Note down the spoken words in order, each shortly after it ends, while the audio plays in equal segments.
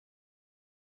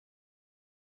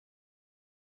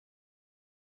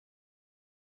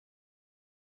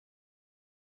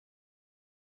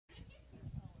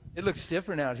It looks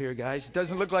different out here, guys. It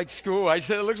doesn't look like school. I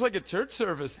said it looks like a church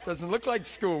service. It doesn't look like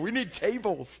school. We need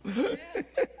tables.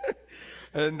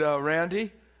 And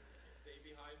Randy,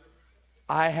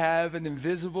 I have an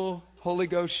invisible Holy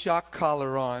Ghost shock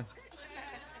collar on.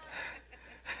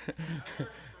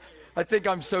 I think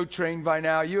I'm so trained by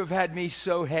now. You have had me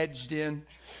so hedged in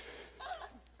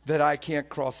that I can't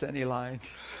cross any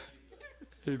lines.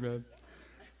 Amen.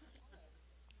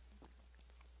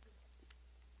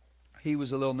 He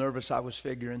was a little nervous, I was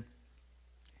figuring,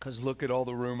 because look at all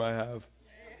the room I have.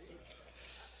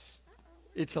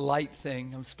 It's a light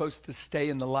thing. I'm supposed to stay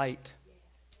in the light.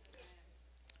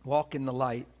 Walk in the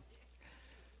light.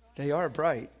 They are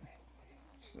bright.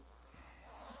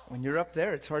 When you're up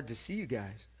there, it's hard to see you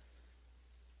guys.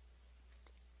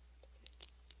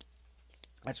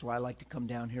 That's why I like to come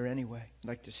down here anyway. I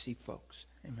like to see folks.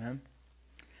 Amen.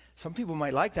 Some people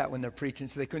might like that when they're preaching,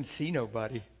 so they couldn't see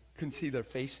nobody. Couldn't see their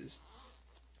faces.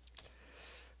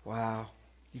 Wow.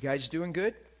 You guys doing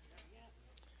good?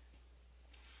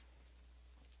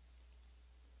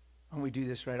 Why don't we do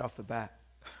this right off the bat?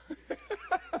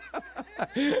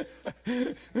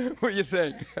 What do you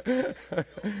think?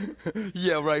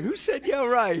 Yeah, right. Who said yeah,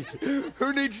 right?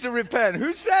 Who needs to repent?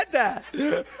 Who said that?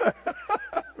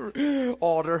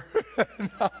 Order.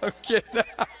 No, I'm kidding.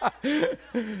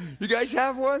 You guys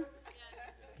have one?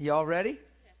 Y'all ready?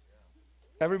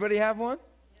 Everybody have one?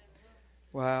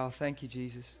 Wow, thank you,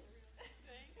 Jesus.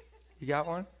 You got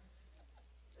one?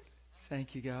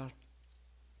 Thank you, God.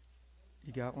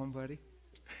 You got one, buddy?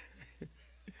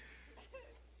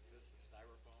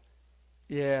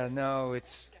 Yeah, no, I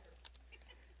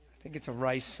think it's a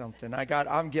rice something.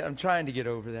 I'm trying to get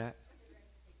over that.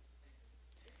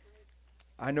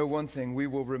 I know one thing, we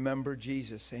will remember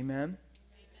Jesus. Amen?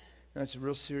 That's a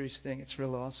real serious thing. It's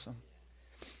real awesome.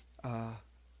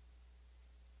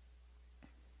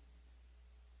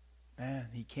 Man,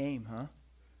 he came, huh?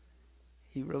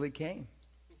 He really came.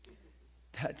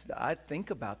 I think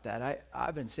about that.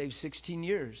 I've been saved 16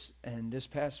 years, and this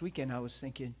past weekend I was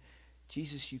thinking,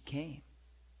 Jesus, you came.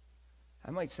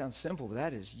 That might sound simple, but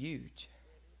that is huge.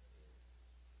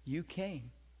 You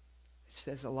came. It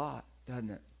says a lot, doesn't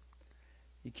it?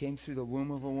 You came through the womb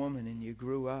of a woman, and you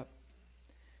grew up,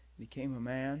 became a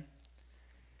man,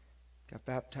 got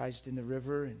baptized in the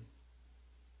river, and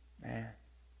man,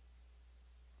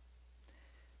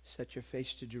 set your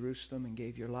face to Jerusalem and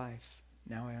gave your life.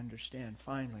 Now I understand,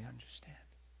 finally understand.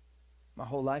 My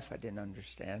whole life I didn't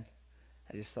understand.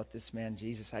 I just thought this man,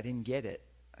 Jesus, I didn't get it.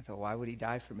 I thought, why would he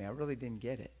die for me? I really didn't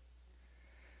get it.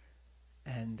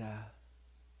 And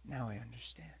now I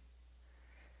understand.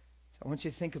 So I want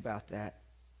you to think about that.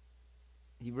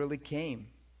 He really came.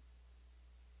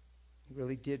 He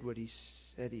really did what he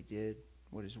said he did,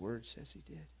 what his word says he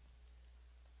did.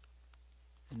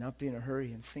 And not be in a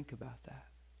hurry and think about that.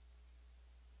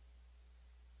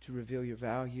 To reveal your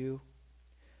value,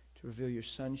 to reveal your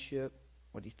sonship,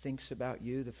 what he thinks about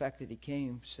you. The fact that he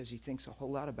came says he thinks a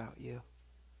whole lot about you.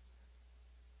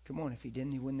 Come on, if he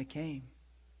didn't, he wouldn't have came.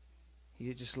 He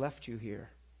had just left you here.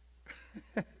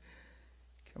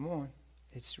 Come on.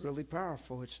 It's really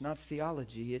powerful. It's not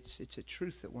theology. It's a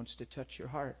truth that wants to touch your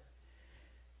heart.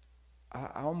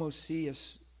 I almost see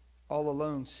us all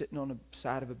alone sitting on the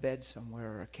side of a bed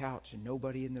somewhere or a couch and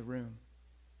nobody in the room,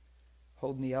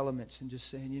 holding the elements and just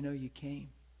saying, you know, you came.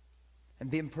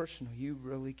 And being personal, you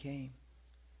really came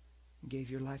and gave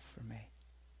your life for me.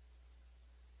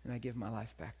 And I give my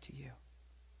life back to you.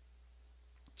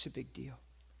 It's a big deal.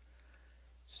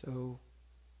 So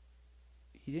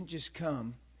he didn't just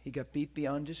come. He got beat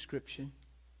beyond description.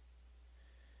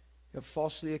 He got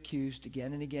falsely accused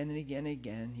again and again and again and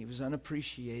again. He was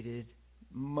unappreciated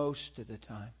most of the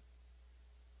time.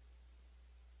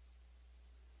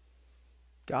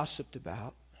 Gossiped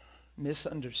about,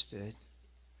 misunderstood.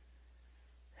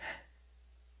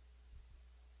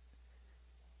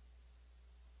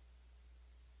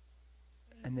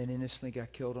 And then innocently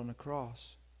got killed on the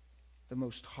cross. The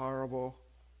most horrible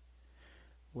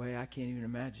way. I can't even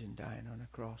imagine dying on a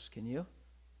cross. Can you?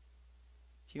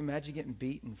 Can you imagine getting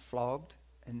beat and flogged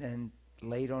and then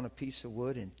laid on a piece of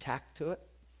wood and tacked to it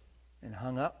and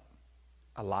hung up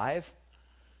alive?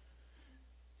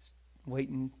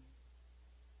 Waiting.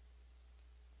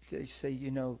 They say,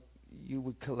 you know, you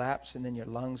would collapse and then your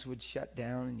lungs would shut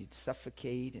down and you'd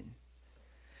suffocate and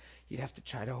you'd have to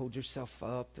try to hold yourself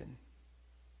up and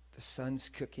the sun's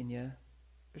cooking you.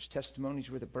 There's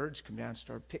testimonies where the birds come down and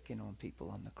start picking on people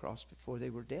on the cross before they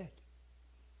were dead.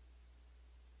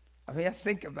 I mean, I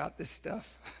think about this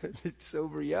stuff. It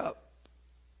sober you up.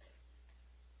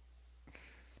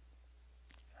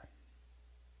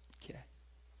 Okay.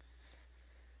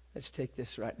 Let's take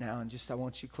this right now, and I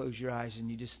want you to close your eyes and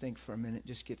you just think for a minute.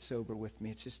 Just get sober with me.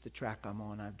 It's just the track I'm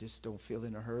on. I just don't feel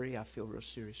in a hurry. I feel real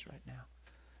serious right now.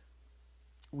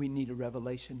 We need a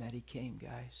revelation that he came,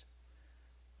 guys,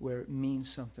 where it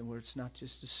means something, where it's not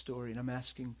just a story. And I'm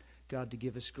asking God to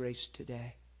give us grace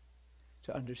today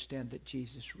to understand that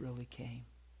Jesus really came.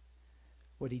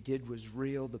 What he did was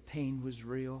real. The pain was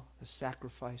real. The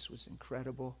sacrifice was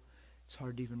incredible. It's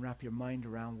hard to even wrap your mind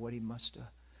around what he must have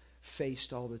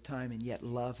faced all the time, and yet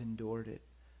love endured it.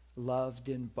 Love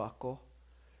didn't buckle,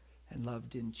 and love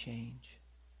didn't change.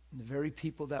 And the very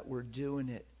people that were doing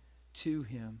it to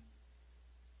him,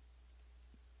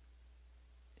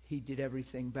 he did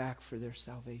everything back for their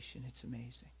salvation. It's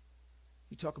amazing.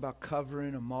 You talk about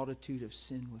covering a multitude of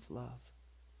sin with love.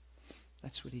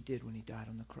 That's what he did when he died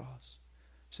on the cross.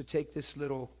 So take this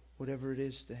little whatever it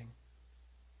is thing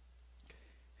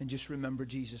and just remember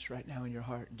Jesus right now in your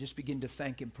heart. And just begin to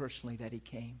thank him personally that he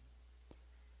came.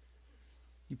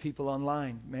 You people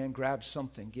online, man, grab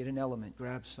something. Get an element.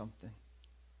 Grab something.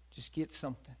 Just get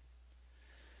something.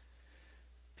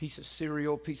 Piece of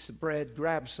cereal, piece of bread.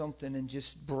 Grab something and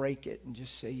just break it. And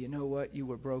just say, you know what? You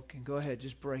were broken. Go ahead,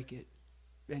 just break it.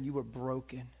 And you were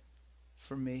broken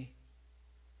for me.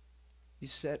 You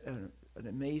set an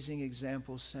amazing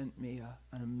example, sent me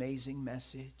an amazing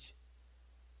message.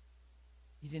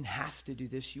 You didn't have to do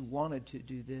this. You wanted to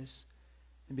do this.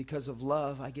 And because of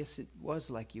love, I guess it was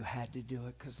like you had to do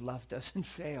it, because love doesn't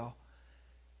fail.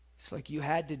 It's like you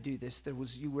had to do this.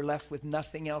 You were left with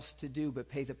nothing else to do but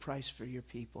pay the price for your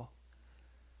people.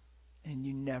 And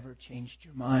you never changed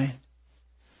your mind.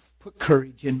 Put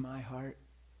courage in my heart.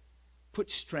 Put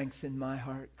strength in my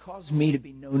heart. Cause me to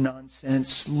be no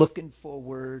nonsense, looking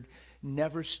forward,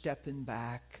 never stepping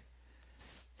back.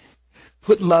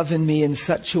 Put love in me in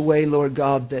such a way, Lord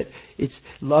God, that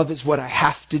love is what I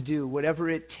have to do. Whatever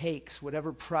it takes,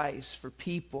 whatever price, for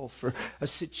people, for a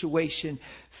situation.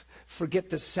 Forget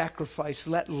the sacrifice.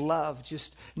 Let love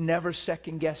just never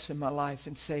second guess in my life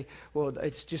and say, well,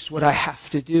 it's just what I have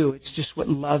to do. It's just what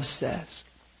love says.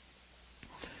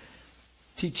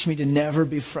 Teach me to never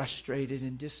be frustrated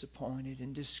and disappointed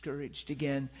and discouraged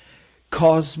again.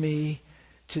 Cause me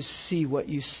to see what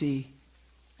you see,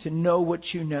 to know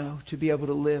what you know, to be able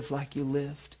to live like you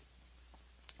lived.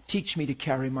 Teach me to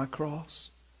carry my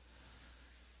cross.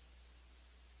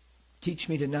 Teach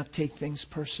me to not take things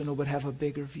personal, but have a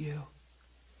bigger view.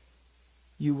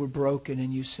 You were broken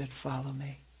and you said, follow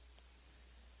me.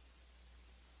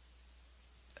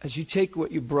 As you take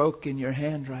what you broke in your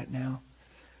hand right now,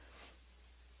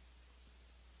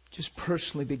 just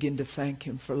personally begin to thank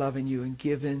him for loving you and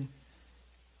giving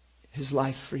his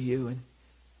life for you. And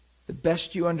the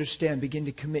best you understand, begin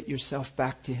to commit yourself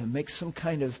back to him. Make some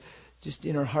kind of just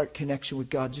inner heart connection with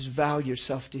God. Just vow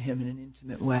yourself to him in an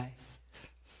intimate way.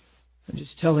 And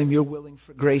just tell him you're willing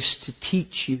for grace to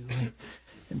teach you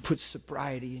and put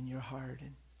sobriety in your heart.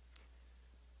 And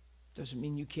doesn't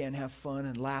mean you can't have fun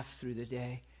and laugh through the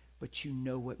day, but you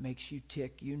know what makes you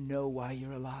tick. You know why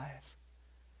you're alive.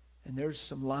 And there's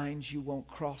some lines you won't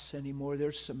cross anymore.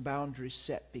 There's some boundaries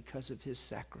set because of his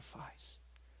sacrifice.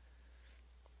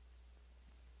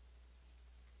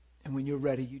 And when you're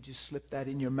ready, you just slip that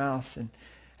in your mouth. And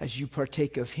as you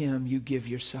partake of him, you give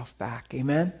yourself back.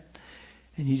 Amen?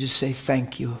 And you just say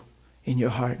thank you in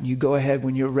your heart. And you go ahead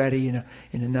when you're ready in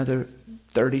another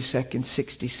 30 seconds,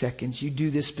 60 seconds. You do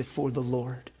this before the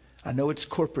Lord. I know it's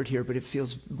corporate here, but it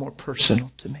feels more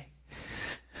personal to me.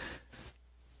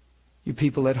 You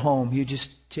people at home, you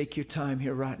just take your time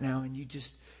here right now and you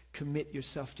just commit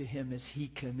yourself to him as he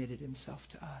committed himself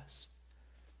to us.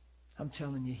 I'm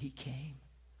telling you, he came.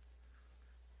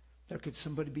 There could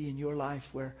somebody be in your life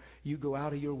where you go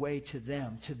out of your way to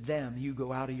them. To them, you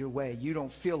go out of your way. You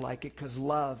don't feel like it because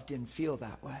love didn't feel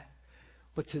that way.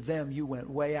 But to them, you went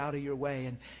way out of your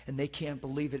way, and they can't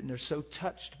believe it. And they're so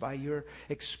touched by your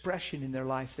expression in their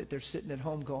life that they're sitting at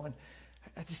home going,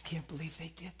 I just can't believe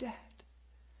they did that.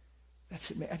 That's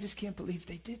it. I just can't believe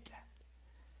they did that.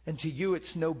 And to you,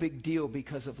 it's no big deal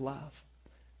because of love.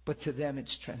 But to them,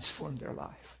 it's transformed their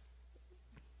life.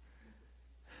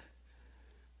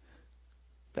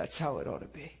 That's how it ought to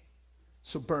be.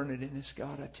 So burn it in us,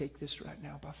 God. I take this right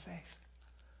now by faith.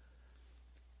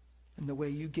 And the way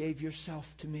you gave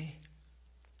yourself to me,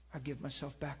 I give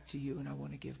myself back to you, and I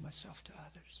want to give myself to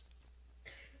others.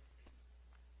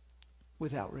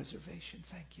 Without reservation.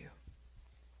 Thank you.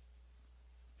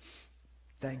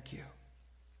 Thank you.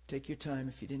 Take your time.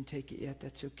 If you didn't take it yet,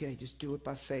 that's okay. Just do it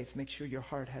by faith. Make sure your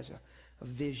heart has a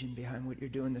vision behind what you're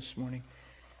doing this morning.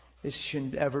 This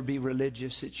shouldn't ever be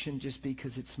religious. It shouldn't just be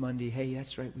because it's Monday. Hey,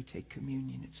 that's right, we take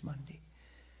communion. It's Monday.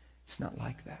 It's not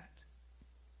like that.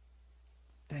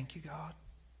 Thank you, God.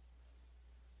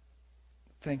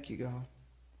 Thank you, God.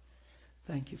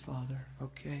 Thank you, Father.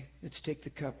 Okay, let's take the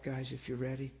cup, guys, if you're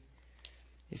ready.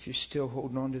 If you're still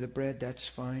holding on to the bread, that's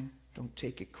fine. Don't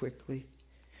take it quickly.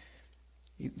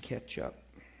 You can catch up.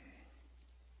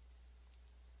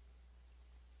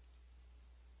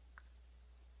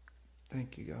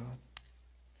 Thank you, God.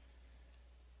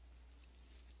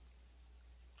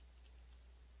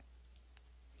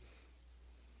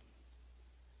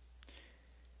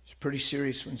 It's pretty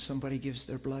serious when somebody gives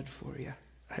their blood for you.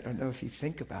 I don't know if you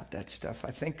think about that stuff.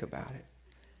 I think about it.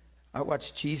 I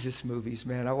watch Jesus movies,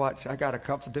 man. I got a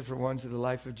couple different ones of the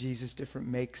life of Jesus, different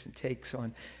makes and takes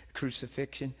on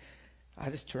crucifixion. I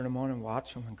just turn them on and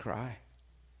watch them and cry.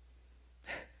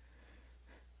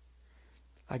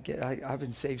 I've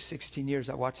been saved 16 years.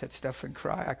 I watch that stuff and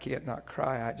cry. I can't not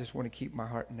cry. I just want to keep my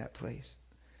heart in that place.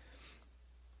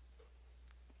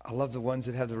 I love the ones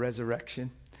that have the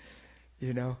resurrection.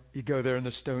 You know, you go there and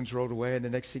the stone's rolled away, and the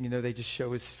next thing you know, they just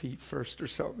show his feet first or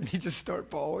something. You just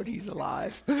start bawling. He's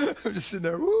alive. I'm just sitting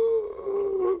there,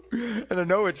 woo, and I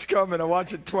know it's coming. I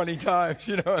watch it 20 times,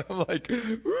 you know, and I'm like, woo,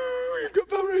 you come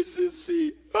out, raise his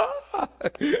feet. Ah!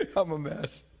 I'm a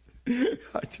mess.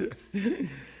 I do.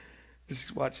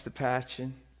 Just watch the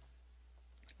Passion,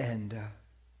 and the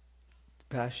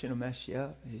Passion will mess you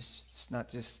up. It's not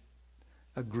just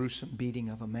a gruesome beating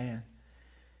of a man.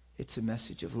 It's a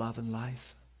message of love and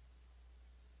life.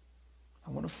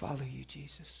 I want to follow you,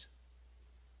 Jesus.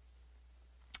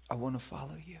 I want to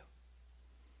follow you.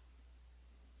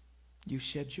 You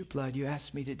shed your blood. You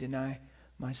asked me to deny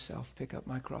myself, pick up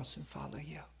my cross, and follow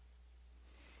you.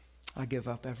 I give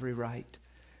up every right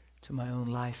to my own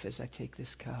life as I take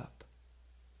this cup.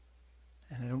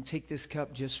 And I don't take this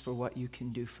cup just for what you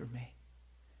can do for me.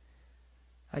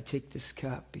 I take this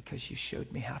cup because you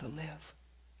showed me how to live.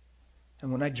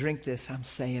 And when I drink this, I'm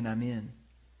saying I'm in.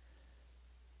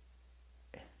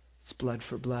 It's blood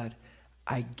for blood.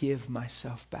 I give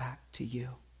myself back to you.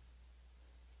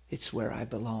 It's where I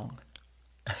belong.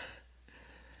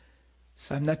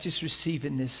 So I'm not just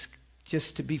receiving this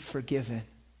just to be forgiven,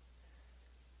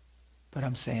 but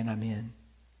I'm saying I'm in.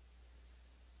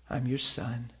 I'm your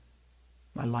son.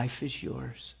 My life is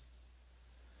yours.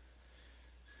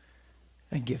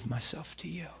 I give myself to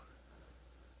you.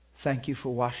 Thank you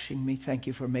for washing me. Thank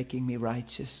you for making me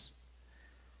righteous.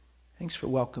 Thanks for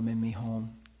welcoming me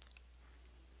home.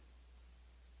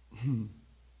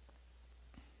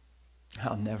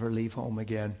 I'll never leave home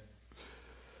again.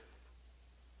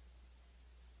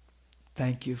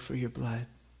 Thank you for your blood.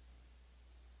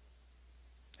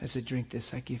 As I drink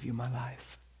this, I give you my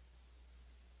life.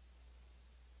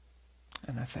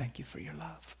 And I thank you for your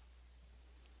love.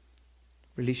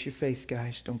 Release your faith,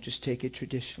 guys. Don't just take it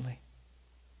traditionally.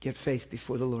 Get faith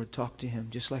before the Lord. Talk to him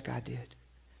just like I did.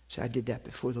 So I did that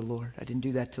before the Lord. I didn't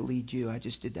do that to lead you. I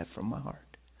just did that from my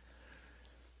heart.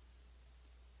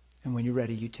 And when you're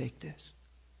ready, you take this.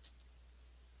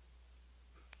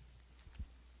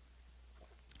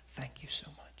 Thank you so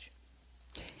much.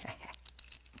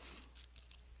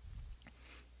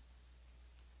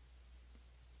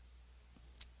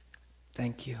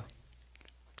 Thank you.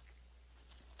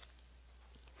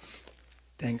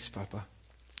 Thanks, Papa.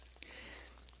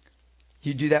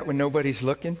 You do that when nobody's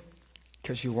looking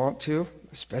because you want to,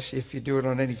 especially if you do it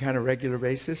on any kind of regular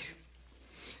basis.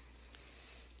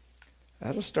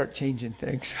 That'll start changing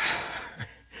things.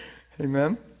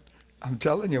 Amen? I'm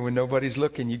telling you, when nobody's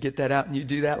looking, you get that out and you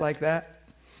do that like that.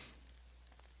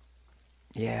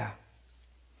 Yeah.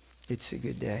 It's a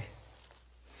good day.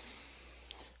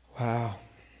 Wow.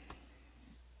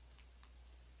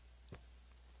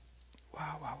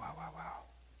 Wow, wow, wow, wow, wow.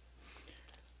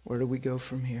 Where do we go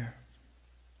from here?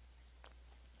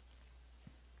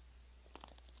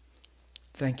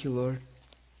 Thank you, Lord.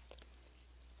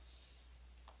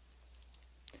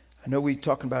 I know we're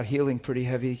talking about healing pretty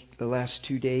heavy the last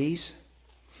 2 days.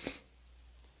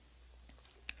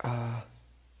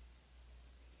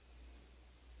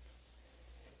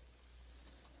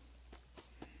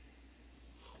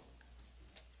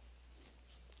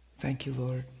 Thank you,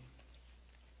 Lord.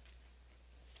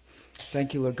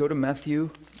 Thank you, Lord. Go to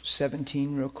Matthew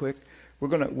 17 real quick. We're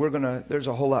gonna there's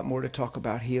a whole lot more to talk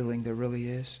about healing. There really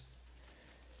is.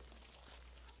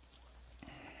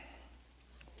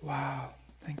 Wow.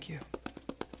 Thank you.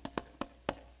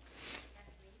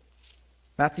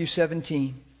 Matthew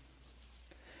 17.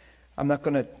 I'm not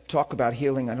going to talk about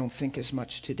healing, I don't think, as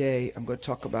much today. I'm going to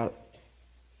talk about,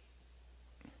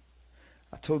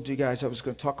 I told you guys I was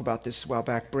going to talk about this a while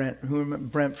back. Brent, who remember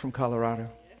Brent from Colorado?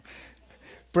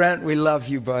 Brent, we love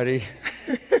you, buddy.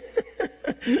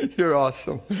 You're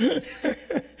awesome.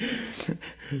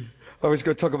 I was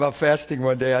going to talk about fasting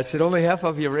one day. I said, only half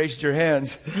of you raised your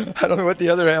hands. I don't know what the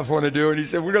other half want to do. And he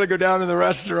said, we're going to go down to the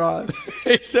restaurant.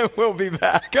 He said, we'll be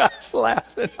back. I was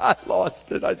laughing. I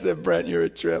lost it. I said, Brent, you're a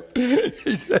trip.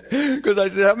 He said, because I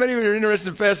said, how many of you are interested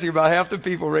in fasting? About half the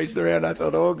people raised their hand. I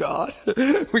thought, oh, God,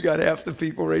 we got half the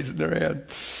people raising their hand.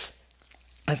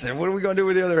 I said, what are we going to do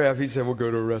with the other half? He said, we'll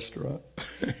go to a restaurant.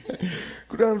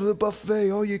 Go down to the buffet.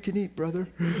 All you can eat, brother.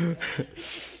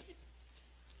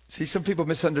 See, some people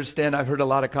misunderstand. I've heard a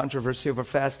lot of controversy over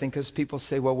fasting because people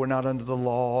say, well, we're not under the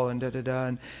law and da-da-da.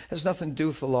 And it has nothing to do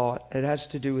with the law. It has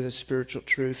to do with a spiritual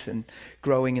truth and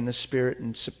growing in the Spirit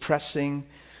and suppressing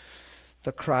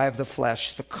the cry of the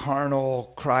flesh, the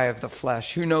carnal cry of the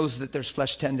flesh. Who knows that there's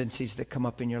flesh tendencies that come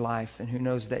up in your life? And who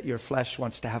knows that your flesh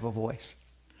wants to have a voice?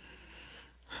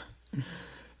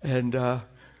 And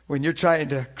when you're trying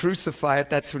to crucify it,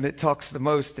 that's when it talks the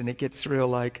most and it gets real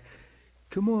like,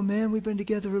 come on, man, we've been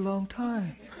together a long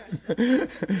time. I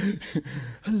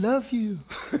love you.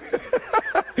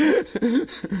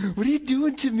 What are you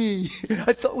doing to me?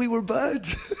 I thought we were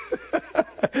buds.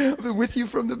 I've been with you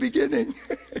from the beginning.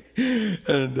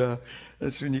 And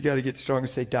that's when you got to get strong and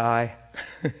say, die.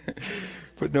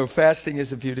 But no, fasting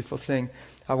is a beautiful thing.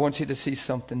 I want you to see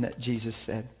something that Jesus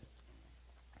said.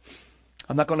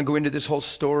 I'm not going to go into this whole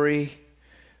story.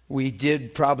 We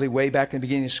did probably way back in the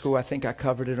beginning of school. I think I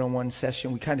covered it on one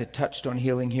session. We kind of touched on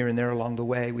healing here and there along the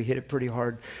way. We hit it pretty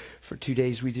hard for 2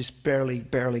 days. We just barely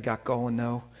got going,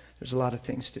 though. There's a lot of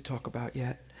things to talk about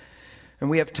yet. And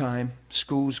we have time.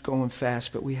 School's going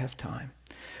fast, but we have time.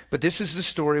 But this is the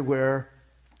story where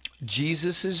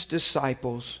Jesus'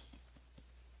 disciples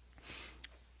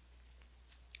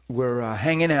were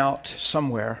hanging out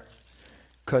somewhere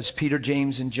because Peter,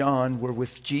 James, and John were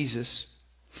with Jesus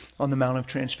on the Mount of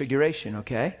Transfiguration,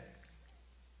 okay?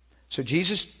 So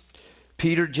Jesus,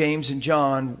 Peter, James, and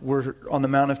John were on the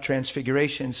Mount of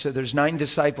Transfiguration, so there's 9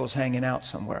 disciples hanging out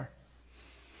somewhere.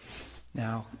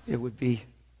 Now, it would be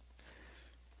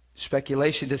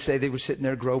speculation to say they were sitting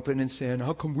there groping and saying,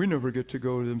 how come we never get to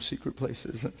go to them secret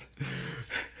places?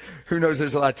 Who knows,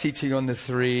 there's a lot of teaching on the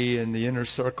 3 and the inner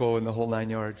circle and the whole 9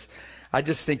 yards. I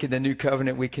just think in the new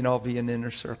covenant we can all be in the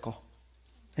inner circle.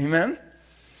 Amen?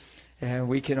 And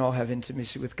we can all have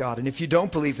intimacy with God. And if you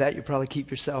don't believe that, you probably keep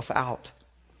yourself out.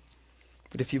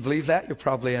 But if you believe that, you'll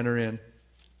probably enter in.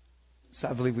 So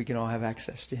I believe we can all have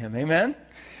access to Him. Amen?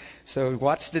 So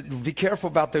be careful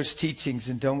about those teachings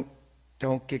and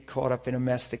don't get caught up in a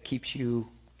mess that keeps you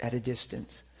at a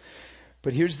distance.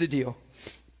 But here's the deal.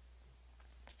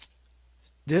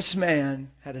 This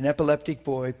man had an epileptic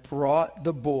boy, brought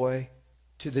the boy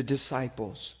to the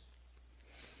disciples.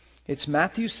 It's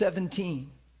Matthew 17.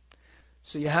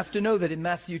 So you have to know that in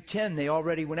Matthew 10, they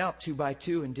already went out 2 by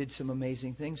 2 and did some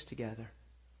amazing things together.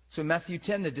 So in Matthew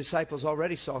 10, the disciples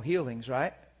already saw healings,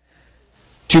 right?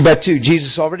 2 by 2.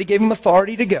 Jesus already gave them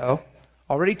authority to go,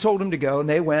 already told them to go, and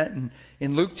they went. And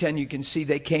in Luke 10, you can see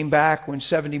they came back. When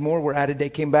 70 more were added, they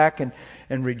came back and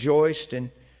rejoiced.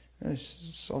 And I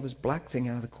saw this black thing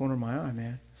out of the corner of my eye,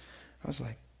 man. I was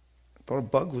like, I thought a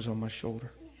bug was on my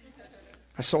shoulder.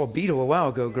 I saw a beetle a while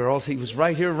ago, girls. He was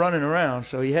right here running around,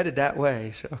 so he headed that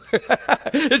way. So,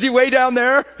 is he way down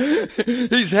there?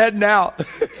 He's heading out.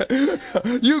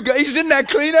 He's in that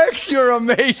Kleenex? You're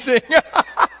amazing.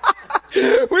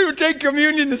 We would take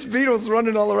communion. This beetle's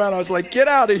running all around. I was like, get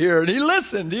out of here. And he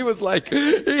listened. He was like,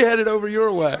 he headed over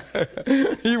your way.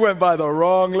 He went by the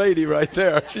wrong lady right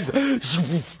there. She's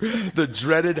the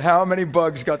dreaded, how many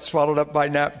bugs got swallowed up by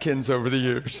napkins over the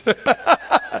years?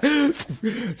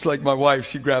 It's like my wife.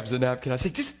 She grabs a napkin. I say,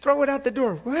 just throw it out the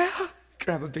door. Well,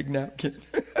 grab a big napkin.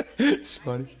 It's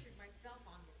funny.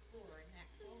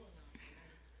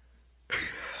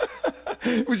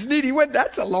 It was neat. He went,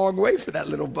 that's a long way for that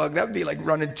little bug. That would be like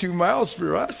running 2 miles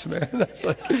for us, man. That's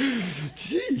like,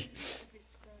 gee.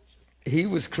 He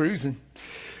was cruising.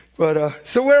 But,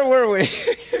 so where were we?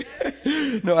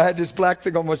 No, I had this black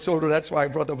thing on my shoulder. That's why I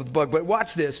brought up with the bug. But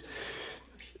watch this.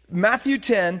 Matthew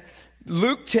 10,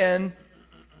 Luke 10,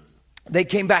 they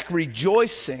came back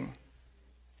rejoicing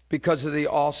because of the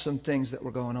awesome things that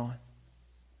were going on.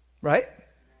 Right?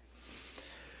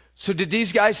 So did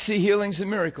these guys see healings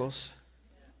and miracles?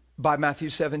 By Matthew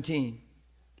 17.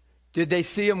 Did they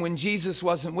see them when Jesus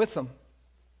wasn't with them?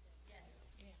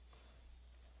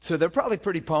 So they're probably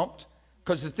pretty pumped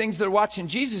because the things they're watching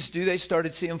Jesus do, they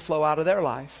started seeing flow out of their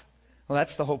life. Well,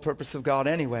 that's the whole purpose of God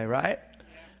anyway, right?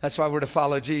 That's why we're to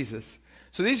follow Jesus.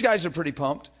 So these guys are pretty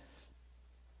pumped.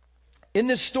 In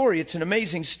this story, it's an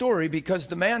amazing story because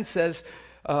the man says,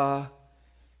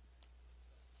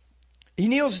 he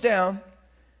kneels down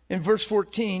in verse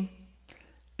 14,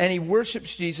 And he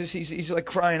worships Jesus. He's like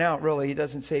crying out, really. He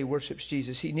doesn't say he worships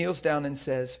Jesus. He kneels down and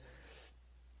says,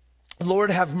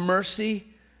 Lord, have mercy.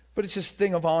 But it's just a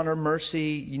thing of honor,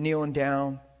 mercy, you kneeling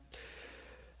down.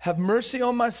 Have mercy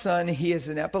on my son. He is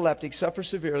an epileptic, suffers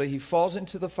severely. He falls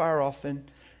into the fire often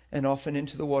and often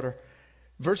into the water.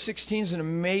 Verse 16 is an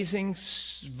amazing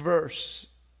verse.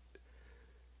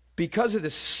 Because of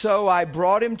this, so I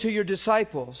brought him to your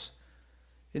disciples.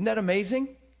 Isn't that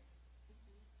amazing?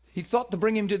 He thought to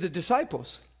bring him to the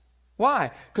disciples.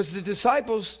 Why? Because the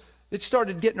disciples, it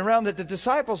started getting around that the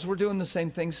disciples were doing the same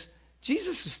things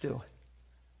Jesus was doing.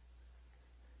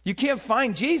 You can't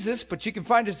find Jesus, but you can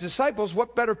find his disciples.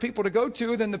 What better people to go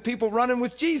to than the people running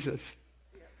with Jesus?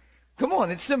 Come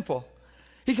on, it's simple.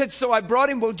 He said, so I brought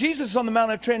him. Well, Jesus is on the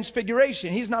Mount of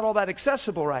Transfiguration. He's not all that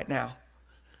accessible right now.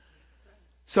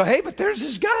 So, hey, but there's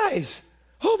his guys.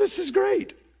 Oh, this is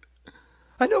great.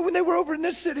 I know when they were over in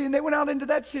this city and they went out into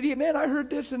that city, man, I heard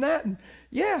this and that. And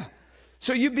yeah.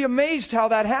 So you'd be amazed how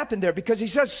that happened there, because he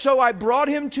says, so I brought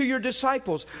him to your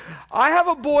disciples. I have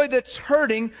a boy that's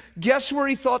hurting. Guess where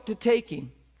he thought to take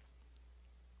him?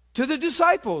 To the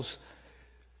disciples.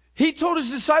 He told his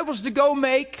disciples to go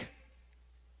make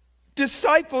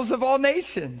disciples of all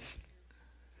nations,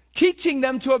 teaching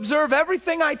them to observe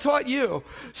everything I taught you.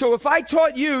 So if I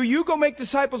taught you, you go make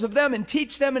disciples of them and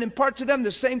teach them and impart to them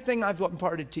the same thing I've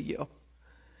imparted to you.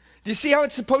 Do you see how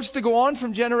it's supposed to go on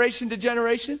from generation to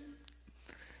generation?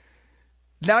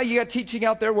 Now you got teaching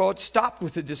out there, well, it stopped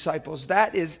with the disciples.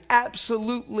 That is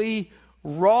absolutely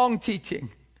wrong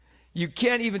teaching. You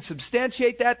can't even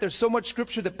substantiate that. There's so much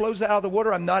scripture that blows that out of the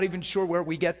water. I'm not even sure where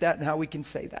we get that and how we can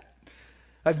say that.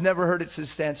 I've never heard it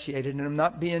substantiated, and I'm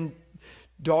not being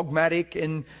dogmatic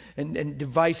and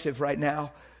divisive right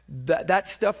now. That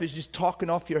stuff is just talking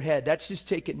off your head. That's just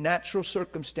taking natural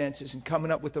circumstances and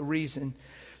coming up with a reason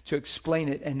to explain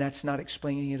it, and that's not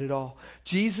explaining it at all.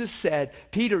 Jesus said,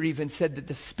 Peter even said, that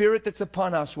the Spirit that's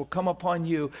upon us will come upon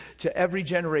you to every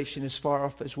generation as far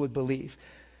off as would believe.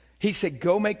 He said,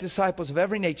 go make disciples of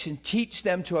every nation, teach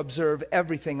them to observe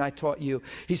everything I taught you.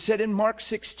 He said in Mark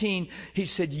 16, he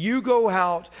said, you go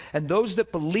out, and those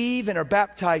that believe and are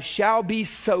baptized shall be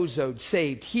sozoed,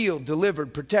 saved, healed,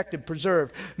 delivered, protected,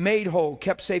 preserved, made whole,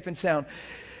 kept safe and sound.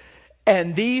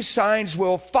 And these signs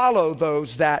will follow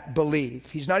those that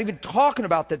believe. He's not even talking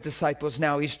about the disciples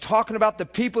now. He's talking about the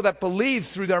people that believe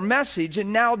through their message.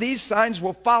 And now these signs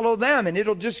will follow them, and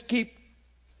it'll just keep.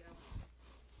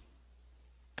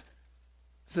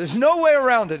 So there's no way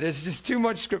around it. It's just too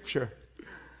much scripture.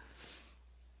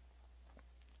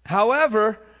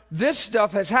 However, this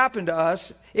stuff has happened to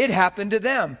us. It happened to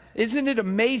them. Isn't it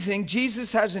amazing?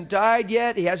 Jesus hasn't died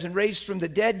yet. He hasn't raised from the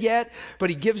dead yet, but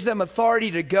he gives them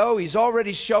authority to go. He's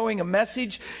already showing a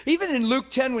message. Even in Luke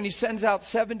 10, when he sends out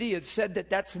 70, it said that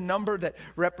that's a number that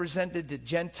represented the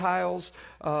Gentiles.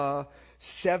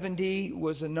 70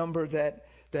 was a number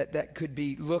that could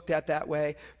be looked at that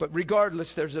way. But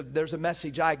regardless, there's a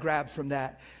message I grabbed from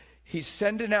that. He's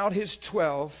sending out his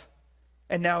 12,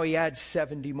 and now he adds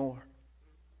 70 more.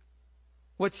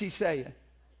 What's he saying?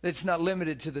 That it's not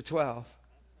limited to the 12.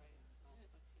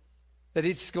 That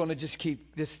it's going to just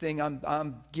keep this thing,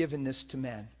 I'm giving this to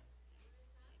men.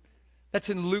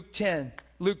 That's in Luke 10,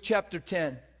 Luke chapter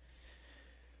 10.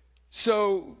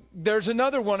 So there's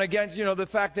another one against, the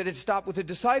fact that it stopped with the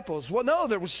disciples. Well, no,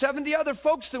 there were 70 other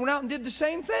folks that went out and did the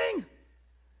same thing.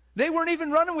 They weren't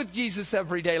even running with Jesus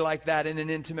every day like that in an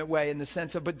intimate way, in the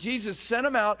sense of, but Jesus sent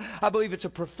them out. I believe it's a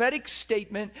prophetic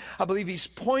statement. I believe he's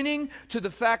pointing to the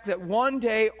fact that one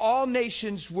day all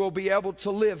nations will be able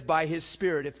to live by his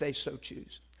Spirit if they so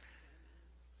choose,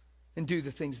 and do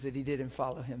the things that he did and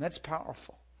follow him. That's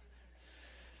powerful.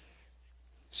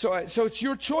 So it's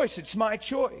your choice. It's my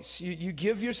choice. You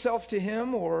give yourself to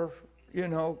him, or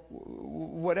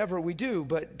whatever we do.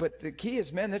 But the key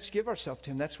is, man, let's give ourselves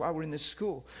to him. That's why we're in this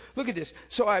school. Look at this.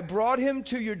 So I brought him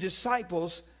to your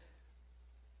disciples.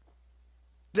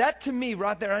 That to me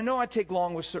right there, I know I take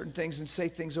long with certain things and say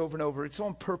things over and over. It's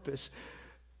on purpose.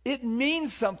 It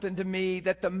means something to me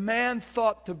that the man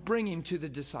thought to bring him to the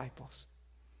disciples.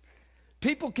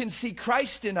 People can see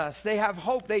Christ in us. They have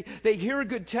hope. They hear a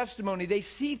good testimony. They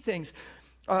see things.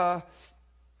 You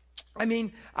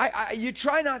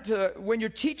try not to, when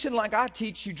you're teaching like I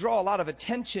teach, you draw a lot of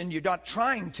attention. You're not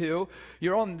trying to.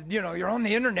 You're on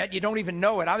the internet. You don't even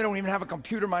know it. I don't even have a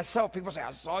computer myself. People say,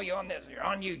 I saw you on this. You're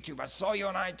on YouTube. I saw you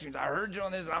on iTunes. I heard you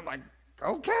on this. And I'm like,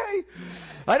 okay.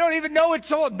 I don't even know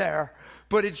it's on there.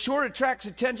 But it sure attracts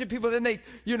attention. People, then they,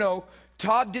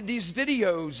 Todd did these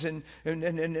videos and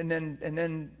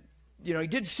then he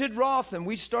did Sid Roth, and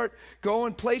we start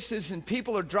going places, and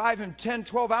people are driving 10,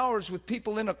 12 hours with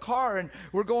people in a car, and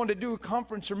we're going to do a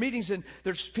conference or meetings, and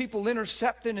there's people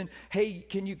intercepting, and hey,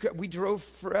 we drove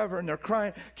forever, and they're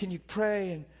crying, can you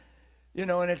pray? And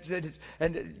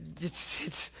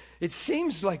it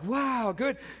seems like, wow,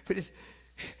 good, but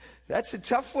that's a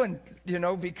tough one,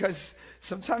 because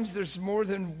sometimes there's more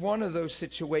than one of those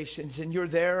situations, and you're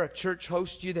there, a church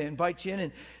hosts you, they invite you in,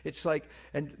 and it's like,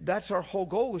 and that's our whole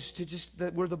goal, is to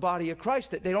that we're the body of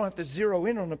Christ, that they don't have to zero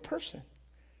in on a person,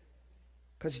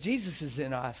 because Jesus is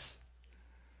in us.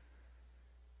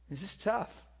 It's just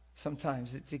tough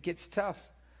sometimes. It gets tough.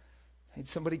 I had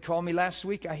somebody call me last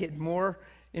week. I had more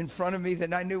in front of me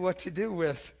than I knew what to do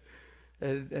with.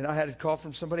 And I had a call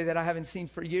from somebody that I haven't seen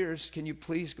for years. Can you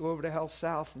please go over to Health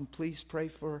South and please pray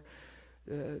for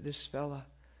this fella?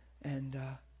 And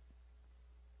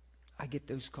I get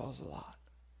those calls a lot.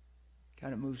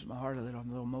 Kind of moves my heart a little. I'm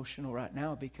a little emotional right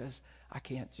now because I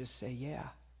can't just say yeah.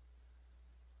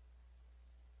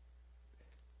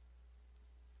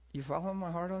 You following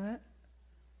my heart on that?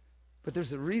 But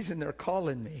there's a reason they're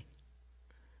calling me.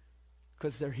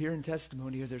 Because they're hearing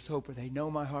testimony, or there's hope, or they know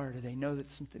my heart, or they know that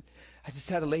something. I just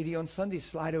had a lady on Sunday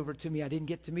slide over to me. I didn't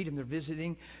get to meet them. They're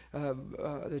visiting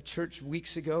the church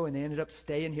weeks ago, and they ended up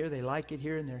staying here. They like it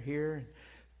here, and they're here. And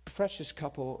precious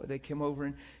couple, they came over,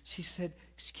 and she said,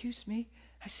 "Excuse me."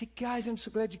 I said, "Guys, I'm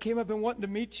so glad you came. I've been wanting to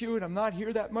meet you, and I'm not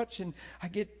here that much, and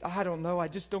I don't know, I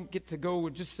just don't get to go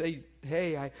and just say,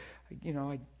 hey, I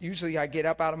usually get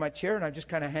up out of my chair and I just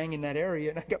kind of hang in that area,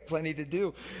 and I got plenty to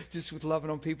do just with loving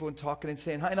on people and talking and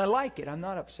saying hi. And I like it. I'm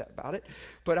not upset about it.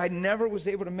 But I never was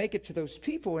able to make it to those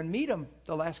people and meet them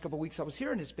the last couple of weeks I was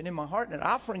here, and it's been in my heart, and an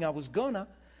offering I was gonna.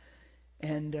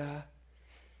 And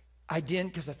I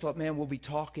didn't, because I thought, man, we'll be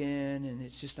talking and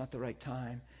it's just not the right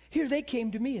time. Here they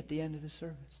came to me at the end of the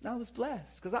service, and I was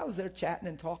blessed because I was there chatting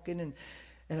and talking, and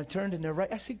I turned and they're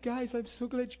right. I said, "Guys, I'm so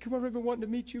glad you come over. I've been wanting to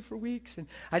meet you for weeks." And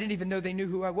I didn't even know they knew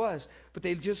who I was, but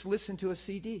they just listened to a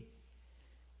CD.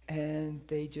 And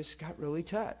they just got really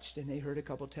touched, and they heard a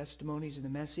couple testimonies in the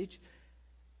message.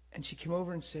 And she came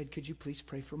over and said, "Could you please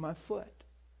pray for my foot?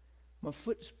 My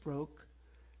foot's broke,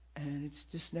 and it's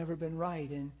just never been right.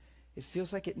 And it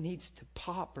feels like it needs to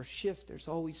pop or shift. There's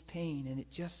always pain, and it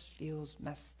just feels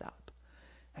messed up."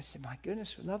 I said, "My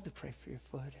goodness, we'd love to pray for your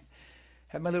foot." And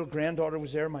had my little granddaughter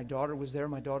was there. My daughter was there.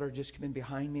 My daughter had just come in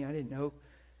behind me. I didn't know.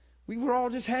 We were all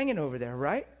just hanging over there,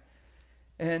 right?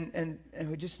 And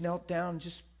we just knelt down,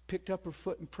 just picked up her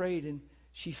foot and prayed, and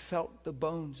she felt the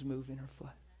bones move in her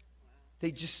foot.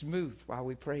 They just moved while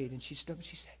we prayed, and she stood up and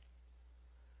she said,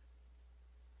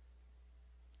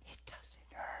 "It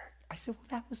doesn't hurt." I said, "Well,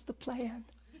 that was the plan."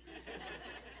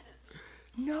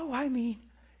 "No, I mean,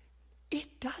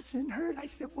 it doesn't hurt." I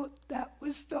said, "Well, that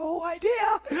was the whole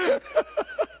idea."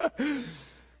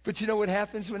 But you know what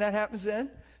happens when that happens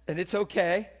then? And it's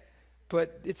okay,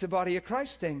 but it's a body of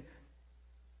Christ thing.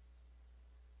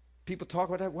 People talk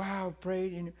about that, wow,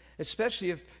 prayed, and especially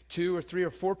if 2 or 3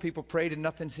 or 4 people prayed and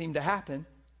nothing seemed to happen.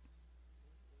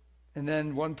 And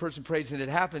then one person prays and it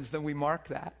happens, then we mark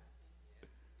that.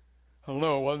 "I don't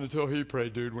know, it wasn't until he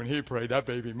prayed, dude. When he prayed, that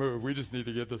baby moved. We just need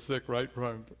to get the sick right from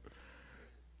him."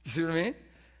 You see what I mean?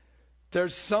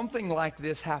 There's something like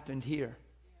this happened here.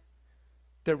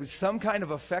 There was some kind of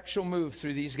effectual move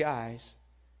through these guys,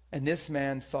 and this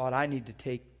man thought, "I need to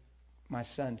take my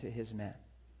son to his men."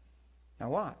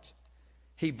 Now watch.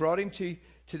 He brought him to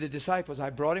the disciples. I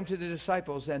brought him to the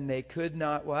disciples, and they could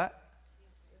not what?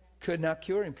 Could not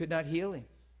cure him, could not heal him.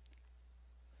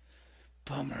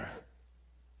 Bummer.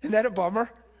 Isn't that a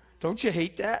bummer? Don't you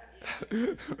hate that?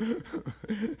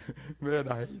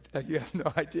 Man, you have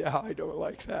no idea how I don't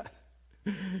like that.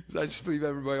 Because I just believe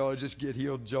everybody ought to just get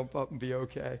healed, jump up, and be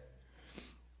okay.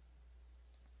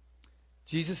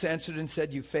 Jesus answered and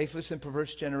said, "You faithless and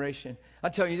perverse generation."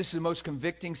 I'll tell you, this is the most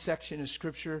convicting section of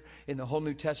Scripture in the whole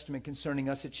New Testament concerning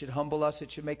us. It should humble us.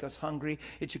 It should make us hungry.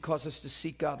 It should cause us to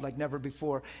seek God like never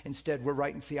before. Instead, we're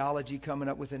writing theology, coming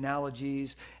up with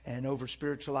analogies, and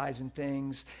over-spiritualizing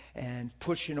things, and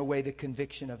pushing away the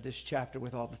conviction of this chapter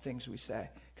with all the things we say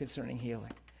concerning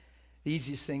healing. The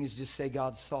easiest thing is just say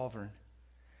God's sovereign.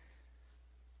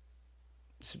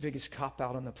 It's the biggest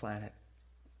cop-out on the planet.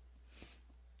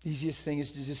 The easiest thing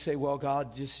is to just say, well,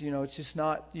 God, just, it's just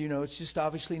not, it's just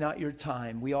obviously not your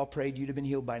time. We all prayed you'd have been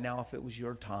healed by now if it was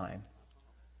your time.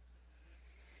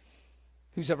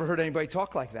 Who's ever heard anybody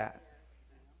talk like that?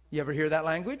 You ever hear that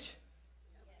language?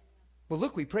 Well,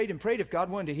 look, we prayed and prayed. If God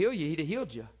wanted to heal you, he'd have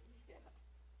healed you.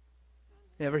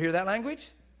 You ever hear that language?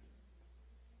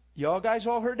 Y'all guys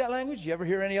all heard that language? You ever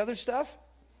hear any other stuff?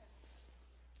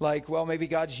 Like, well, maybe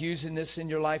God's using this in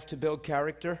your life to build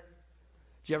character.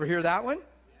 Did you ever hear that one?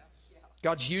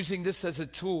 God's using this as a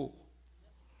tool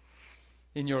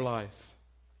in your life.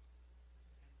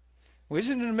 Well,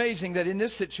 isn't it amazing that in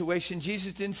this situation,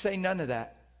 Jesus didn't say none of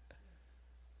that?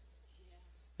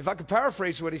 If I could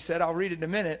paraphrase what he said, I'll read it in a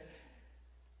minute.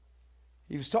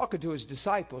 He was talking to his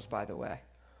disciples, by the way.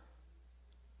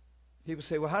 People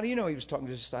say, well, how do you know he was talking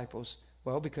to his disciples?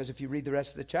 Well, because if you read the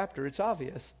rest of the chapter, it's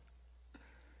obvious.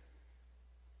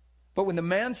 But when the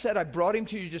man said, I brought him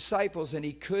to your disciples, and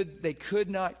they could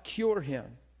not cure him,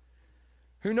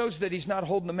 who knows that he's not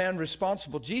holding the man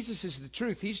responsible? Jesus is the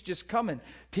truth. He's just coming.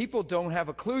 People don't have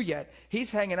a clue yet.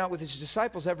 He's hanging out with his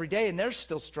disciples every day, and they're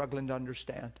still struggling to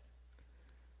understand.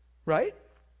 Right?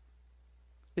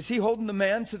 Is he holding the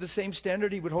man to the same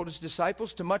standard he would hold his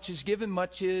disciples? To much is given,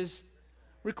 much is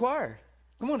required.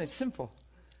 Come on, it's simple.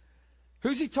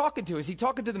 Who's he talking to? Is he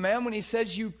talking to the man when he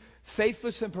says, you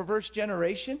faithless and perverse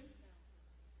generation?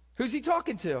 Who's he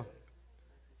talking to?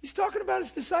 He's talking about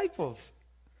his disciples.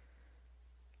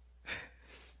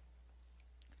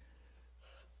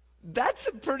 That's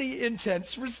a pretty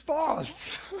intense response.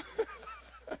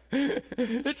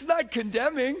 It's not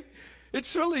condemning.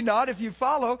 It's really not, if you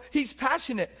follow. He's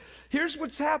passionate. Here's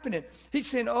what's happening. He's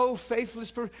saying, oh,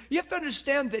 faithless person. You have to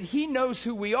understand that he knows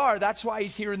who we are. That's why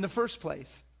he's here in the first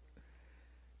place.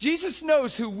 Jesus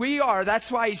knows who we are. That's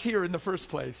why he's here in the first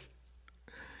place.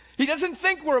 He doesn't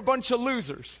think we're a bunch of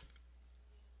losers.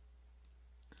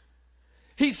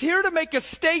 He's here to make a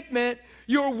statement.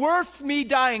 You're worth me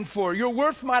dying for. You're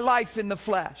worth my life in the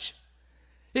flesh.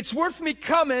 It's worth me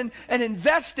coming and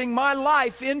investing my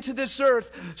life into this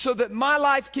earth so that my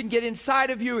life can get inside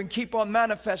of you and keep on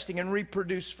manifesting and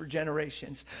reproduce for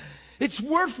generations. It's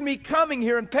worth me coming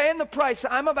here and paying the price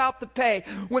I'm about to pay.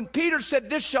 When Peter said,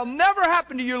 this shall never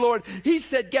happen to you, Lord, he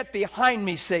said, get behind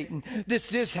me, Satan.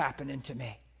 This is happening to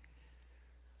me.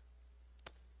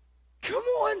 Come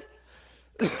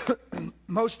on.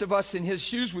 Most of us in his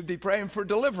shoes would be praying for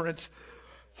deliverance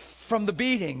from the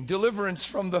beating, deliverance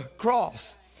from the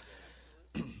cross.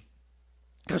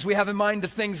 Because we have in mind the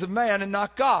things of man and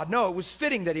not God. No, it was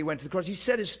fitting that he went to the cross. He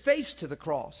set his face to the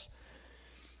cross.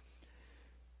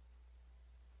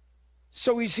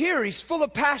 So he's here. He's full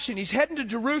of passion. He's heading to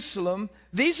Jerusalem.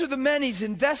 These are the men he's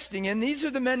investing in. These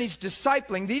are the men he's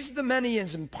discipling. These are the men he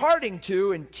is imparting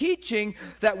to and teaching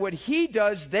that what he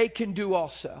does, they can do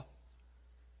also.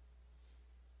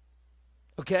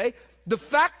 Okay? The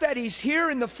fact that he's here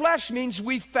in the flesh means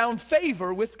we've found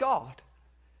favor with God.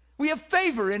 We have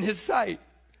favor in his sight.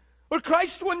 Or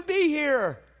Christ wouldn't be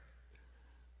here.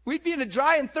 We'd be in a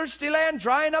dry and thirsty land,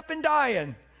 drying up and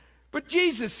dying. But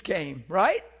Jesus came,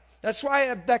 right? That's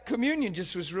why that communion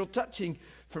just was real touching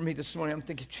for me this morning. I'm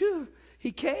thinking, phew,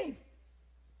 he came.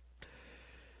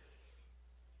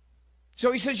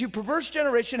 So he says, you perverse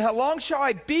generation, how long shall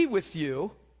I be with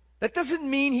you? That doesn't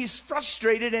mean he's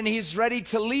frustrated and he's ready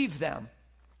to leave them.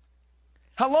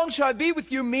 How long shall I be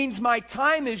with you means my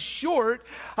time is short.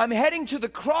 I'm heading to the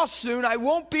cross soon. I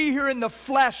won't be here in the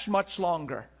flesh much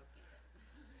longer.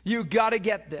 You got to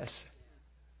get this.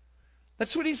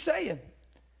 That's what he's saying.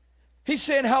 He's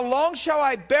saying, how long shall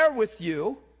I bear with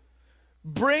you?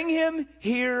 Bring him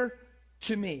here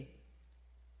to me.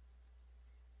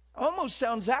 Almost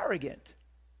sounds arrogant.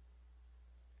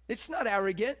 It's not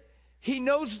arrogant. He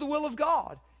knows the will of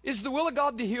God. Is the will of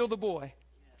God to heal the boy?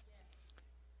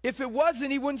 If it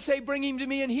wasn't, he wouldn't say, bring him to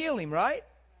me and heal him, right?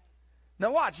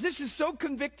 Now watch, this is so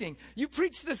convicting. You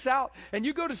preach this out, and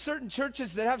you go to certain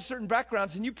churches that have certain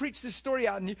backgrounds, and you preach this story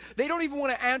out, and they don't even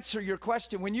want to answer your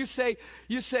question. When you say,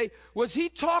 was he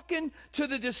talking to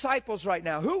the disciples right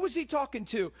now? Who was he talking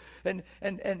to? And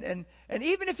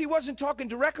even if he wasn't talking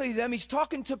directly to them, he's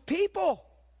talking to people.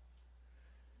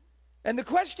 And the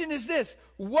question is this,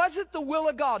 was it the will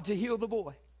of God to heal the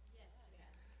boy?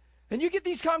 And you get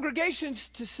these congregations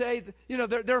to say,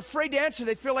 they're afraid to answer.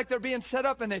 They feel like they're being set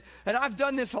up. And I've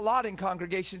done this a lot in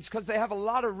congregations because they have a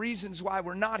lot of reasons why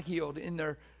we're not healed in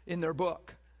their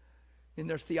book, in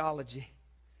their theology.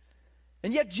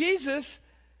 And yet Jesus,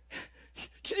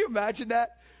 can you imagine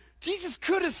that? Jesus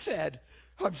could have said,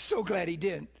 I'm so glad he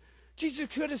didn't. Jesus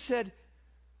could have said,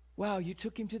 wow, you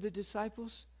took him to the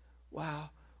disciples? Wow.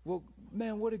 Well,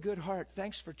 man, what a good heart.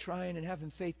 Thanks for trying and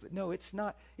having faith. But no, it's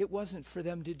not. It wasn't for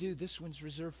them to do. This one's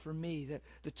reserved for me. That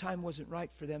the time wasn't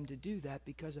right for them to do that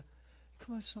because of,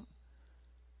 come on, something.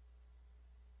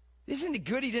 Isn't it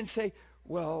good he didn't say,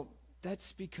 well,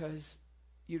 that's because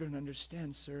you don't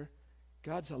understand, sir.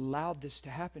 God's allowed this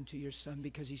to happen to your son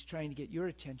because he's trying to get your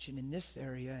attention in this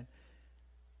area. And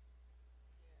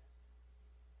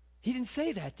he didn't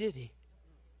say that, did he?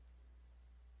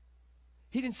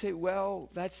 He didn't say, well,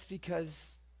 that's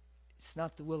because it's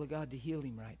not the will of God to heal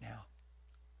him right now.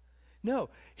 No,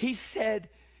 he said,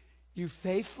 you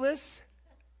faithless,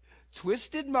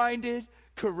 twisted-minded,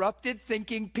 corrupted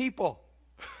thinking people.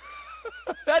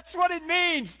 That's what it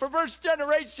means. Perverse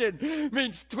generation it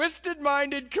means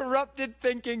twisted-minded, corrupted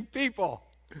thinking people.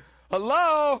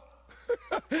 Hello?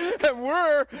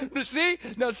 And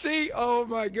see, oh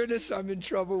my goodness, I'm in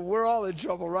trouble. We're all in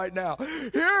trouble right now.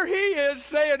 Here he is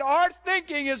saying our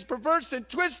thinking is perverse and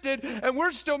twisted, and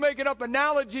we're still making up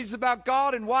analogies about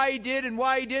God and why he did and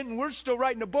why he didn't, and we're still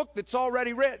writing a book that's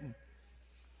already written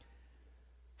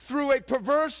through a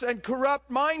perverse and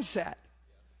corrupt mindset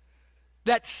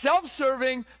that's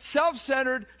self-serving,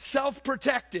 self-centered,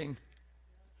 self-protecting,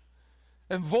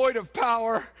 and void of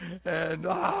power and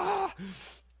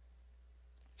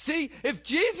See, if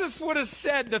Jesus would have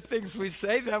said the things we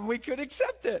say, then we could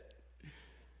accept it.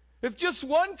 If just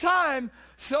one time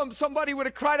somebody would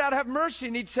have cried out, have mercy,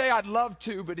 and he'd say, I'd love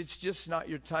to, but it's just not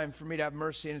your time for me to have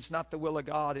mercy, and it's not the will of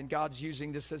God, and God's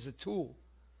using this as a tool.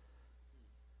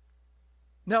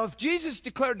 Now, if Jesus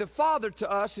declared the Father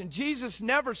to us, and Jesus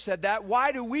never said that,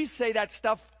 why do we say that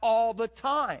stuff all the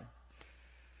time?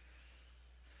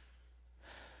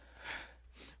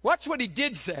 Watch what he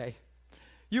did say.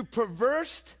 You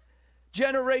perverse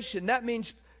generation. That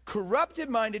means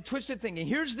corrupted-minded, twisted thinking.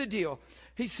 Here's the deal.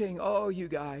 He's saying, oh, you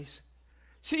guys.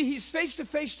 See, he's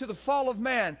face-to-face to the fall of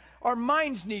man. Our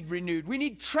minds need renewed. We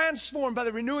need transformed by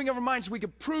the renewing of our minds so we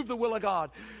can prove the will of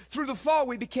God. Through the fall,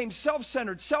 we became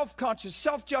self-centered, self-conscious,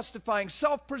 self-justifying,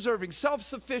 self-preserving,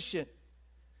 self-sufficient.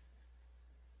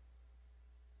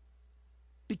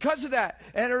 Because of that,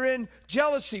 enter in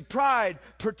jealousy, pride,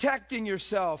 protecting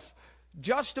yourself,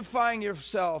 justifying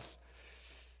yourself,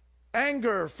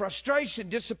 anger, frustration,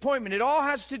 disappointment. It all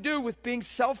has to do with being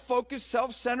self-focused,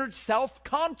 self-centered,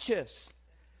 self-conscious.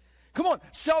 Come on,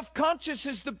 self-conscious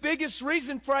is the biggest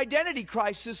reason for identity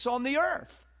crisis on the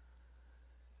earth.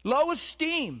 Low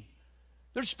esteem.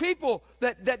 There's people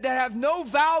that have no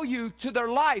value to their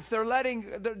life. They're letting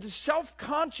the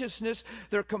self-consciousness,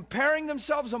 they're comparing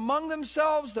themselves among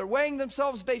themselves. They're weighing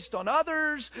themselves based on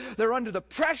others. They're under the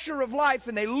pressure of life,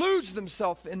 and they lose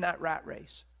themselves in that rat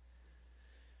race.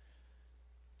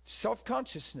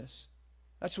 Self-consciousness.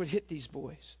 That's what hit these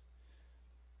boys.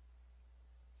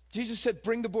 Jesus said,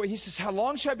 bring the boy. He says, how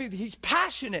long shall I be with you? He's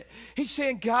passionate. He's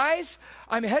saying, guys,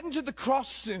 I'm heading to the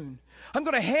cross soon. I'm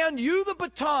going to hand you the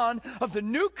baton of the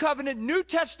New Covenant, New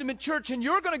Testament church, and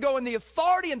you're going to go in the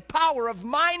authority and power of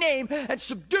my name and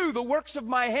subdue the works of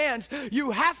my hands.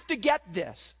 You have to get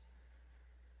this.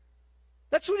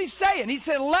 That's what he's saying. He's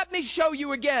saying, let me show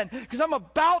you again, because I'm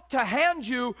about to hand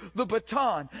you the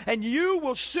baton, and you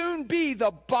will soon be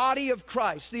the body of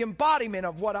Christ, the embodiment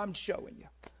of what I'm showing you.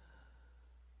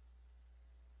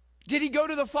 Did he go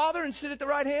to the Father and sit at the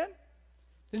right hand?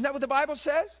 Isn't that what the Bible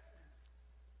says?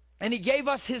 And he gave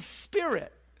us his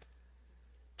Spirit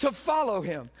to follow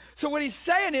him. So what he's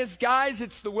saying is, guys,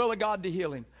 it's the will of God to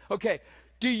heal him. Okay,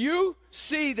 do you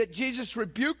see that Jesus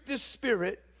rebuked this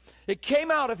spirit? It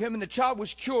came out of him and the child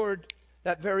was cured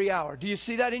that very hour. Do you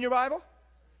see that in your Bible?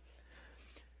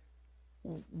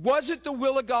 Was it the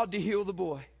will of God to heal the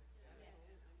boy?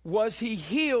 Was he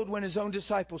healed when his own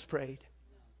disciples prayed?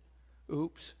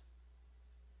 Oops.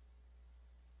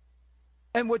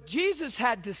 And what Jesus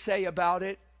had to say about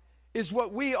it is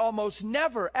what we almost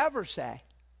never, ever say.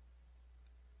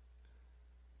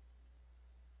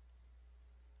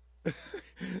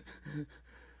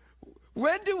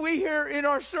 When do we hear in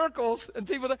our circles, and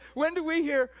people, when do we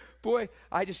hear, boy,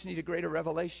 I just need a greater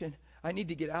revelation. I need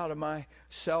to get out of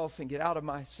myself and get out of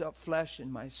my flesh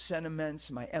and my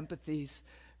sentiments, my empathies.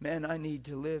 Man, I need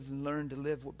to live and learn to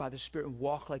live by the Spirit and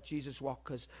walk like Jesus walked,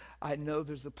 because I know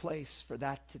there's a place for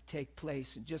that to take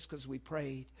place. And just because we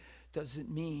prayed doesn't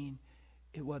mean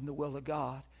it wasn't the will of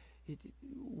God.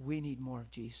 We need more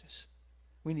of Jesus.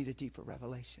 We need a deeper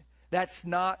revelation. That's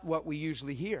not what we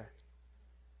usually hear.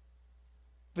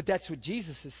 But that's what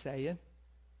Jesus is saying.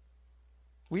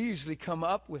 We usually come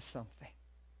up with something.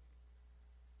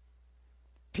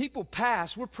 People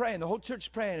pass. We're praying. The whole church is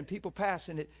praying, and people pass,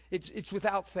 and it's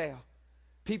without fail.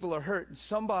 People are hurt, and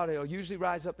somebody will usually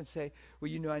rise up and say, well,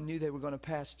 you know, I knew they were going to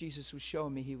pass. Jesus was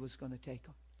showing me he was going to take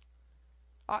them.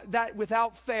 That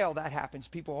without fail, that happens.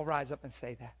 People will rise up and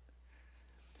say that.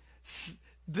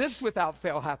 This without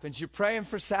fail happens. You're praying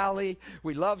for Sally.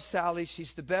 We love Sally.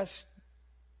 She's the best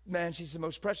man, she's the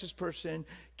most precious person.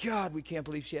 God, we can't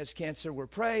believe she has cancer. We're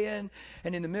praying.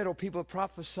 And in the middle, people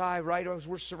prophesy, right? As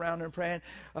we're surrounding and praying.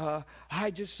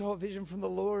 I just saw a vision from the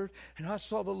Lord, and I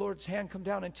saw the Lord's hand come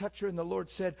down and touch her, and the Lord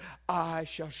said, I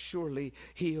shall surely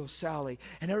heal Sally.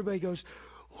 And everybody goes,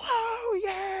 whoa,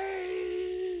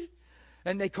 yay!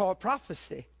 And they call it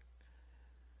prophecy.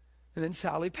 And then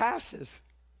Sally passes.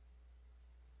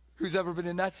 Who's ever been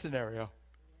in that scenario?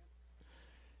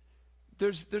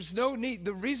 There's no need.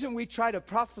 The reason we try to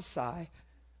prophesy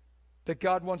that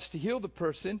God wants to heal the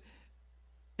person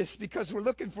is because we're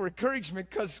looking for encouragement,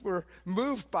 because we're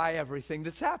moved by everything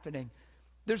that's happening.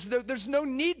 There's no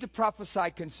need to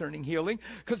prophesy concerning healing,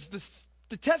 because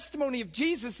the testimony of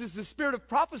Jesus is the spirit of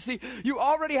prophecy. You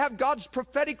already have God's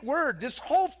prophetic word. This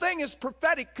whole thing is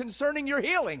prophetic concerning your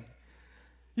healing.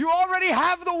 You already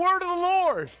have the word of the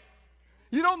Lord.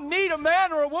 You don't need a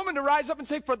man or a woman to rise up and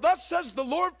say, for thus says the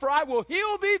Lord, for I will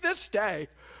heal thee this day.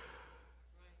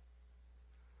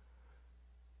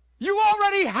 You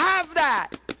already have that.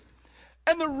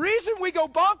 And the reason we go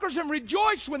bonkers and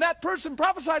rejoice when that person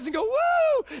prophesies and go,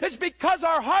 woo, is because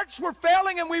our hearts were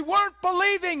failing and we weren't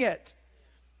believing it.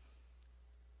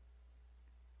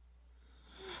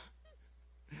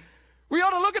 We ought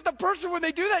to look at the person when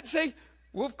they do that and say,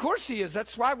 well, of course he is.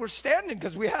 That's why we're standing,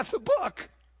 because we have the book.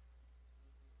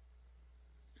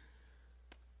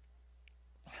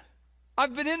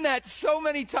 I've been in that so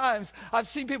many times. I've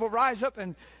seen people rise up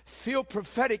and feel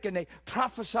prophetic, and they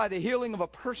prophesy the healing of a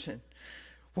person.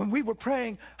 When we were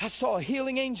praying, I saw a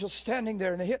healing angel standing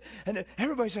there, and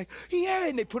everybody's like, yeah,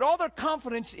 and they put all their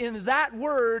confidence in that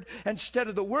word instead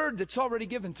of the word that's already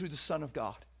given through the Son of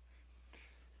God.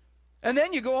 And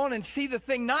then you go on and see the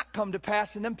thing not come to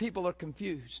pass, and then people are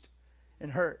confused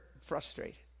and hurt,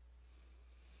 frustrated.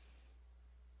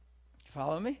 You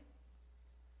follow me?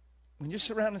 When you're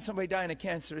surrounding somebody dying of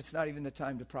cancer, it's not even the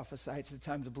time to prophesy. It's the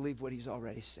time to believe what he's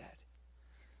already said.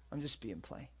 I'm just being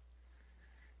plain.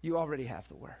 You already have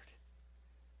the word.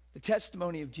 The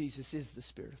testimony of Jesus is the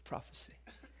spirit of prophecy.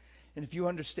 And if you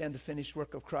understand the finished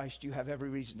work of Christ, you have every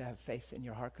reason to have faith in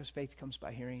your heart, because faith comes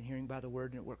by hearing, and hearing by the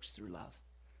word, and it works through love.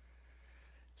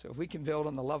 So if we can build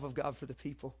on the love of God for the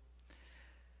people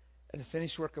and the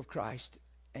finished work of Christ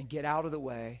and get out of the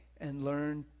way and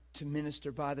learn to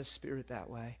minister by the Spirit that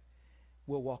way,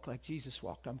 we'll walk like Jesus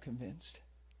walked, I'm convinced.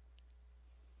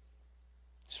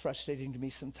 It's frustrating to me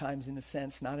sometimes, in a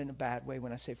sense, not in a bad way.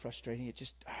 When I say frustrating, it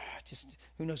just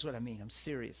who knows what I mean. I'm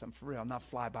serious. I'm for real. I'm not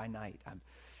fly by night.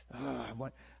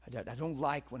 I don't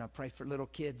like when I pray for little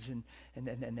kids and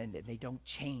they don't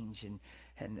change, and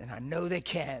I know they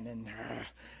can, and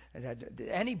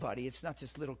anybody. It's not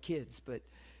just little kids, but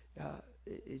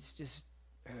it's just,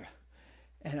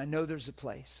 and I know there's a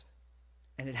place.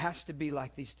 And it has to be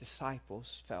like these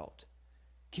disciples felt.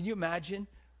 Can you imagine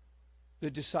the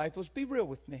disciples? Be real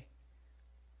with me.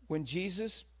 When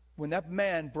that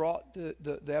man brought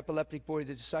the epileptic boy to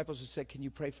the disciples and said, can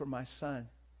you pray for my son?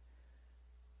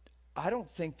 I don't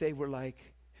think they were like,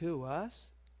 who, us?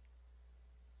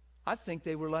 I think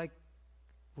they were like,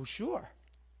 well, sure.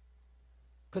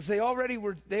 Because they already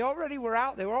were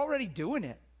out. They were already doing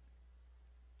it.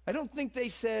 I don't think they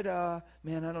said,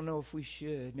 man, I don't know if we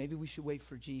should. Maybe we should wait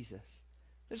for Jesus.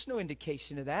 There's no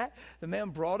indication of that. The man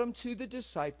brought him to the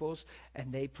disciples,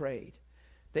 and they prayed.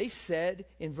 They said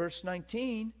in verse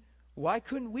 19, why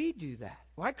couldn't we do that?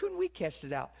 Why couldn't we cast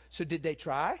it out? So did they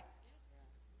try?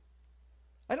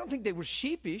 I don't think they were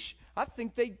sheepish. I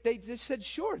think they just said,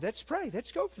 sure, let's pray.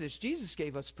 Let's go for this. Jesus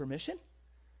gave us permission.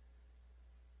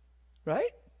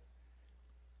 Right?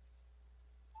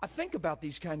 I think about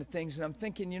these kind of things, and I'm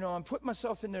thinking, I'm putting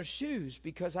myself in their shoes,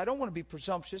 because I don't want to be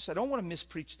presumptuous. I don't want to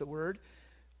mispreach the word.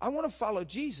 I want to follow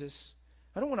Jesus.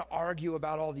 I don't want to argue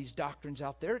about all these doctrines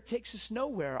out there. It takes us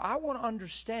nowhere. I want to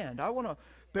understand. I want to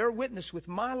bear witness with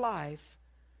my life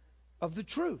of the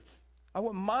truth. I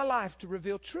want my life to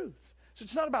reveal truth. So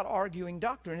it's not about arguing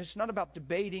doctrine. It's not about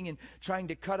debating and trying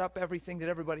to cut up everything that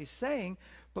everybody's saying,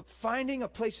 but finding a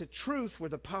place of truth where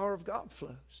the power of God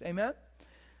flows. Amen?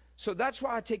 So that's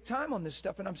why I take time on this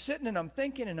stuff, and I'm sitting and I'm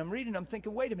thinking and I'm reading, I'm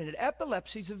thinking, wait a minute,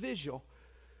 epilepsy's a visual.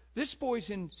 This boy's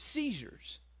in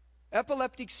seizures,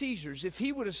 epileptic seizures. If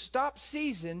he would have stopped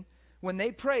seizing when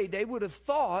they prayed, they would have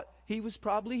thought he was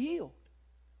probably healed.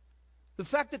 The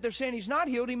fact that they're saying he's not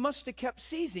healed, he must have kept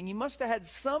seizing. He must have had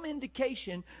some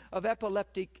indication of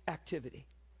epileptic activity.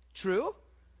 True?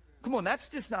 Come on, that's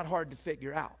just not hard to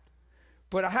figure out.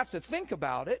 But I have to think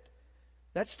about it.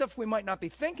 That's stuff we might not be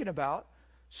thinking about.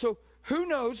 So who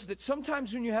knows that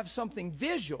sometimes when you have something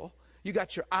visual, you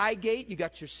got your eye gate, you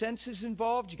got your senses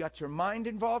involved, you got your mind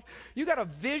involved, you got a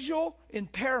visual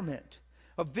impairment,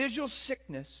 a visual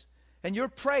sickness, and you're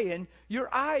praying, your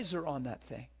eyes are on that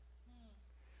thing.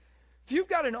 If you've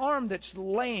got an arm that's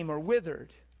lame or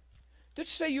withered,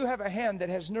 let's say you have a hand that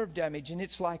has nerve damage and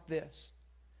it's like this,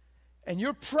 and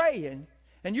you're praying,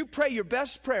 and you pray your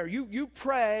best prayer. You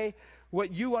pray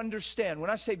what you understand.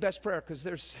 When I say best prayer, because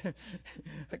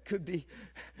I could be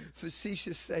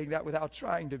facetious saying that without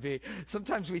trying to be.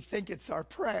 Sometimes we think it's our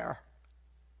prayer.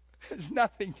 It has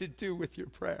nothing to do with your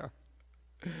prayer.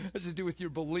 It has to do with your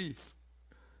belief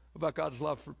about God's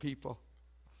love for people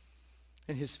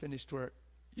and his finished work.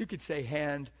 You could say,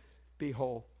 hand, be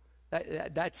whole.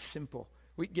 That's simple.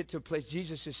 We get to a place,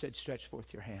 Jesus just said, stretch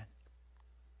forth your hand.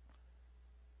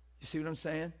 You see what I'm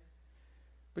saying?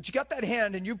 But you got that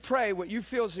hand and you pray what you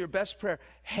feel is your best prayer.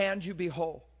 Hand, you be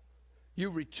whole. You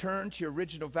return to your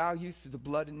original value through the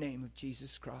blood and name of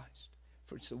Jesus Christ.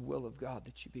 For it's the will of God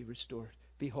that you be restored.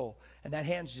 Be whole. And that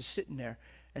hand's just sitting there.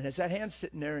 And as that hand's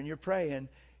sitting there and you're praying,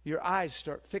 your eyes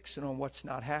start fixing on what's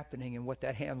not happening and what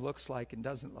that hand looks like and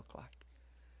doesn't look like.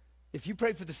 If you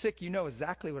pray for the sick, you know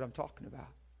exactly what I'm talking about.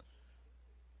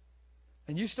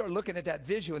 And you start looking at that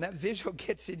visual, and that visual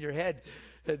gets in your head.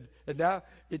 And now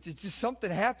it's just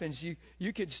something happens. You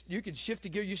could shift a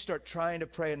gear. You start trying to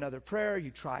pray another prayer.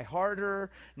 You try harder.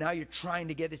 Now you're trying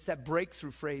to get, it's that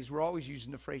breakthrough phrase. We're always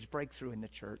using the phrase breakthrough in the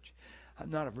church.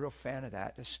 I'm not a real fan of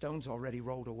that. The stone's already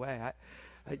rolled away.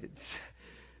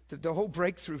 The whole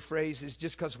breakthrough phrase is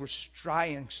just because we're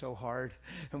trying so hard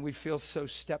and we feel so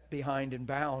stepped behind and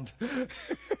bound.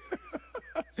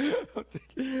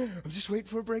 I'm just waiting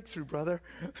for a breakthrough, brother.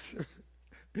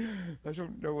 I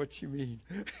don't know what you mean.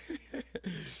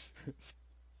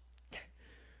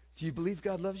 Do you believe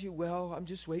God loves you? Well, I'm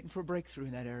just waiting for a breakthrough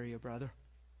in that area, brother.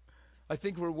 I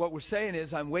think what we're saying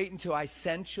is I'm waiting till I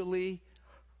sensually,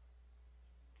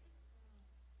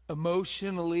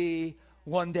 emotionally,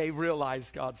 one day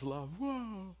realize God's love.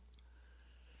 Whoa.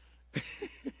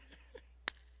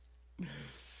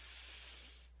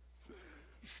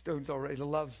 Stone's already, the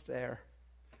love's there.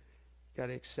 You got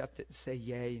to accept it and say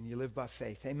yay, and you live by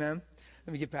faith. Amen?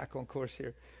 Let me get back on course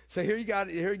here. So here you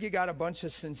got a bunch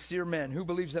of sincere men. Who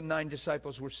believes them 9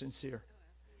 disciples were sincere?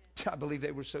 I believe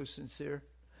they were so sincere.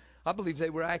 I believe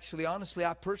they were actually, honestly,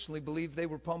 I personally believe they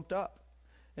were pumped up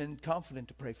and confident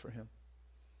to pray for him.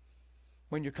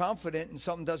 When you're confident and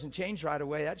something doesn't change right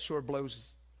away, that sure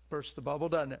bursts the bubble,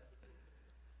 doesn't it?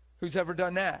 Who's ever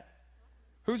done that?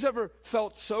 Who's ever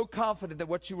felt so confident that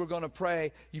what you were going to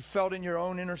pray, you felt in your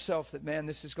own inner self that, man,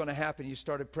 this is going to happen. You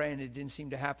started praying and it didn't seem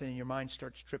to happen, and your mind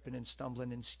starts tripping and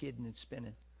stumbling and skidding and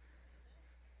spinning.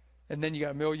 And then you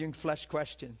got a million flesh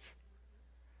questions.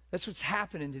 That's what's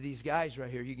happening to these guys right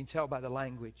here. You can tell by the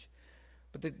language.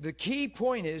 But the key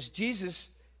point is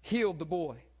Jesus healed the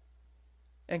boy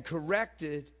and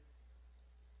corrected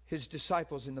his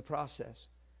disciples in the process.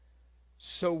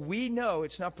 So we know,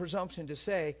 it's not presumption to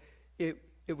say,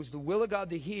 it was the will of God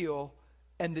to heal,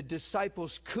 and the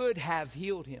disciples could have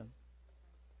healed him.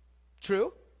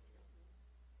 True?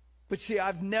 But see,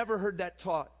 I've never heard that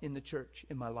taught in the church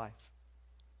in my life.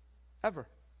 Ever.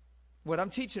 What I'm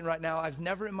teaching right now, I've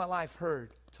never in my life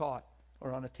heard taught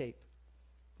or on a tape.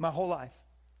 My whole life.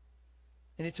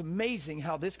 And it's amazing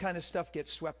how this kind of stuff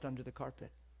gets swept under the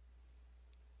carpet.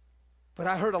 But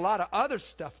I heard a lot of other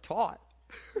stuff taught.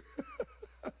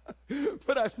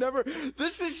 But I've never,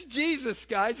 this is Jesus,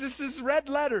 guys. This is red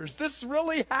letters. This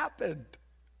really happened.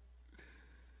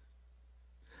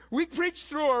 We preach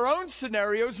through our own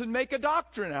scenarios and make a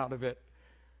doctrine out of it.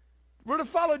 We're to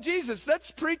follow Jesus.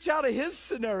 Let's preach out of his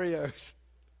scenarios.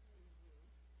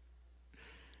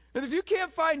 And if you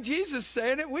can't find Jesus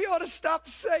saying it, we ought to stop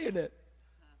saying it.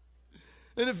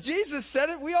 And if Jesus said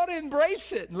it, we ought to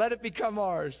embrace it and let it become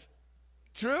ours.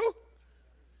 True?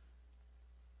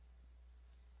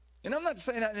 And I'm not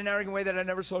saying that in an arrogant way that I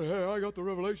never saw, hey, I got the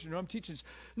revelation, I'm teaching.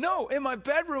 No, in my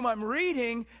bedroom, I'm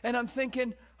reading, and I'm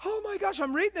thinking, oh my gosh,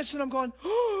 I'm reading this, and I'm going,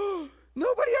 oh,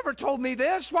 nobody ever told me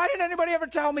this. Why didn't anybody ever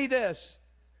tell me this?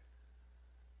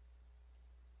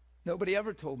 Nobody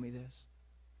ever told me this.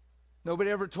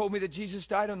 Nobody ever told me that Jesus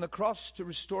died on the cross to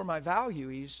restore my value.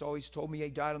 He's always told me he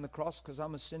died on the cross because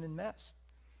I'm a sinning mess.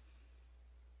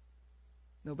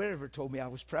 Nobody ever told me I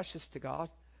was precious to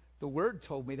God. The Word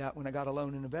told me that when I got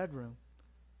alone in a bedroom.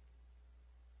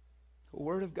 The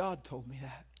Word of God told me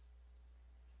that.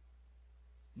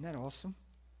 Isn't that awesome?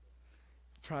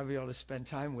 Probably ought to spend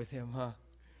time with him, huh?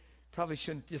 Probably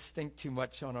shouldn't just think too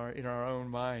much in our own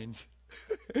minds.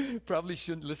 Probably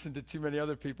shouldn't listen to too many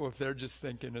other people if they're just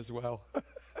thinking as well.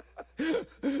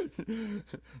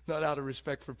 Not out of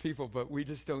respect for people, but we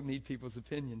just don't need people's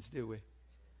opinions, do we?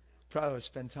 Probably ought to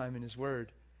spend time in his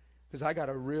Word. Because I got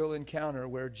a real encounter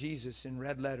where Jesus, in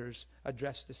red letters,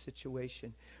 addressed the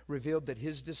situation, revealed that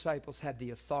his disciples had the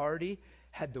authority,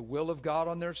 had the will of God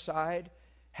on their side,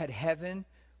 had heaven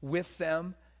with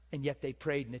them, and yet they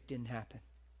prayed and it didn't happen.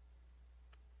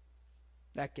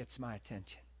 That gets my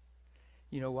attention.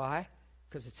 You know why?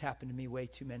 Because it's happened to me way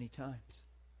too many times.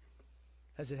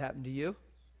 Has it happened to you?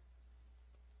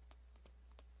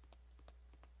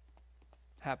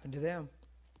 Happened to them.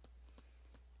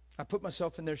 I put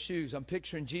myself in their shoes. I'm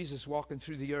picturing Jesus walking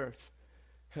through the earth.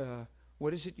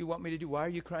 What is it you want me to do? Why are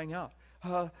you crying out?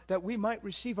 That we might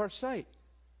receive our sight.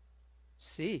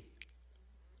 See.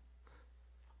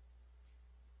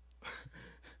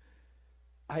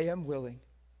 I am willing.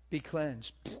 Be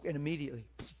cleansed. And immediately,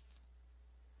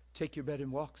 take your bed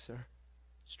and walk, sir.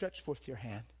 Stretch forth your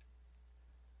hand.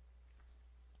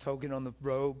 Togan on the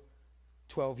robe,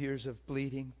 12 years of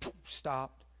bleeding,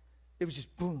 stopped. It was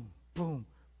just boom, boom,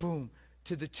 boom,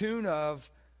 to the tune of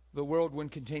the world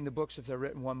wouldn't contain the books if they're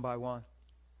written one by one.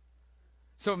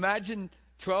 So imagine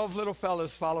 12 little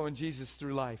fellas following Jesus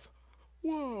through life.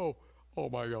 Whoa, oh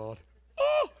my God.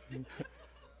 Oh!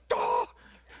 Oh!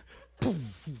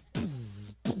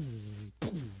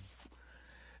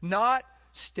 Not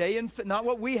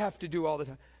what we have to do all the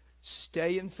time.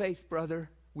 Stay in faith,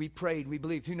 brother. We prayed, we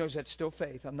believed. Who knows that's still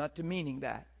faith? I'm not demeaning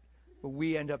that. But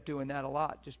we end up doing that a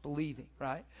lot, just believing,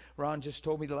 right? Ron just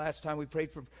told me the last time we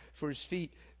prayed for his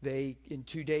feet, they, in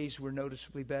 2 days, were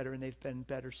noticeably better, and they've been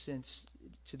better since,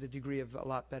 to the degree of a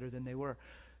lot better than they were.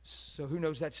 So who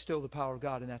knows that's still the power of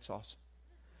God, and that's awesome.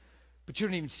 But you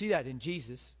don't even see that in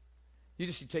Jesus. You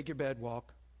just take your bed,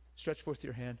 walk, stretch forth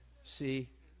your hand, see.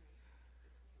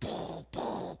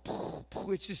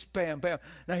 It's just bam, bam.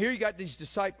 Now here you got these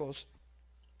disciples,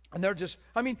 and they're just,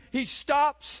 he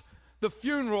stops the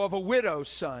funeral of a widow's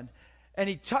son, and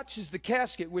he touches the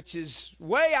casket, which is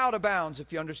way out of bounds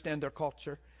if you understand their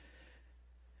culture.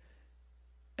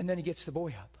 And then he gets the boy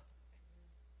up.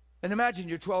 And imagine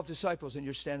you're 12 disciples and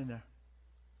you're standing there.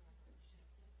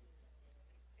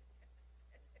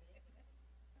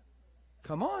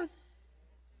 Come on.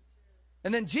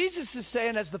 And then Jesus is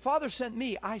saying, as the Father sent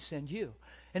me, I send you.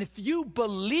 And if you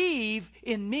believe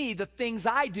in me, the things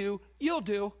I do, you'll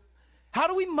do. How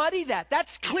do we muddy that?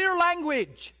 That's clear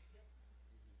language.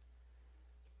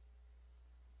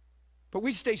 But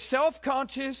we stay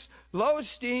self-conscious,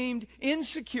 low-esteemed,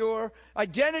 insecure,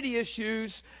 identity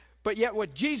issues, but yet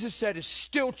what Jesus said is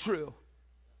still true.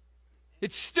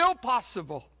 It's still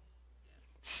possible.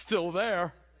 Still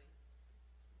there.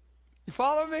 You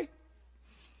follow me?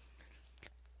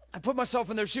 I put myself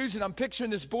in their shoes and I'm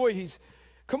picturing this boy.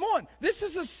 Come on, this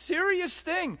is a serious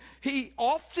thing. He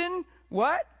often,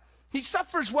 what? He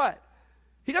suffers what?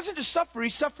 He doesn't just suffer, he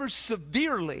suffers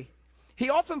severely. He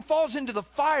often falls into the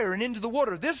fire and into the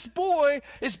water. This boy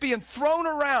is being thrown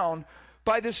around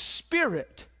by the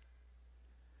Spirit.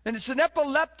 And it's an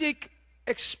epileptic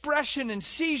expression and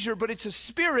seizure, but it's a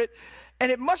spirit.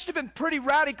 And it must have been pretty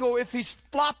radical if he's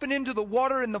flopping into the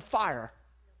water and the fire.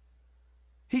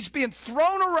 He's being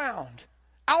thrown around,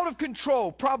 out of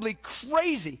control, probably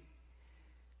crazy.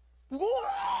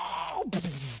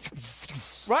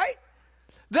 Right?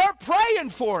 They're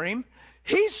praying for him.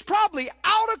 He's probably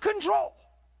out of control.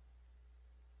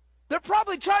 They're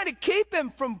probably trying to keep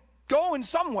him from going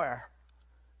somewhere.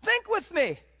 Think with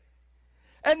me.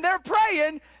 And they're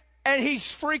praying, and he's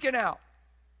freaking out,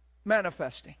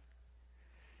 manifesting.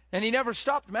 And he never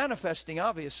stopped manifesting,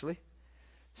 obviously.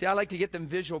 See, I like to get them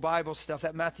visual Bible stuff,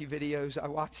 that Matthew videos. I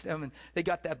watch them, and they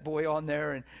got that boy on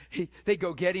there, and they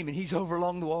go get him, and he's over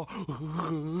along the wall.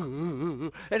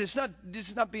 And it's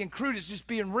not being crude, it's just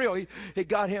being real. It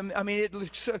got him, it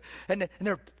looks so, and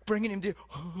they're bringing him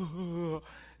to,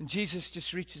 and Jesus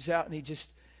just reaches out, and he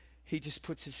just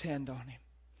puts his hand on him.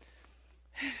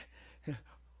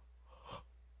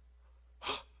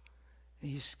 And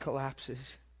he just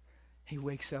collapses. He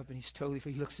wakes up, and he's totally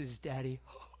free. He looks at his daddy.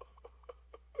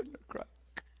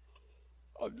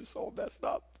 I'm just all messed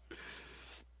up.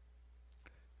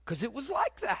 Because it was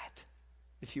like that,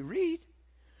 if you read.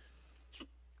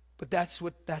 But that's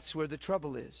where the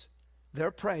trouble is.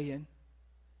 They're praying,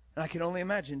 and I can only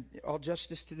imagine, all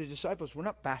justice to the disciples, we're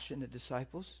not bashing the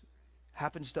disciples. It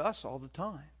happens to us all the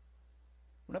time.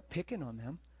 We're not picking on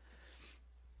them.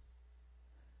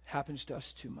 It happens to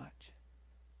us too much.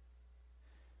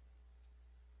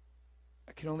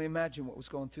 I can only imagine what was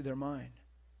going through their mind.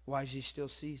 Why is he still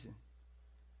seasoned?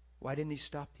 Why didn't he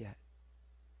stop yet?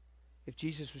 If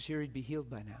Jesus was here, he'd be healed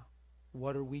by now.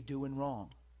 What are we doing wrong?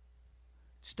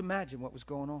 Just imagine what was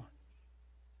going on.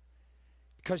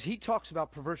 Because he talks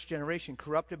about perverse generation,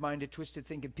 corrupted-minded,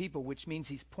 twisted-thinking people, which means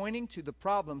he's pointing to the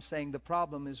problem, saying the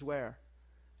problem is where?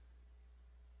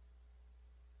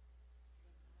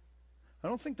 I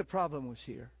don't think the problem was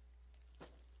here.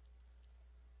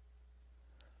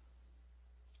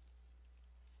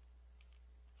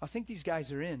 I think these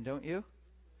guys are in, don't you?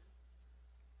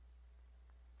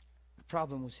 The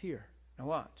problem was here. Now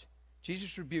watch.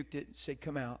 Jesus rebuked it and said,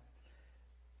 come out.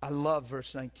 I love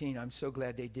verse 19. I'm so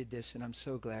glad they did this, and I'm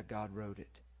so glad God wrote it.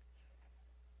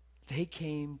 They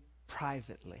came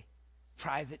privately.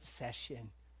 Private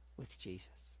session with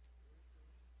Jesus.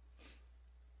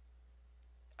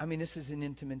 I mean, this is an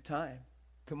intimate time.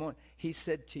 Come on. He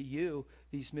said to you,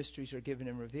 these mysteries are given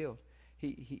and revealed.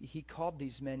 He called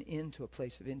these men into a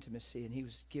place of intimacy, and he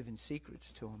was giving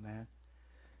secrets to them, man.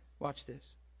 Watch this.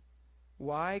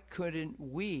 Why couldn't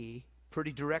we,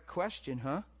 pretty direct question,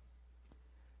 huh?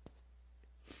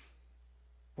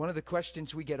 One of the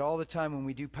questions we get all the time when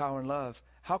we do Power and Love,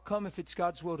 how come if it's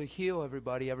God's will to heal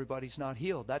everybody, everybody's not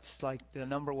healed? That's like the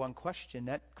number one question.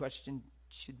 That question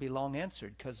should be long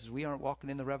answered, because we aren't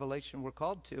walking in the revelation we're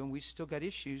called to, and we still got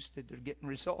issues that are getting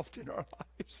resolved in our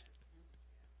lives.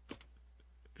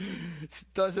 It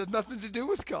has nothing to do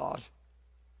with God.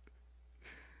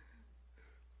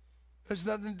 It has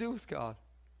nothing to do with God.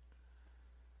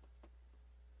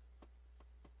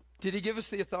 Did he give us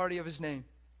the authority of his name?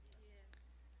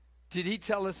 Did he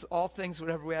tell us all things,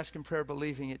 whatever we ask in prayer,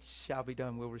 believing it shall be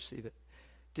done, we'll receive it?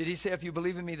 Did he say, if you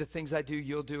believe in me, the things I do,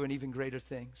 you'll do, and even greater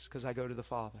things, because I go to the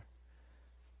Father?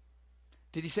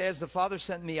 Did he say, as the Father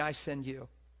sent me, I send you?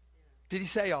 Did he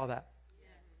say all that? Yes.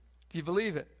 Do you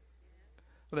believe it?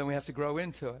 Well, then we have to grow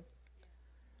into it.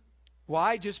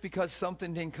 Why, just because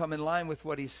something didn't come in line with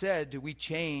what he said, do we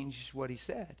change what he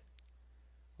said?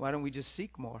 Why don't we just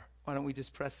seek more? Why don't we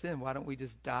just press in? Why don't we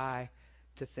just die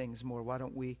to things more? Why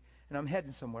don't we... And I'm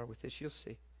heading somewhere with this, you'll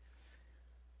see.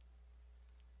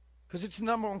 Because it's the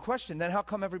number one question. Then how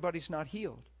come everybody's not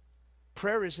healed?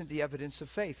 Prayer isn't the evidence of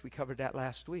faith. We covered that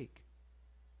last week.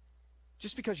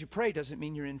 Just because you pray doesn't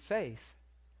mean you're in faith.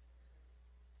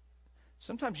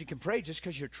 Sometimes you can pray just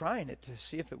because you're trying it to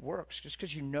see if it works. Just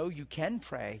because you know you can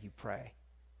pray, you pray.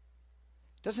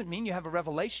 Doesn't mean you have a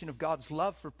revelation of God's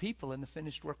love for people in the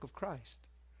finished work of Christ.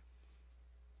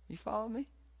 You follow me?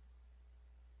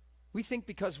 We think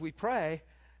because we pray,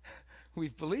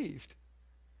 we've believed.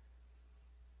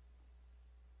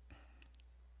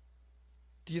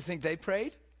 Do you think they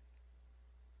prayed?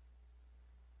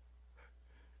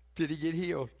 Did he get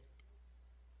healed?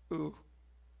 Ooh.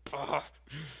 Ah.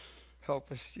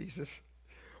 Help us, Jesus.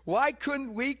 Why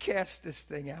couldn't we cast this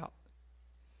thing out?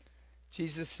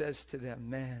 Jesus says to them,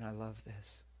 man, I love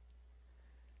this.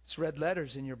 It's red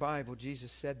letters in your Bible.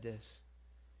 Jesus said this.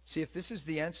 See, if this is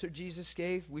the answer Jesus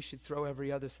gave, we should throw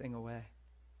every other thing away.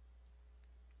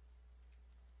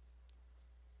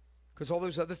 Because all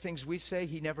those other things we say,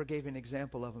 he never gave an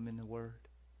example of them in the Word.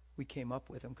 We came up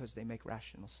with them because they make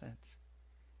rational sense.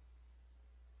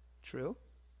 True?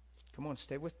 Come on,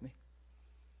 stay with me.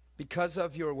 Because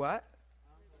of your what?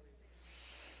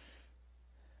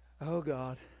 Oh,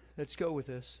 God. Let's go with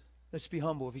this. Let's be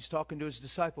humble. If he's talking to his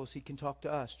disciples, he can talk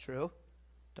to us. True?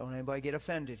 Don't anybody get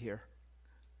offended here.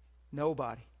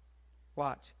 Nobody.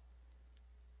 Watch.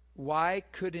 Why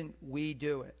couldn't we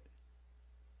do it?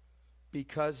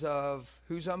 Because of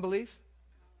whose unbelief?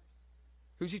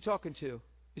 Who's he talking to?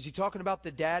 Is he talking about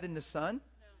the dad and the son?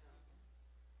 No.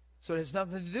 So it has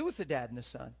nothing to do with the dad and the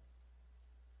son.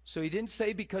 So he didn't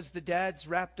say because the dad's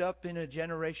wrapped up in a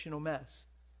generational mess.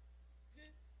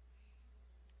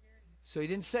 So he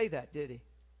didn't say that, did he?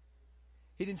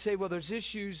 He didn't say, well, there's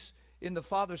issues in the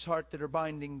father's heart that are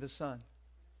binding the son.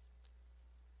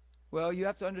 Well, you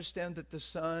have to understand that the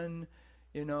son,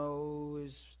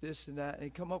 is this and that.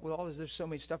 And come up with all this. There's so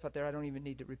many stuff out there, I don't even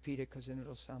need to repeat it because then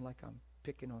it'll sound like I'm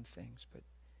picking on things. But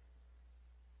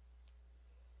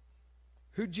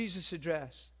who'd Jesus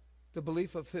address? The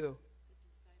belief of who?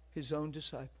 His own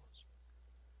disciples.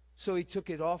 So he took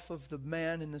it off of the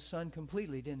man and the son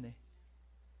completely, didn't he?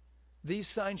 These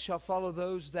signs shall follow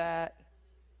those that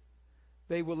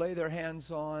they will lay their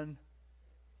hands on.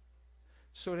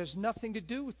 So it has nothing to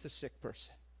do with the sick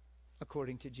person,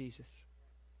 according to Jesus.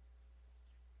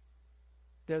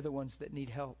 They're the ones that need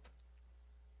help.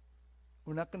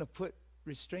 We're not going to put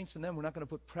restraints on them. We're not going to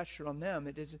put pressure on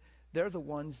them. They're the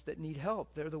ones that need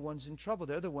help. They're the ones in trouble.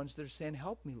 They're the ones that are saying,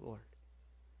 help me, Lord.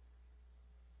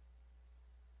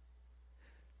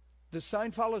 The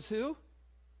sign follows who?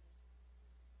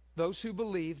 Those who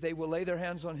believe. They will lay their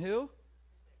hands on who?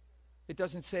 It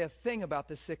doesn't say a thing about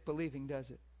the sick believing, does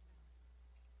it?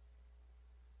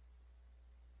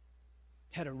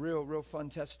 Had a real fun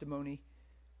testimony.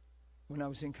 When I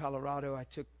was in Colorado, I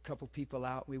took a couple people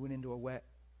out. We went into a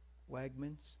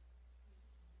Wegmans.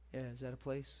 Yeah, is that a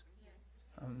place?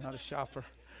 Yeah. I'm not a shopper.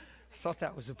 I thought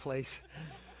that was a place.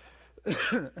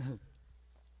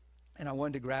 And I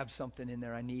wanted to grab something in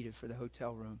there I needed for the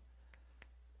hotel room.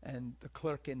 And the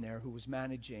clerk in there who was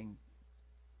managing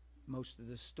most of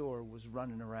the store was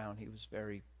running around. He was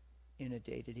very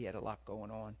inundated. He had a lot going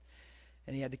on.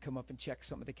 And he had to come up and check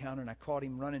something at the counter. And I caught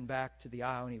him running back to the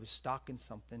aisle, and he was stocking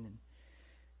something.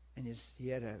 And he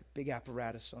had a big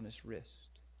apparatus on his wrist.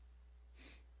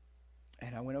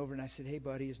 And I went over and I said, "Hey,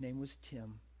 buddy," his name was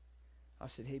Tim. I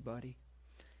said, "Hey, buddy."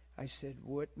 I said,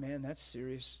 "What, man, that's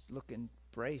serious looking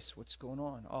brace. What's going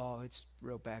on?" "Oh, it's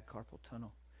real bad carpal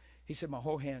tunnel." He said, "My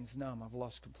whole hand's numb.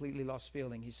 I've completely lost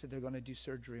feeling." He said, "They're going to do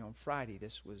surgery on Friday."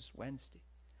 This was Wednesday.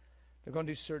 "They're going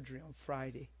to do surgery on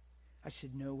Friday." I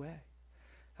said, "No way."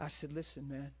 I said, "Listen,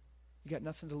 man, you got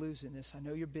nothing to lose in this. I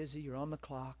know you're busy. You're on the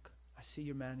clock. I see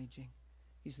you're managing."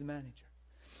 He's the manager.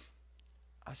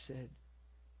 I said,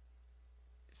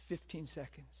 15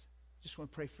 seconds. Just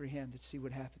want to pray for your hand and see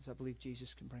what happens. I believe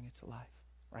Jesus can bring it to life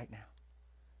right now.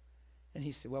 And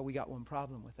he said, "Well, we got one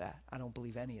problem with that. I don't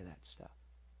believe any of that stuff."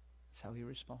 That's how he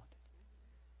responded.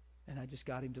 And I just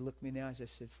got him to look me in the eyes. I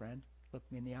said, "Friend, look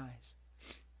me in the eyes.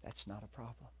 That's not a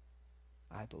problem.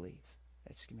 I believe.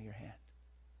 Let's give me your hand."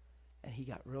 And he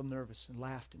got real nervous and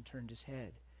laughed and turned his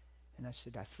head. And I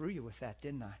said, "I threw you with that,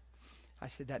 didn't I?" I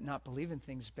said, "That not believing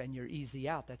thing's been your easy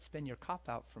out. That's been your cop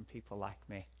out from people like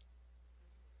me."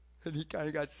 And he kind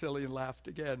of got silly and laughed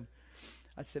again.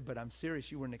 I said, "But I'm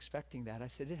serious. You weren't expecting that." I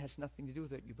said, "It has nothing to do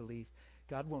with what you believe.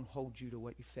 God won't hold you to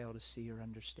what you fail to see or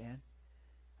understand."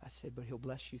 I said, "But he'll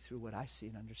bless you through what I see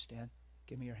and understand.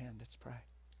 Give me your hand. Let's pray."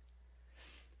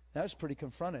 That was pretty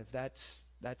confrontive.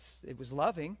 It was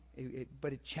loving,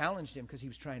 but it challenged him because he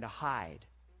was trying to hide.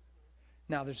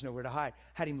 Now there's nowhere to hide.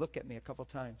 Had him look at me a couple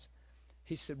times.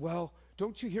 He said, "Well,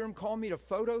 don't you hear him call me to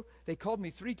photo? They called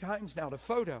me 3 times now to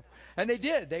photo." And they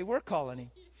did. They were calling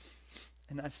him.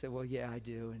 And I said, "Well, yeah, I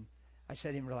do." And I said,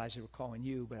 "I didn't realize they were calling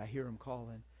you, but I hear him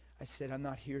calling." I said, "I'm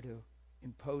not here to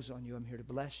impose on you. I'm here to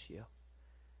bless you."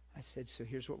 I said, "So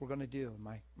here's what we're going to do."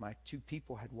 And my 2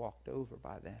 people had walked over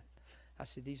by then. I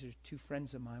said, "These are 2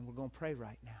 friends of mine. We're going to pray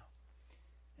right now.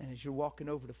 And as you're walking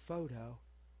over to photo,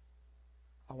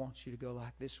 I want you to go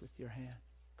like this with your hand,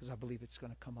 because I believe it's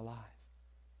going to come alive."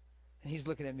 And he's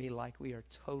looking at me like we are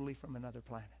totally from another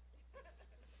planet.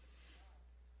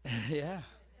 Yeah,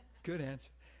 good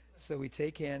answer. So we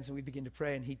take hands and we begin to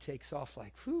pray, and he takes off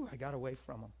like, whew, I got away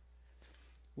from him.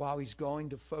 While he's going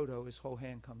to photo, his whole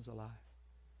hand comes alive.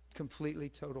 Completely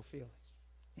total feeling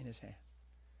in his hand.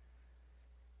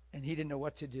 And he didn't know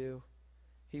what to do.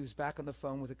 He was back on the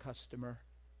phone with a customer,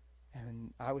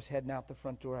 and I was heading out the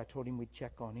front door. I told him we'd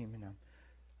check on him, and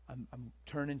I'm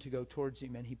turning to go towards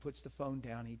him, and he puts the phone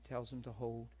down. He tells him to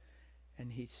hold,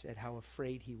 and he said how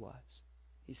afraid he was.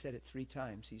 He said it 3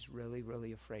 times. He's really,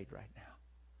 really afraid right now.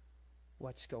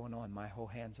 What's going on? My whole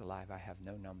hand's alive. I have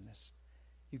no numbness.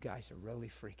 You guys are really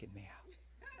freaking me out.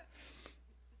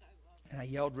 And I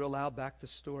yelled real loud back to the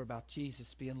store about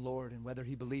Jesus being Lord, and whether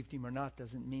he believed him or not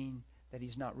doesn't mean that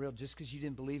he's not real. Just because you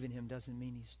didn't believe in him doesn't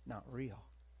mean he's not real.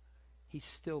 He's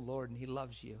still Lord, and he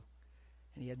loves you.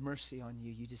 And he had mercy on you.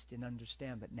 You just didn't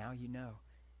understand, but now you know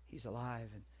he's alive.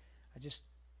 And I just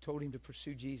told him to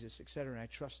pursue Jesus, etc. And I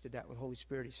trusted that with Holy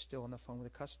Spirit. He's still on the phone with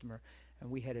a customer.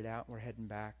 And we headed out, and we're heading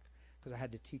back because I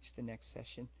had to teach the next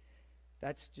session.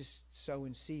 That's just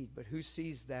sowing seed. But who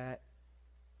sees that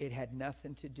it had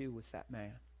nothing to do with that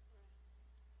man?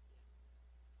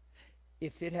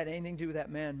 If it had anything to do with that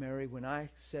man, Mary, when I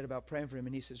said about praying for him,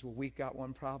 and he says, "Well, we've got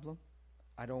one problem.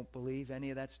 I don't believe any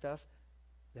of that stuff,"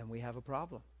 then we have a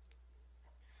problem.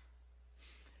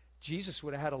 Jesus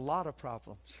would have had a lot of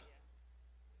problems,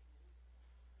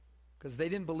 because they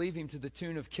didn't believe him to the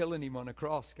tune of killing him on a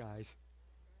cross, guys.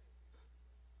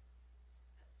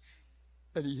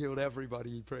 And he healed everybody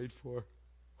he prayed for.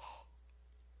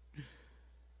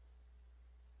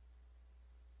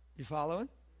 You following?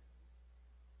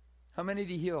 How many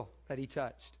did he heal that he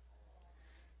touched?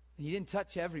 He didn't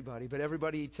touch everybody, but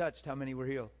everybody he touched, how many were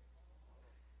healed?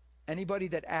 Anybody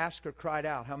that asked or cried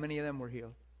out, how many of them were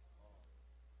healed?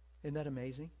 Isn't that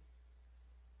amazing?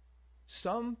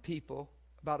 Some people,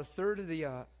 about a third of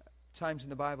the times in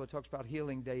the Bible it talks about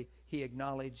healing, he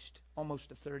acknowledged,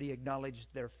 almost a third, he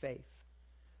acknowledged their faith,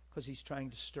 because he's trying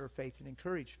to stir faith and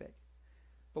encourage faith.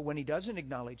 But when he doesn't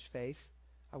acknowledge faith,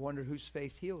 I wonder whose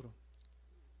faith healed him.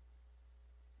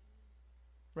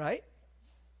 Right?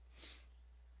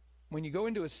 When you go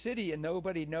into a city and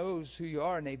nobody knows who you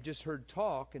are, and they've just heard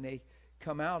talk, and they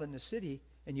come out in the city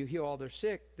and you heal all their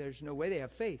sick, there's no way they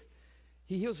have faith.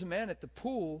 He heals a man at the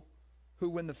pool who,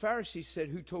 when the Pharisees said,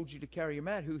 who told you to carry your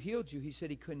mat? Who healed you? He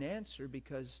said he couldn't answer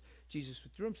because Jesus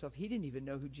withdrew himself. He didn't even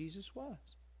know who Jesus was.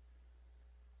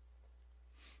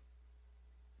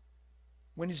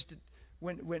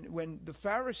 When the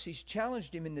Pharisees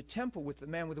challenged him in the temple with the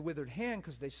man with the withered hand,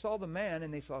 because they saw the man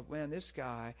and they thought, man, this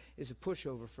guy is a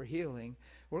pushover for healing.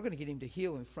 We're going to get him to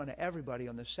heal in front of everybody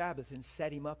on the Sabbath and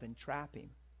set him up and trap him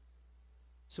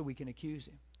so we can accuse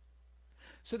him.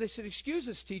 So they said, excuse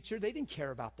us, teacher. They didn't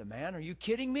care about the man. Are you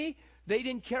kidding me? They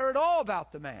didn't care at all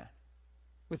about the man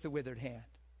with the withered hand.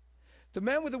 The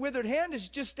man with the withered hand is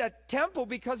just at temple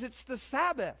because it's the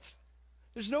Sabbath.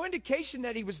 There's no indication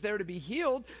that he was there to be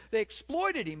healed. They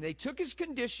exploited him. They took his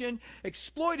condition,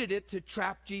 exploited it to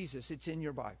trap Jesus. It's in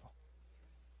your Bible.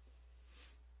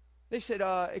 They said,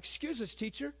 excuse us,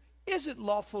 teacher, is it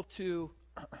lawful to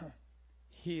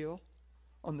heal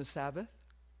on the Sabbath?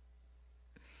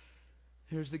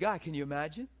 Here's the guy. Can you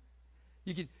imagine?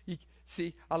 You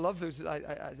see, I love those.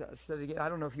 I said again, I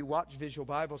don't know if you watch Visual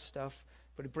Bible stuff,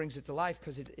 but it brings it to life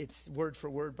because it's word for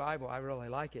word Bible. I really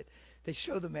like it. They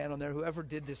show the man on there. Whoever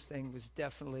did this thing was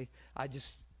definitely, I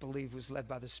just believe, was led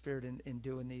by the Spirit in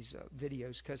doing these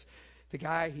videos. Because the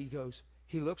guy, he goes,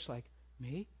 he looks like,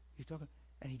 me? You talking?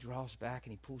 And he draws back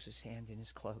and he pulls his hand in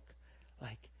his cloak.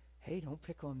 Like, hey, don't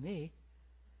pick on me.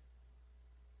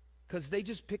 Because they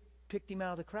just picked him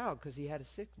out of the crowd because he had a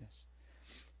sickness.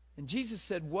 And Jesus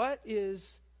said,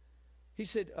 he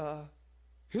said,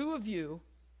 who of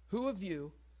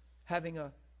you having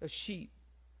a sheep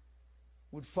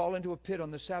would fall into a pit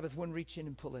on the Sabbath, wouldn't reach in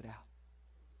and pull it out?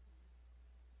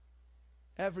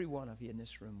 Every one of you in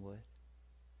this room would.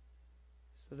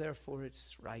 So therefore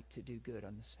it's right to do good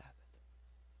on the Sabbath.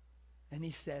 And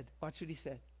he said, watch what he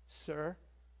said, sir,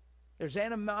 there's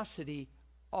animosity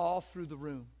all through the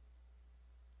room.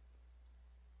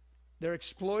 They're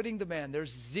exploiting the man.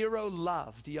 There's zero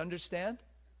love. Do you understand?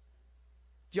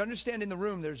 Do you understand in the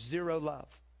room there's zero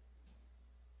love?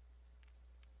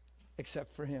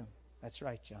 Except for him. That's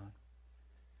right, John.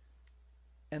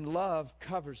 And love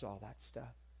covers all that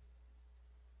stuff.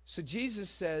 So Jesus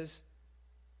says,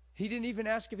 he didn't even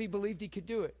ask if he believed he could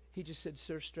do it. He just said,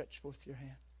 sir, stretch forth your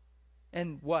hand.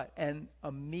 And what? And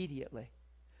immediately.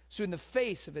 So in the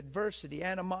face of adversity,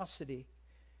 animosity,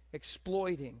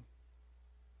 exploiting,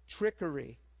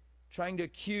 trickery, trying to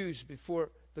accuse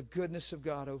before the goodness of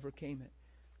God overcame it.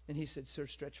 And he said, sir,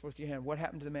 stretch forth your hand. What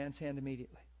happened to the man's hand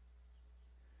immediately?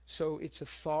 So it's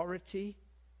authority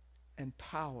and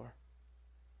power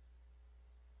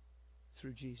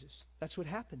through Jesus. That's what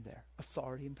happened there.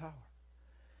 Authority and power.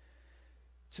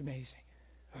 It's amazing.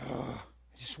 Oh,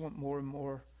 I just want more and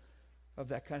more of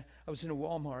that kind. I was in a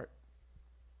Walmart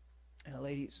and a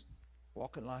lady's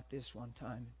walking like this one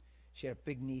time. She had a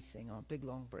big knee thing on, a big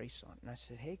long brace on. And I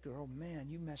said, hey girl, man,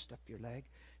 you messed up your leg.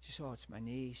 She said, oh, it's my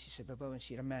knee. She said, Bobo, and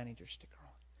she had a manager sticker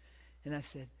on. And I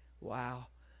said, wow.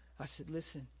 I said,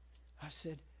 listen, I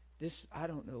said, this, I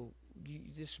don't know,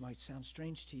 this might sound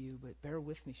strange to you, but bear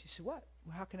with me. She said, what?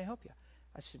 Well, how can I help you?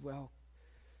 I said, well,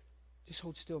 just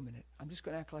hold still a minute. I'm just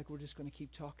going to act like we're just going to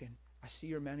keep talking. I see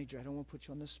your manager. I don't want to put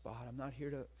you on the spot. I'm not here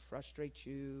to frustrate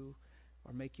you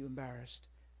or make you embarrassed.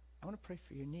 I want to pray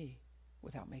for your knee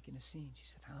without making a scene. She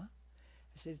said, huh?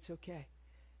 I said, it's okay.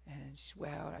 And she said,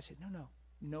 well, I said, no,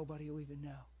 nobody will even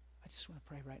know. I just want to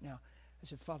pray right now. I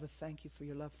said, Father, thank you for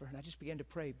your love for her. And I just began to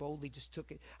pray, boldly just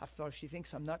took it. I thought, if she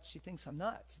thinks I'm nuts, she thinks I'm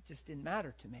nuts. It just didn't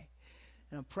matter to me.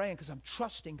 And I'm praying because I'm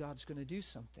trusting God's going to do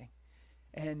something.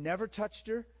 And never touched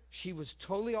her. She was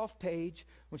totally off page.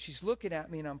 When she's looking at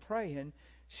me and I'm praying,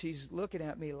 she's looking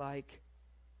at me like,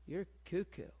 you're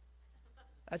cuckoo.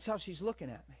 That's how she's looking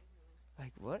at me.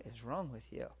 Like, what is wrong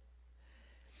with you?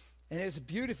 And it was a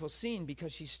beautiful scene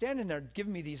because she's standing there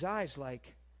giving me these eyes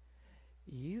like,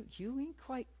 you ain't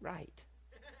quite right.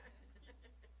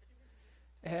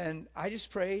 And I just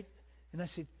prayed, and I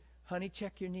said, honey,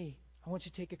 check your knee. I want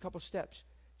you to take a couple steps.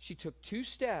 She took 2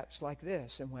 steps like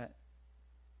this and went,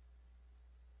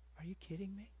 are you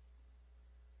kidding me?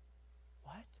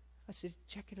 What? I said,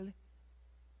 check it.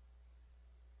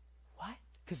 What?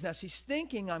 Because now she's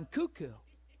thinking I'm cuckoo.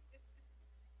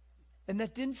 And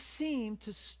that didn't seem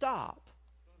to stop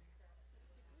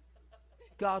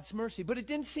God's mercy. But it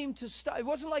didn't seem to stop. It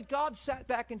wasn't like God sat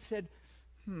back and said,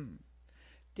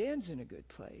 Dan's in a good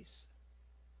place.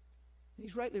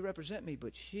 He's rightly represent me,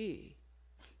 but she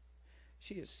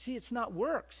is. See, it's not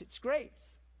works, it's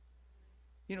grace.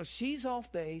 You know, she's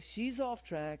off base, she's off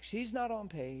track, she's not on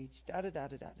page,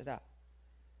 da-da-da-da-da-da-da.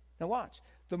 Now watch.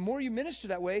 The more you minister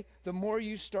that way, the more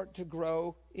you start to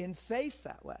grow in faith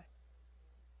that way.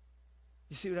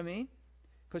 You see what I mean?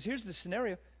 Because here's the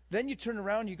scenario. Then you turn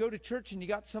around, you go to church, and you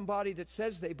got somebody that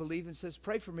says they believe and says,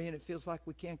 pray for me, and it feels like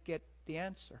we can't get the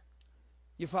answer.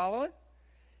 You following?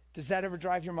 Does that ever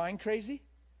drive your mind crazy?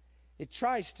 It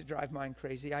tries to drive mine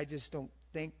crazy. I just don't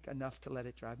think enough to let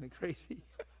it drive me crazy.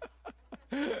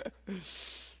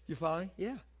 You following?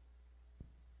 Yeah.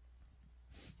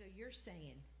 So you're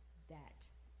saying that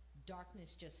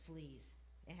darkness just flees.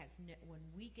 It has no, when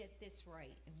we get this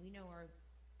right and we know our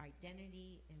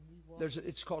identity and we walk.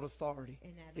 It's called authority.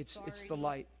 In that It's authority, the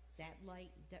light. That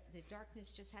light, the darkness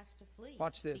just has to flee.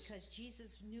 Watch this. Because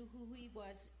Jesus knew who he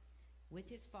was with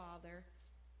his Father,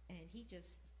 and it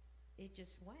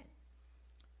just went.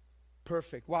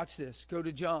 Perfect. Watch this. Go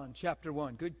to John chapter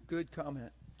 1. Good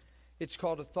comment. It's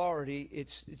called authority.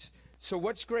 It's so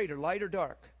what's greater, light or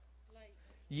dark? Light.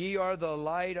 Ye are the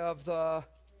light of the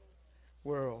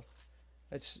world.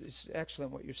 It's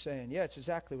excellent what you're saying. Yeah, it's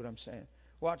exactly what I'm saying.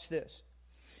 Watch this.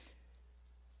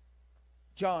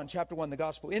 John chapter 1, the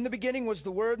gospel. In the beginning was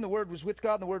the Word, and the Word was with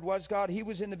God, and the Word was God. He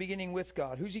was in the beginning with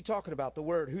God. Who's he talking about? The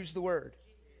Word. Who's the Word?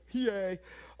 Yay.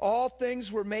 All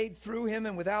things were made through him,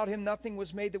 and without him nothing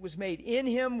was made that was made. In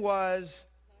him was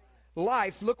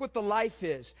life. Look what the life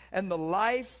is. And the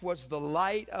life was the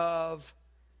light of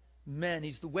men.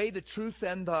 He's the way, the truth,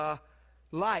 and the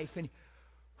life. And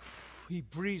he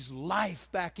breathes life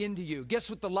back into you. Guess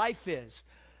what the life is?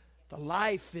 The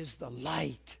life is the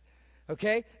light.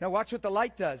 Okay? Now watch what the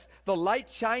light does. The light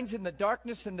shines in the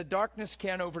darkness, and the darkness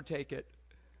can't overtake it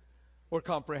or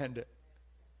comprehend it.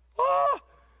 Ah!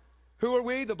 Who are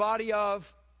we? The body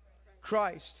of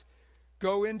Christ.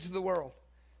 Go into the world.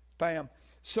 Bam.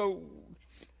 So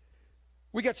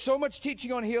we got so much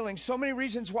teaching on healing, so many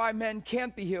reasons why men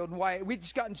can't be healed, and why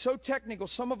we've gotten so technical.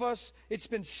 Some of us, it's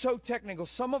been so technical.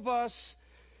 Some of us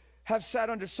have sat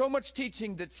under so much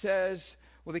teaching that says,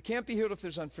 well, they can't be healed if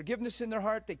there's unforgiveness in their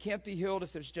heart. They can't be healed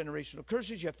if there's generational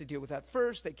curses. You have to deal with that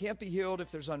first. They can't be healed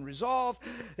if there's unresolved.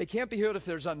 They can't be healed if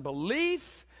there's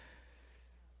unbelief.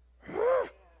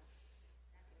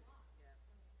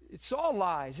 It's all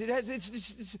lies.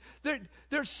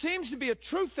 There seems to be a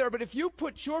truth there, but if you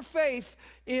put your faith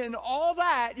in all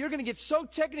that, you're going to get so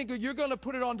technical, you're going to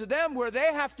put it onto them where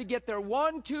they have to get their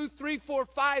 1, 2, 3, 4,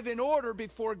 5 in order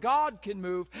before God can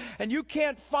move. And you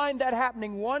can't find that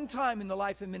happening one time in the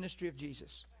life and ministry of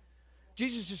Jesus.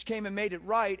 Jesus just came and made it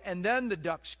right, and then the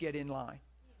ducks get in line.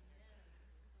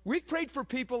 We've prayed for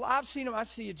people. I've seen them. I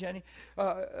see you, Jenny.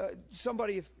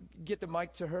 Somebody get the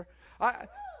mic to her.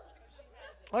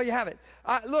 Oh, you have it.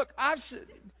 Look,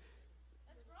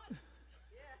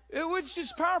 it was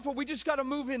just powerful. We just got to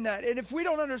move in that. And if we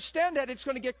don't understand that, it's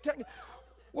going to get technical.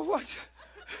 Well, what?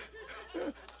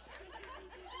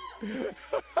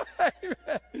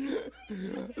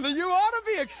 You ought to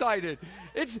be excited.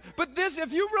 But this,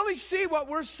 if you really see what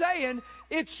we're saying,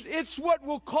 it's what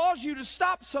will cause you to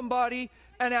stop somebody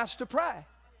and ask to pray.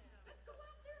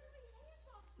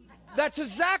 That's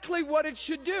exactly what it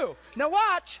should do. Now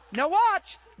watch.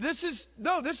 This is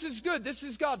good. This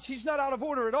is God. She's not out of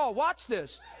order at all. Watch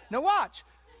this. Now watch.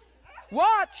 Now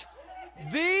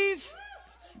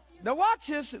watch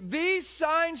this. These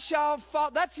signs shall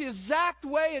follow. That's the exact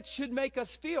way it should make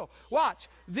us feel. Watch.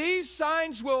 These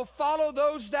signs will follow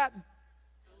those that.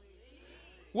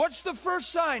 What's the first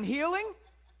sign? Healing?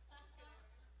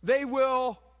 They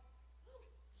will.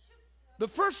 The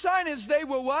first sign is they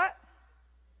will what?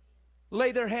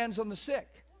 Lay their hands on the sick.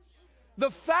 The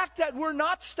fact that we're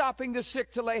not stopping the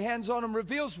sick to lay hands on them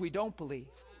reveals we don't believe.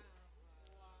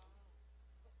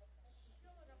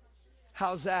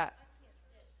 How's that?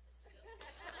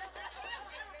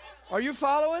 Are you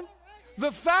following?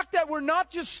 The fact that we're not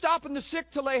just stopping the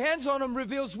sick to lay hands on them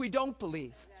reveals we don't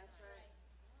believe.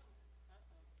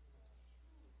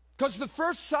 Because the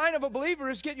first sign of a believer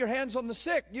is get your hands on the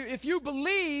sick. If you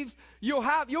believe,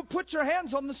 you'll put your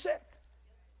hands on the sick.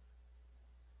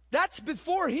 That's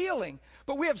before healing.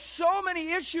 But we have so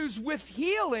many issues with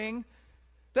healing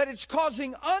that it's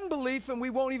causing unbelief, and we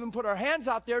won't even put our hands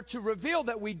out there to reveal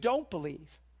that we don't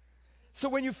believe. So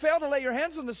when you fail to lay your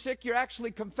hands on the sick, you're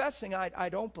actually confessing, I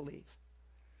don't believe.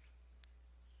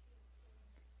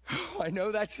 I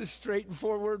know that's a straight and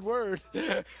forward word.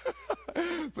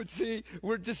 But see,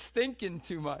 we're just thinking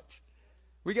too much.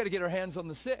 We got to get our hands on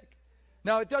the sick.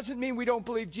 Now, it doesn't mean we don't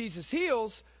believe Jesus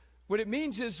heals. What it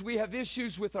means is we have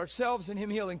issues with ourselves and him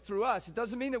healing through us. It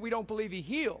doesn't mean that we don't believe he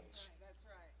heals. That's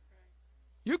right.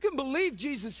 You can believe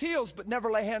Jesus heals, but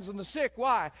never lay hands on the sick.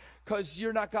 Why? Because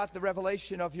you're not got the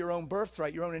revelation of your own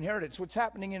birthright, your own inheritance. What's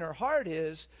happening in her heart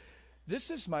is, this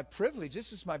is my privilege.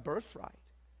 This is my birthright.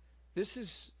 This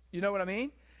is, you know what I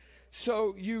mean?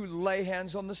 So you lay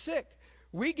hands on the sick.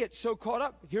 we get so caught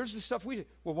up. Here's the stuff we do.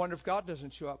 Well, wonder if God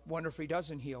doesn't show up. Wonder if he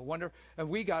doesn't heal. And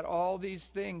we got all these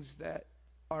things that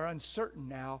are uncertain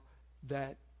now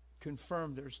that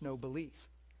confirm there's no belief.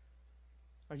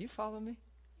 Are you following me?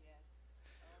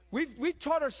 Yes. We've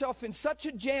taught ourselves in such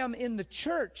a jam in the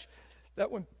church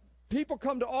that when people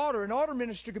come to altar, an altar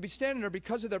minister could be standing there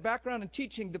because of their background and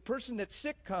teaching. The person that's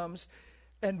sick comes,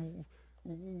 and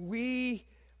we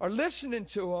are listening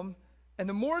to them, and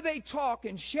the more they talk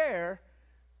and share,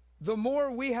 the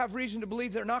more we have reason to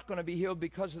believe they're not going to be healed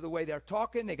because of the way they're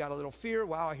talking. They got a little fear.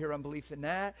 Wow, I hear unbelief in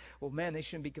that. Well, man, they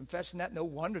shouldn't be confessing that. No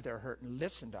wonder they're hurting.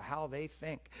 Listen to how they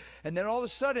think. And then all of a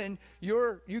sudden,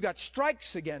 you got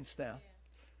strikes against them.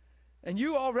 And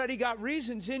you already got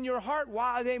reasons in your heart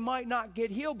why they might not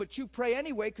get healed, but you pray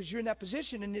anyway because you're in that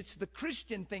position, and it's the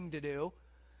Christian thing to do.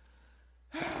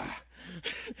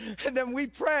 And then we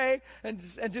pray and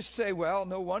just say, well,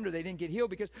 no wonder they didn't get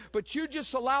healed but you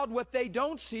just allowed what they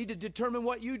don't see to determine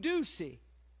what you do see.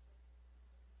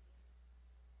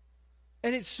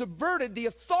 And it subverted the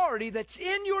authority that's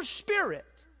in your spirit.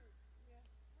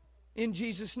 In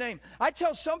Jesus' name. I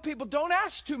tell some people, don't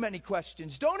ask too many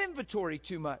questions. Don't inventory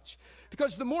too much.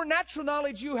 Because the more natural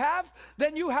knowledge you have,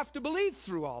 then you have to believe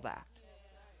through all that.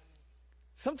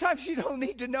 Sometimes you don't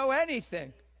need to know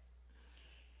anything.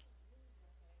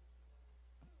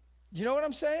 Do you know what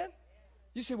I'm saying?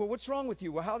 You say, well, what's wrong with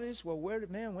you? Well, how did this? Well,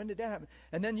 when did that happen?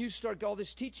 And then you start all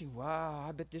this teaching. Wow,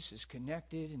 I bet this is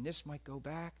connected, and this might go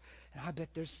back. And I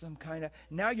bet there's some kind of...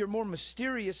 Now you're more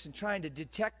mysterious and trying to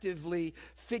detectively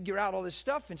figure out all this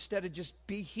stuff instead of just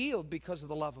be healed because of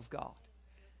the love of God.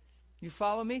 You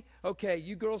follow me? Okay,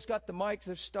 you girls got the mics.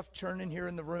 There's stuff churning here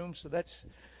in the room, so that's...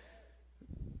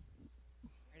 All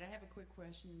right, I have a quick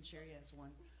question, and Sherry has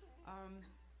one.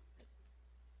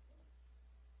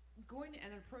 Going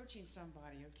and approaching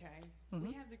somebody, okay? Mm-hmm.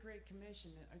 We have the Great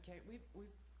Commission, okay? We've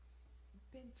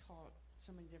been taught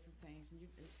so many different things, and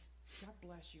God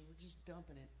bless you. We're just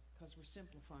dumping it because we're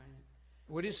simplifying it.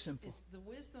 What is simple? It's the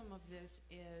wisdom of this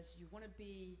is you want to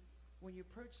be, when you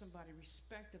approach somebody,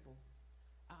 respectable.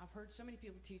 I've heard so many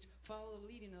people teach, follow the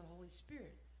leading of the Holy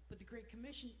Spirit. But the Great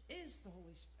Commission is the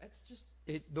Holy Spirit. It's just...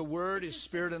 the Word is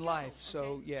Spirit and life, okay?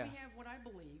 so yeah. We have what I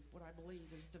believe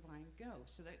is divine go,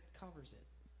 so that covers it.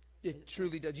 It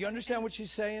truly does. Do you understand what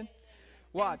she's saying?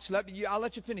 Watch. I'll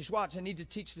let you finish. Watch. I need to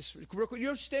teach this real quick.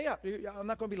 You stay up. I'm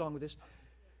not going to be long with this.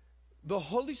 The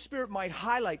Holy Spirit might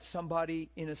highlight somebody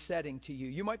in a setting to you.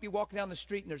 You might be walking down the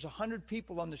street and there's 100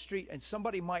 people on the street and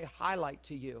somebody might highlight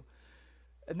to you.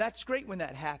 And that's great when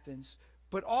that happens.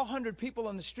 But all 100 people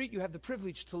on the street you have the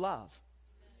privilege to love.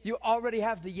 You already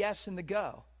have the yes and the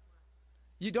go.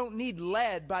 You don't need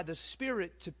led by the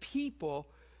Spirit to people.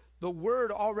 The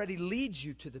Word already leads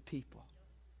you to the people.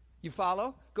 You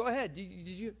follow? Go ahead. Did you?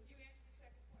 You answered the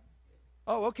second one.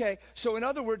 Oh, okay. So in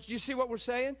other words, do you see what we're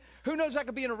saying? Who knows, I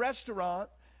could be in a restaurant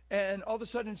and all of a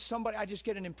sudden I just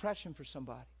get an impression for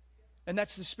somebody. And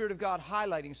that's the Spirit of God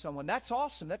highlighting someone. That's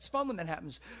awesome. That's fun when that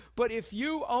happens. But if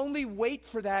you only wait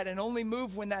for that and only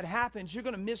move when that happens, you're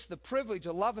going to miss the privilege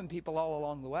of loving people all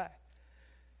along the way.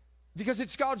 Because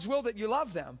it's God's will that you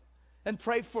love them. And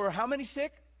pray for how many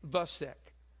sick? The sick.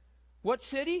 What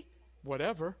city?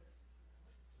 Whatever.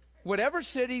 Whatever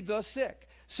city, the sick.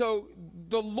 So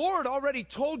the Lord already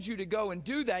told you to go and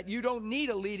do that. You don't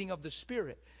need a leading of the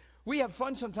Spirit. We have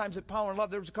fun sometimes at Power and Love.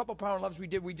 There was a couple of Power and Loves we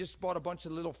did. We just bought a bunch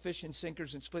of little fishing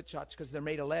sinkers and split shots because they're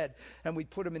made of lead. And we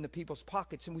put them in the people's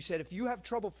pockets. And we said, if you have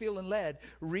trouble feeling lead,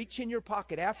 reach in your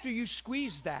pocket. After you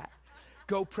squeeze that,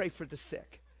 go pray for the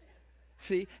sick.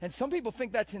 See, and some people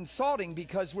think that's insulting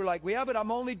because we're like, well, yeah, but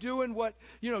I'm only doing what,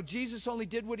 Jesus only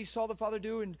did what he saw the Father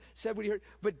do and said what he heard.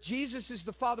 But Jesus is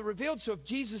the Father revealed. So if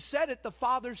Jesus said it, the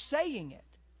Father's saying it.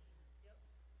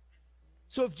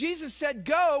 So if Jesus said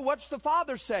go, what's the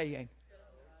Father saying?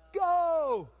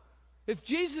 Go. If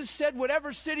Jesus said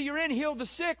whatever city you're in, heal the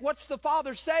sick, what's the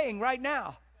Father saying right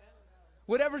now?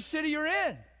 Whatever city you're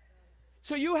in.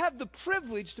 So you have the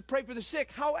privilege to pray for the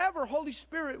sick. However, Holy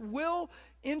Spirit will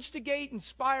instigate,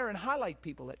 inspire, and highlight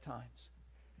people at times.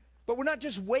 But we're not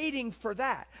just waiting for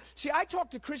that. See, I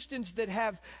talk to Christians that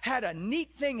have had a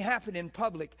neat thing happen in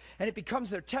public, and it becomes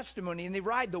their testimony, and they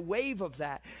ride the wave of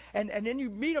that. And then you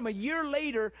meet them a year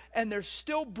later, and they're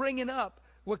still bringing up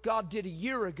what God did a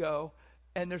year ago,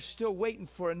 and they're still waiting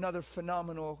for another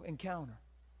phenomenal encounter.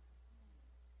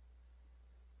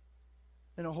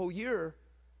 And a whole year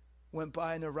went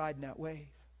by, and they're riding that wave.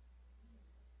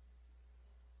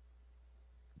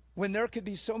 When there could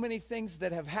be so many things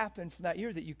that have happened from that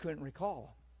year that you couldn't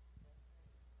recall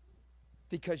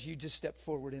because you just stepped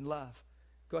forward in love.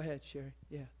 Go ahead, Sherry.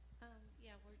 Yeah.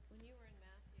 When you were in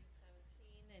Matthew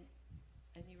 17, and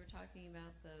talking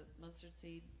about the mustard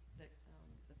seed, the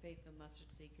faith of mustard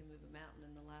seed can move a mountain.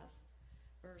 And the last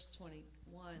verse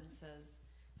 21 says,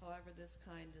 however, this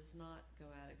kind does not go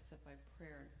out except by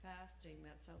prayer and fasting.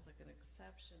 That sounds like an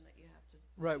exception that you have to.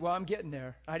 Right. Well, I'm getting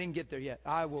there. I didn't get there yet.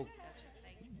 I will. Gotcha.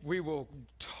 Thank you. We will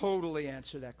totally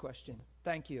answer that question.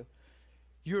 Thank you.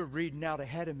 You're reading out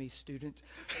ahead of me, student.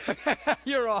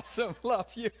 You're awesome.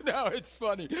 Love you. No, it's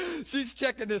funny. She's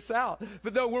checking this out.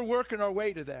 But though we're working our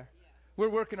way to there. We're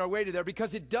working our way to there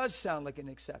because it does sound like an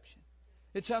exception.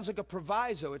 It sounds like a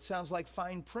proviso. It sounds like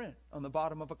fine print on the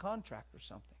bottom of a contract or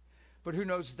something. But who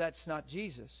knows that's not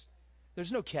Jesus?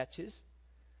 There's no catches,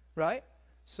 right?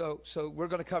 So we're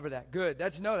going to cover that. Good.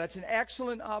 That's an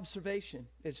excellent observation.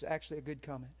 It's actually a good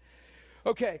comment.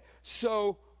 Okay,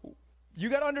 so you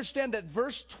got to understand that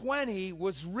verse 20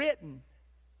 was written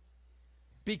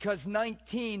because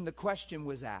 19, the question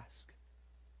was asked.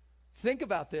 Think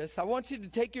about this. I want you to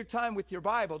take your time with your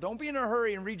Bible. Don't be in a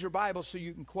hurry and read your Bible so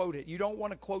you can quote it. You don't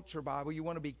want to quote your Bible. You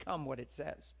want to become what it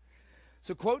says.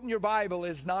 So quoting your Bible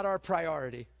is not our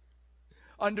priority.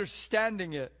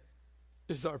 Understanding it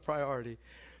is our priority.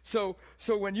 So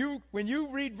when you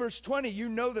read verse 20, you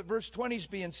know that verse 20 is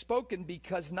being spoken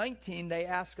because 19, they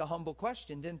ask a humble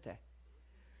question, didn't they?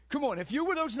 Come on, if you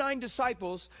were those 9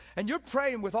 disciples and you're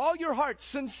praying with all your heart,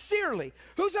 sincerely,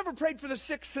 who's ever prayed for the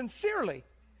sick sincerely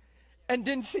and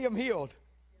didn't see them healed?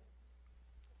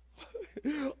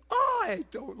 I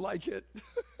don't like it.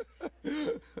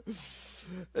 You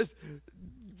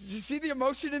see the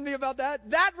emotion in me about that?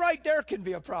 That right there can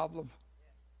be a problem.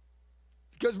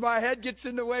 Because my head gets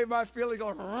in the way of my feelings.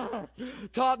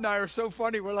 Todd and I are so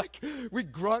funny. We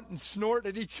grunt and snort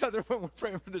at each other when we're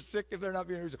praying for the sick if they're not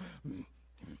being healed.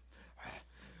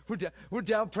 We're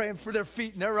down praying for their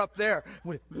feet and they're up there.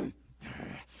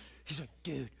 He's like,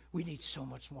 dude, we need so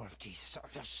much more of Jesus.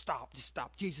 Just stop.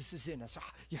 Jesus is in us.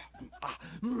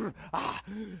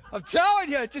 I'm telling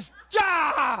you,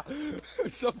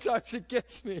 sometimes it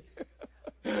gets me.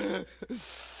 And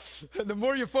the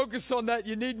more you focus on that,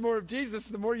 you need more of Jesus,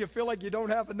 the more you feel like you don't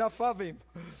have enough of him.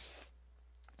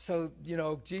 So,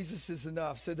 Jesus is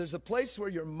enough. So there's a place where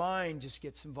your mind just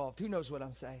gets involved. Who knows what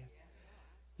I'm saying?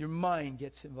 Your mind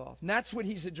gets involved. And that's what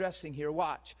he's addressing here.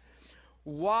 Watch.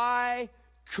 Why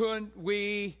couldn't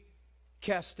we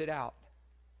cast it out?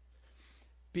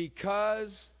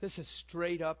 Because, this is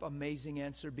straight up amazing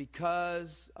answer,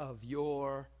 because of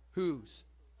your whose?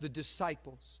 The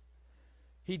disciples.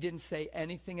 He didn't say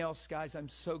anything else, guys. I'm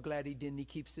so glad he didn't. He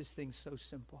keeps this thing so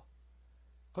simple.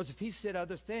 Because if he said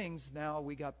other things, now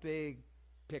we got big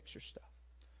picture stuff.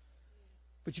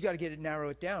 But you got to get it, narrow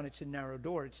it down. It's a narrow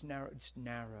door. It's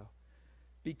narrow.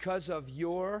 Because of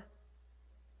your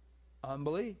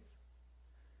unbelief.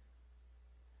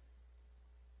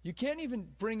 You can't even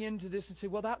bring into this and say,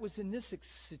 well, that was in this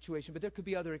situation, but there could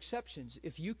be other exceptions.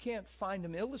 If you can't find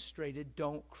them illustrated,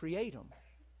 don't create them.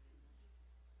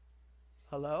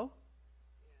 Hello?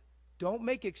 Don't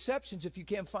make exceptions if you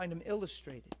can't find them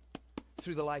illustrated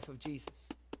through the life of Jesus.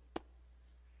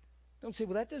 Don't say,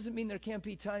 well, that doesn't mean there can't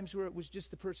be times where it was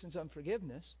just the person's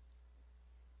unforgiveness.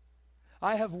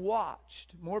 I have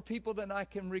watched more people than I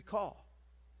can recall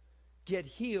get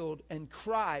healed and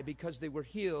cry because they were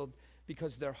healed,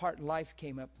 because their heart and life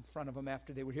came up in front of them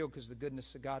after they were healed, because the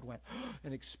goodness of God went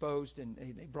and exposed, and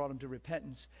they brought them to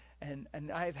repentance. And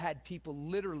I've had people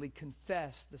literally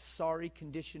confess the sorry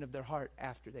condition of their heart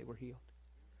after they were healed.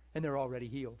 And they're already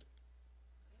healed.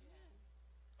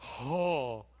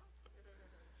 Oh.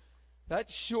 That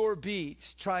sure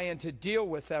beats trying to deal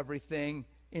with everything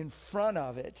in front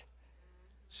of it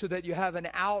so that you have an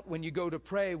out when you go to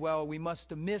pray. Well, we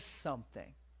must have missed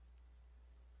something.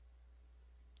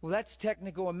 Well, that's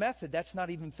technical and method. That's not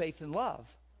even faith and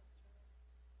love.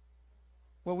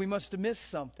 Well, we must have missed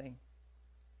something.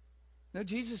 No,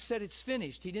 Jesus said it's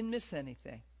finished. He didn't miss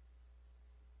anything.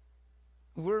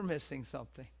 We're missing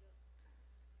something.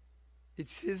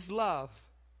 It's his love.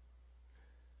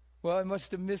 Well, I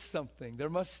must have missed something.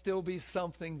 There must still be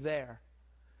something there.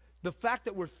 The fact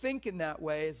that we're thinking that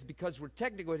way is because we're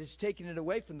technical. It's taking it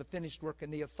away from the finished work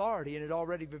and the authority, and it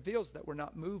already reveals that we're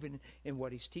not moving in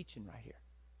what he's teaching right here.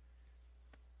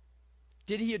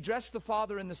 Did he address the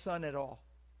Father and the Son at all?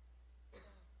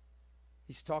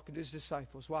 He's talking to his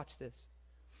disciples. Watch this.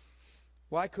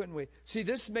 Why couldn't we? See,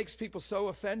 this makes people so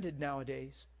offended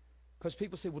nowadays. Because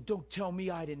people say, well, don't tell me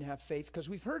I didn't have faith, because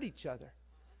we've hurt each other.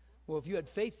 Well, if you had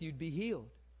faith, you'd be healed.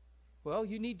 Well,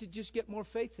 you need to just get more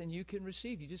faith than you can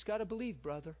receive. You just got to believe,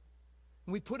 brother.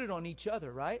 And we put it on each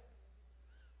other, right?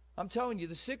 I'm telling you,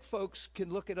 the sick folks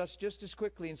can look at us just as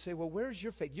quickly and say, well, where's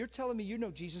your faith? You're telling me you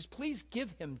know Jesus. Please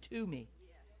give him to me.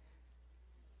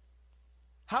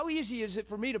 How easy is it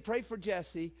for me to pray for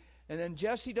Jesse, and then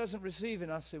Jesse doesn't receive, and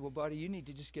I say, well, buddy, you need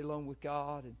to just get alone with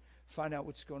God and find out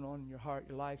what's going on in your heart,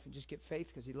 your life, and just get faith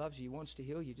because he loves you. He wants to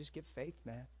heal you. Just get faith,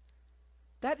 man.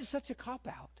 That is such a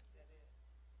cop-out.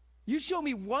 You show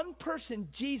me one person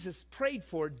Jesus prayed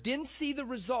for, didn't see the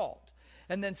result,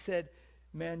 and then said,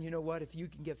 man, you know what? If you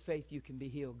can get faith, you can be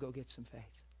healed. Go get some faith.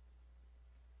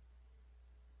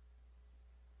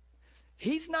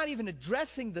 He's not even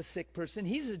addressing the sick person.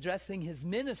 He's addressing his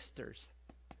ministers.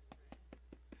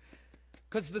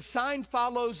 Because the sign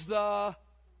follows the...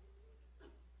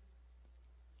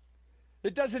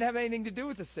 It doesn't have anything to do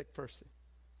with the sick person.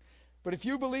 But if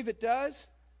you believe it does,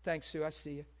 thanks, Sue, I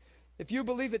see you. If you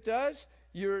believe it does,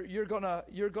 you're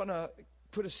gonna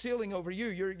put a ceiling over you.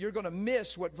 You're gonna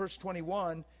miss what verse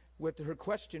 21, what her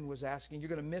question was asking. You're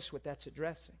gonna miss what that's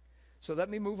addressing. So let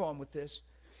me move on with this.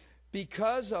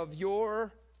 Because of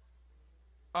your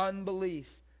unbelief,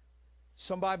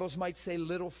 some Bibles might say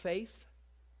little faith,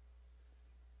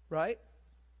 right?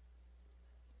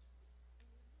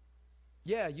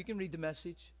 Yeah, you can read the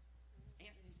Message.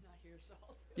 Anthony's not here, so.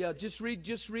 Yeah, just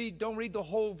read. Don't read the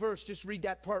whole verse. Just read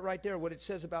that part right there, what it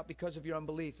says about because of your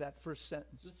unbelief, that first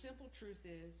sentence. The simple truth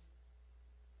is,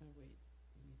 oh wait,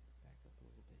 let me back up a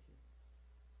little bit here.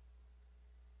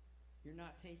 You're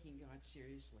not taking God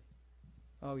seriously.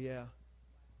 Oh, yeah.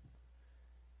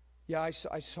 Yeah, I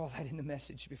saw that in the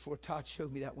Message before. Todd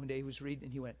showed me that one day. He was reading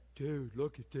and he went, dude,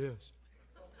 look at this.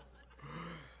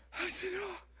 I said,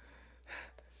 oh.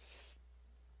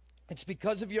 It's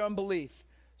because of your unbelief.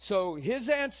 So his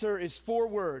answer is 4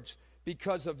 words.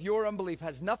 Because of your unbelief.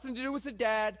 Has nothing to do with the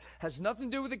dad, has nothing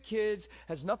to do with the kids,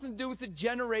 has nothing to do with the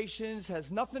generations,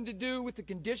 has nothing to do with the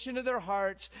condition of their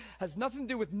hearts, has nothing to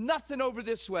do with nothing over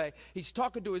this way. He's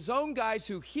talking to his own guys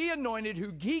who he anointed,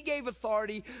 who he gave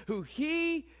authority, who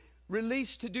he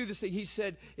released to do this thing. He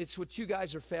said, it's what you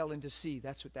guys are failing to see.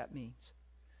 That's what that means.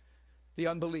 The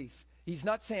unbelief. He's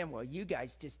not saying, well, you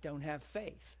guys just don't have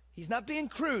faith. He's not being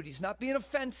crude. He's not being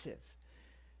offensive.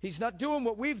 He's not doing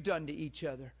what we've done to each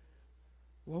other.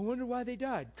 Well, I wonder why they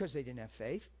died. Because they didn't have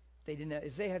faith.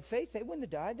 If they had faith, they wouldn't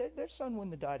have died. Their son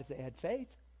wouldn't have died if they had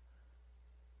faith.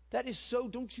 That is so,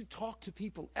 don't you talk to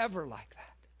people ever like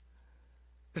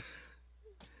that.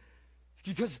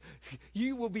 Because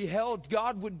you will be held,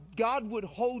 God would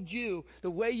hold you the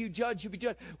way you judge, you'll be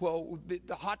judged. Well,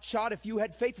 the hot shot, if you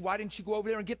had faith, why didn't you go over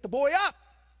there and get the boy up?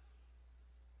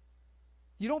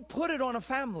 You don't put it on a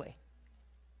family.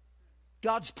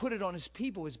 God's put it on his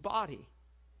people, his body.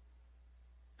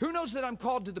 Who knows that I'm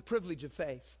called to the privilege of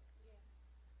faith?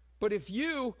 But if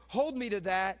you hold me to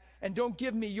that and don't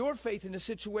give me your faith in a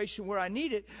situation where I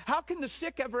need it, how can the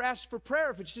sick ever ask for prayer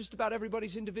if it's just about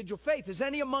everybody's individual faith? Is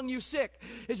any among you sick?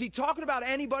 Is he talking about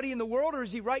anybody in the world, or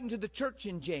is he writing to the church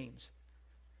in James?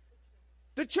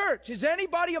 The church. Is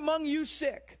anybody among you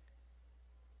sick?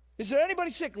 Is there anybody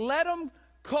sick? Let them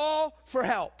call for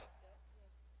help.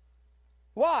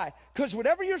 Why? Because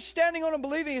whatever you're standing on and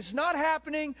believing, it's not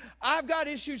happening. I've got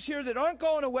issues here that aren't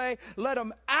going away. Let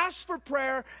them ask for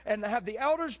prayer and have the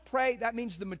elders pray. That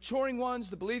means the maturing ones,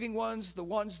 the believing ones, the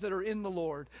ones that are in the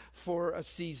Lord for a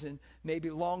season, maybe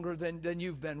longer than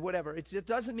you've been, whatever. It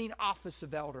doesn't mean office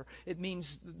of elder. It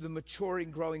means the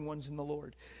maturing, growing ones in the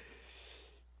Lord.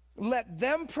 Let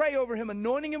them pray over him,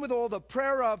 anointing him with oil. The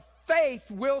prayer of faith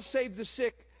will save the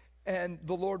sick, and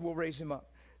the Lord will raise him up.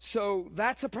 So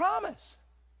that's a promise.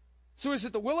 So is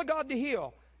it the will of God to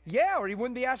heal? Yeah, or he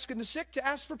wouldn't be asking the sick to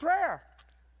ask for prayer.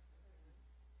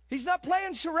 He's not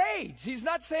playing charades. He's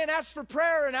not saying ask for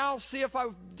prayer and I'll see if I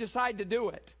decide to do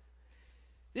it.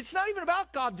 It's not even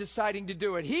about God deciding to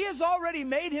do it. He has already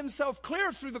made himself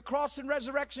clear through the cross and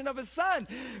resurrection of his son.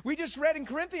 We just read in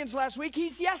Corinthians last week,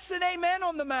 he's yes and amen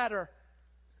on the matter.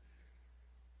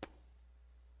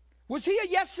 Was he a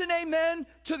yes and amen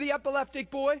to the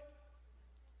epileptic boy?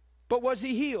 But was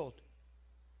he healed?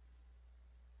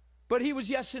 But he was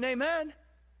yes and amen.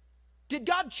 Did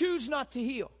God choose not to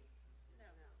heal? No.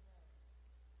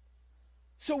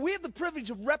 So we have the privilege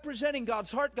of representing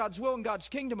God's heart, God's will, and God's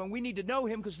kingdom, and we need to know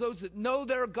him, because those that know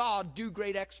their God do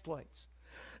great exploits.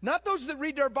 Not those that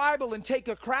read their Bible and take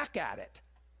a crack at it.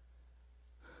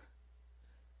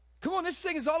 Come on, this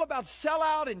thing is all about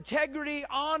sellout, integrity,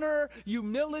 honor,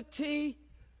 humility,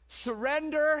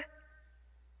 surrender.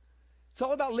 It's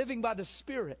all about living by the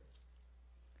Spirit.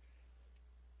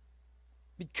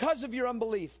 Because of your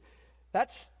unbelief.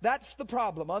 That's the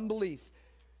problem, unbelief.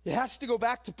 It has to go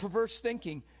back to perverse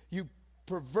thinking. You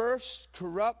perverse,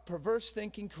 corrupt, perverse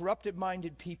thinking,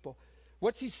 corrupted-minded people.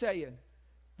 What's he saying?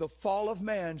 The fall of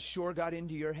man sure got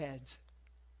into your heads.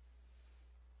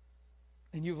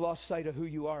 And you've lost sight of who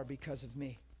you are because of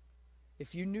me.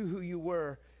 if you knew who you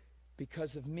were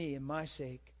because of me and my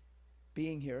sake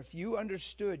being here, if you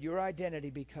understood your identity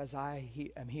because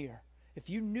I am here, if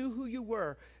you knew who you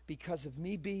were because of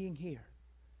me being here,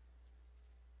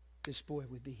 this boy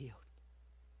would be healed.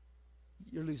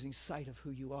 You're losing sight of who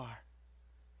you are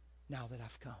now that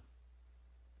I've come.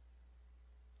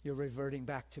 You're reverting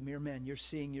back to mere men. You're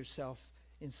seeing yourself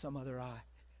in some other eye.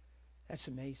 That's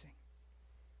amazing.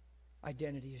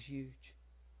 Identity is huge.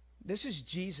 This is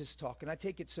Jesus talking. I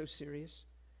take it so serious.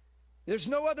 There's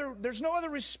no other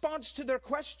response to their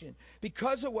question.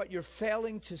 Because of what you're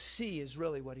failing to see is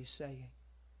really what he's saying.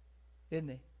 Isn't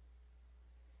he?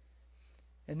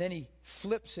 And then he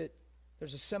flips it.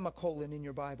 There's a semicolon in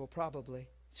your Bible, probably. It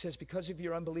says, because of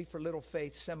your unbelief or little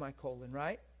faith, semicolon,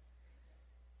 right?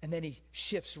 And then he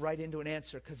shifts right into an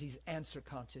answer because he's answer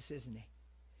conscious, isn't he?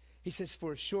 He says,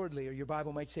 for assuredly, or your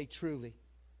Bible might say truly.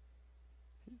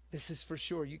 This is for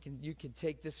sure. You can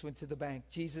take this one to the bank.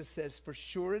 Jesus says, for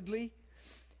assuredly,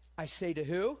 I say to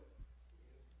who?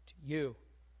 To you.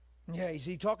 Yeah, is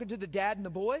he talking to the dad and the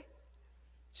boy?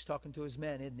 He's talking to his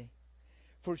men, isn't he?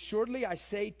 For assuredly, I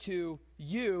say to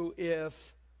you,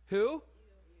 if who?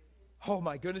 Oh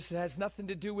my goodness, it has nothing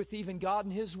to do with even God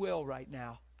and his will right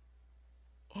now.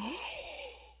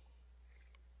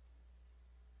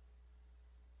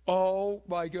 Oh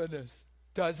my goodness.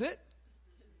 Does it?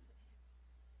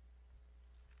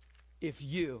 If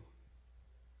you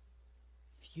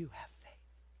have faith.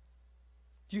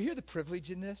 Do you hear the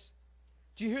privilege in this?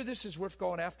 Do you hear this is worth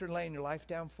going after and laying your life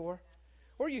down for?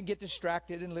 Or you can get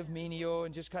distracted and live menial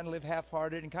and just kind of live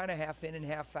half-hearted and kind of half in and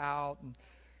half out. And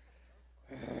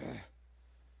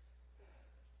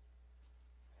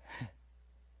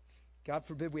God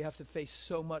forbid we have to face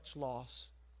so much loss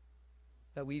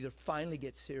that we either finally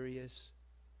get serious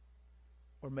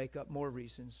or make up more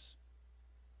reasons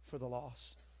for the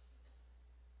loss.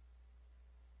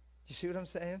 Do you see what I'm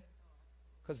saying?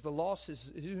 Because the loss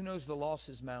is, who knows the loss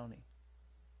is mounting?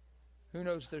 Who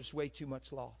knows there's way too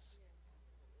much loss?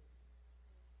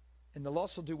 And the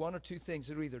loss will do one or two things.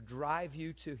 It'll either drive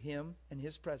you to him and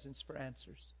his presence for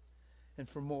answers and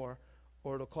for more,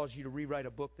 or it'll cause you to rewrite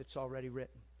a book that's already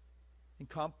written and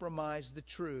compromise the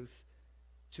truth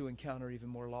to encounter even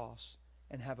more loss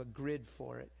and have a grid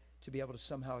for it to be able to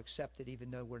somehow accept it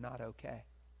even though we're not okay.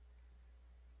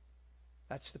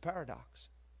 That's the paradox.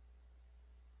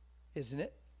 Isn't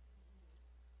it?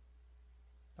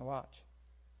 Now watch.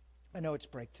 I know it's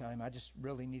break time. I just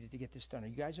really needed to get this done. Are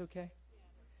you guys okay?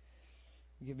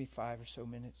 Give me 5 or so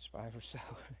minutes, 5 or so.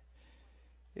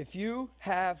 If you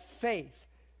have faith,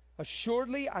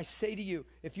 assuredly I say to you,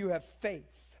 if you have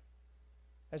faith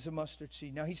as a mustard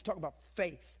seed. Now he's talking about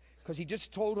faith because he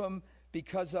just told them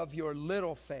because of your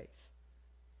little faith.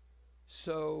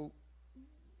 So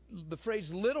the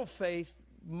phrase little faith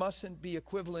mustn't be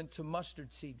equivalent to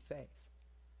mustard seed faith.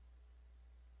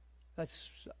 Do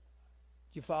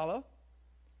you follow?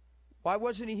 Why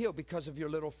wasn't he healed? Because of your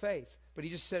little faith. But he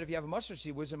just said if you have a mustard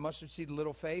seed, was a mustard seed a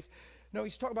little faith? No,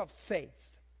 he's talking about faith.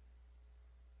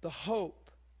 The hope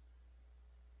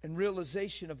and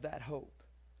realization of that hope.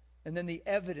 And then the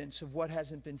evidence of what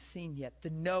hasn't been seen yet. The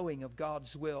knowing of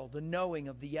God's will. The knowing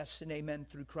of the yes and amen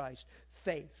through Christ.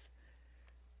 Faith.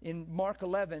 In Mark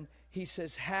 11, he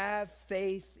says, have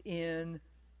faith in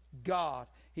God.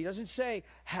 He doesn't say,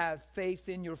 have faith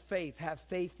in your faith. Have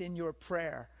faith in your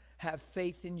prayer. Have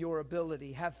faith in your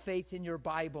ability. Have faith in your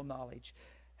Bible knowledge.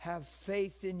 Have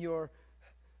faith in your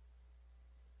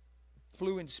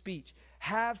fluent speech.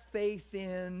 Have faith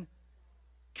in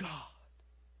God.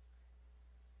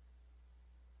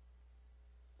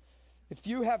 If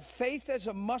you have faith as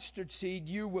a mustard seed,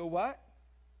 you will what?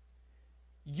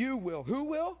 You will. Who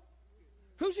will?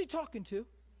 Who's he talking to?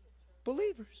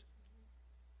 Believers.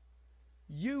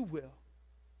 You will.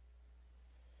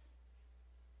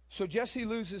 So Jesse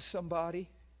loses somebody,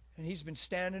 and he's been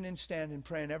standing,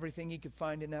 praying everything he could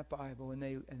find in that Bible, and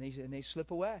they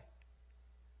slip away.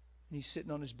 And he's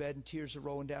sitting on his bed, and tears are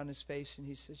rolling down his face, and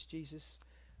he says, Jesus,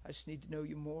 I just need to know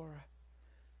you more.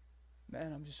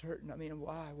 Man, I'm just hurting. I mean,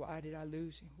 why? Why did I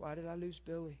lose him? Why did I lose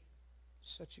Billy?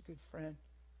 Such a good friend.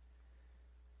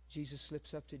 Jesus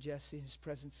slips up to Jesse, and his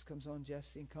presence comes on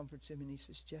Jesse and comforts him, and he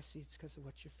says, Jesse, it's because of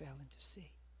what you're failing to see.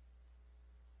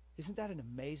 Isn't that an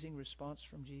amazing response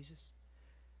from Jesus?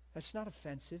 That's not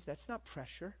offensive. That's not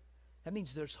pressure. That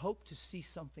means there's hope to see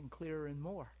something clearer and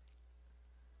more.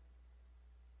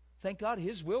 Thank God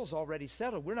his will's already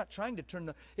settled. We're not trying to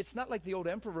turn it's not like the old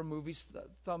Emperor movies,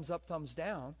 thumbs up, thumbs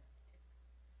down.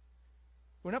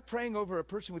 We're not praying over a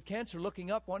person with cancer,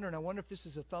 looking up, wondering, I wonder if this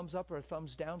is a thumbs up or a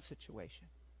thumbs down situation.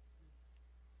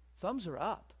 Thumbs are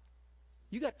up.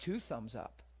 You got 2 thumbs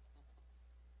up.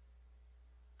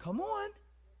 Come on.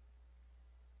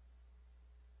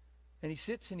 And he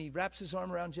sits and he wraps his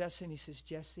arm around Jesse and he says,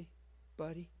 Jesse,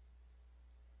 buddy,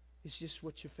 it's just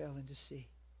what you're failing to see.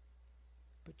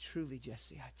 But truly,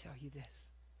 Jesse, I tell you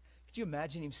this. Could you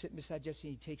imagine him sitting beside Jesse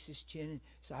and he takes his chin and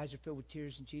his eyes are filled with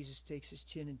tears and Jesus takes his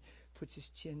chin and puts his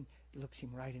chin, looks him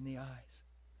right in the eyes.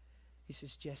 He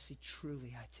says, Jesse,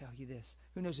 truly, I tell you this.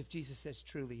 Who knows if Jesus says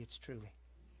truly, it's truly.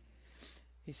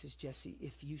 He says, Jesse,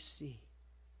 if you see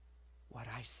what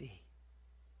I see,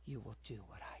 you will do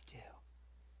what I do.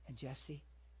 And Jesse,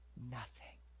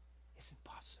 nothing is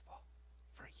impossible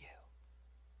for you.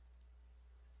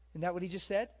 Isn't that what he just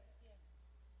said?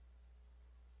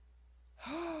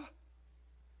 Yeah.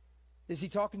 Is he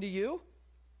talking to you?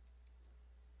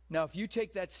 Now, if you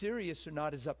take that serious or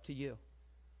not is up to you.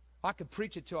 I could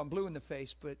preach it till I'm blue in the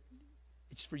face, but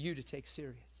it's for you to take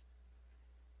serious.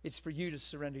 It's for you to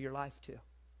surrender your life to.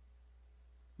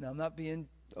 Now, I'm not being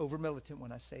over militant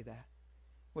when I say that.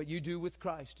 What you do with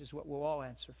Christ is what we'll all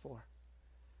answer for.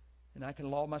 And I can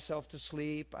lull myself to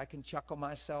sleep. I can chuckle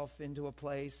myself into a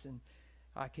place, and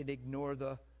I can ignore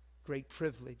the great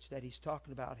privilege that he's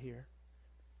talking about here.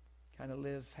 Kind of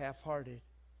live half-hearted.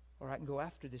 Or I can go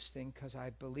after this thing because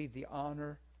I believe the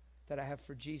honor that I have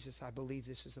for Jesus. I believe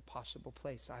this is a possible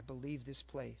place. I believe this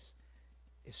place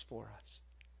is for us.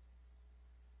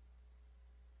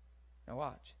 Now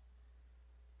watch.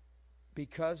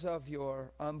 Because of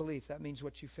your unbelief, that means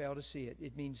what you fail to see it.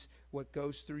 It means what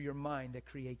goes through your mind that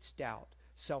creates doubt.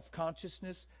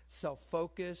 Self-consciousness,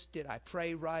 self-focus. Did I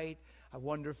pray right? I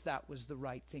wonder if that was the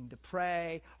right thing to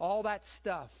pray. All that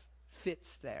stuff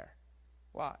fits there.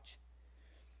 Watch.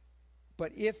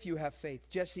 But if you have faith,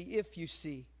 Jesse, if you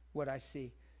see what I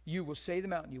see, you will say to the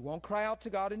mountain. You won't cry out to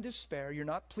God in despair. You're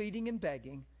not pleading and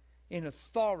begging. In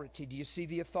authority. Do you see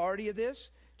the authority of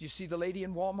this? Do you see the lady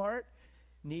in Walmart?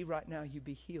 Knee, right now, you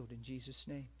be healed in Jesus'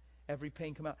 name. Every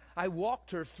pain come out. I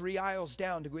walked her 3 aisles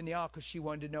down to go in the aisle because she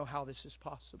wanted to know how this is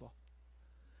possible.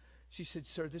 She said,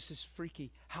 sir, this is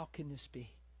freaky. How can this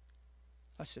be?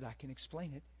 I said, I can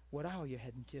explain it. What aisle are you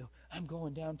heading to? I'm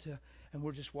going down to, and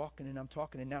we're just walking, and I'm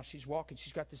talking, and now she's walking.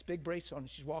 She's got this big brace on, and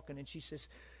she's walking, and she says,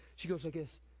 she goes like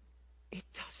this, it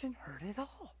doesn't hurt at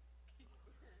all.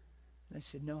 And I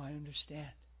said, no, I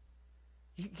understand.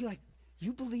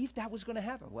 You believed that was going to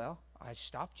happen? Well, I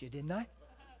stopped you, didn't I?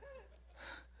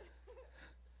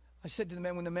 I said to the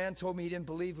man, when the man told me he didn't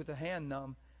believe with a hand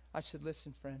numb, I said,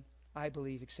 listen, friend, I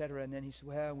believe, etc. And then he said,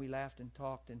 well, we laughed and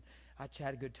talked, and I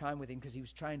had a good time with him because he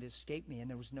was trying to escape me, and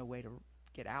there was no way to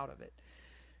get out of it.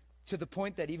 To the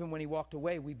point that even when he walked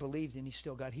away, we believed, and he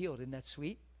still got healed. Isn't that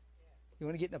sweet? You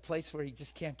want to get in a place where he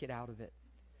just can't get out of it.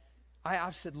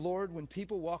 I've said, Lord, when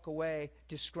people walk away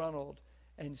disgruntled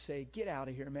and say, get out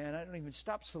of here, man. I don't even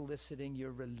stop soliciting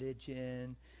your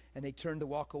religion. And they turn to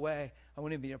walk away. I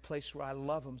want to be in a place where I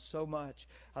love them so much.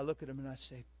 I look at them and I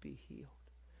say, be healed.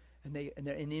 And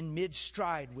in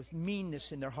mid-stride with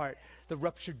meanness in their heart, the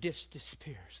ruptured disc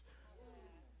disappears.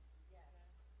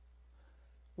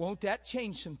 Won't that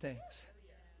change some things?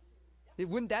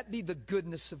 Wouldn't that be the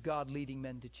goodness of God leading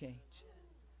men to change?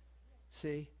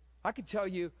 See, I could tell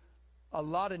you a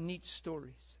lot of neat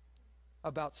stories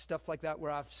about stuff like that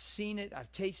where I've seen it,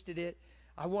 I've tasted it.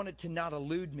 I want it to not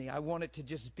elude me. I want it to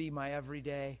just be my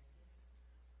everyday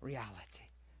reality.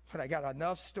 But I got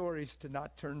enough stories to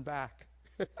not turn back.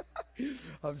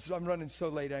 I'm running so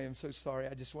late. I am so sorry.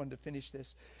 I just wanted to finish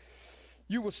this.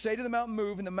 You will say to the mountain,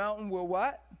 move, and the mountain will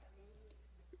what?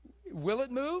 Will it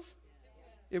move?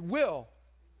 It will.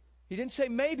 He didn't say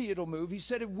maybe it'll move. He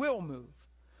said it will move.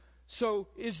 So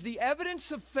is the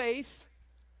evidence of faith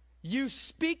you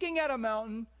speaking at a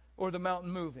mountain or the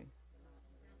mountain moving?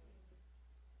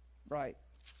 Right.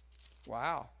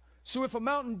 Wow. So if a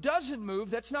mountain doesn't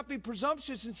move, let's not be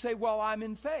presumptuous and say, well, I'm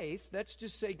in faith. Let's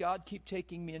just say, God, keep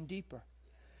taking me in deeper.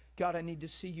 God, I need to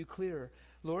see you clearer.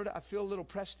 Lord, I feel a little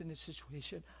pressed in this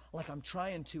situation, like I'm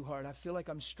trying too hard. I feel like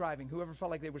I'm striving. Whoever felt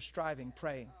like they were striving,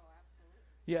 praying.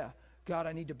 Yeah. God,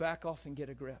 I need to back off and get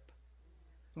a grip.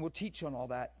 And we'll teach on all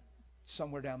that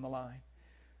somewhere down the line.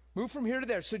 Move from here to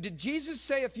there. So did Jesus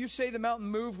say if you say the mountain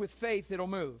move with faith, it'll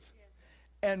move? Yes.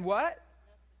 And what?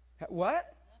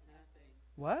 What? Nothing.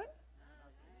 What?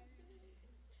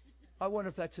 I wonder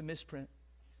if that's a misprint.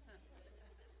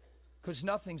 Because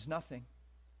nothing's nothing.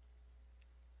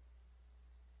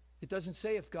 It doesn't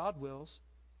say if God wills.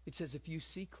 It says if you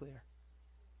see clear.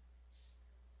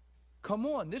 Come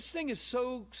on. This thing is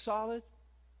so solid.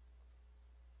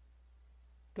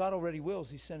 God already wills.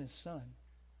 He sent his son.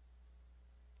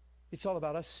 It's all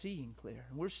about us seeing clear.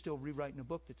 And we're still rewriting a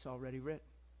book that's already written.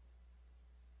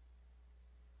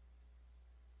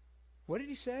 What did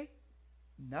he say?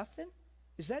 Nothing?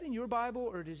 Is that in your Bible,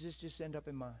 or does this just end up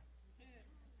in mine?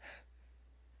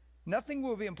 Nothing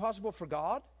will be impossible for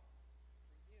God?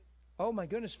 Oh my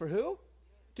goodness, for who?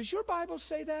 Does your Bible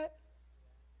say that?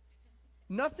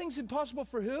 Nothing's impossible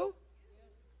for who?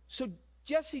 So,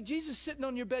 Jesse, Jesus sitting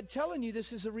on your bed telling you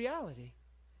this is a reality.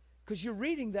 Because you're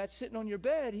reading that sitting on your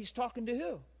bed, he's talking to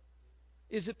who?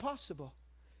 Is it possible?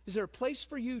 Is there a place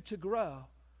for you to grow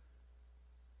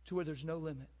to where there's no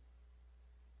limit?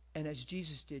 And as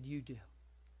Jesus did, you do.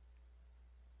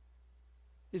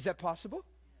 Is that possible?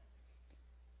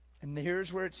 And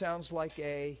here's where it sounds like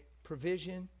a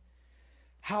provision.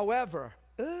 However,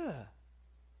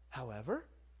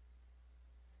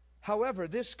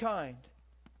 this kind.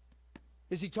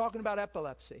 Is he talking about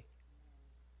epilepsy?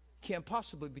 Can't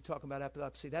possibly be talking about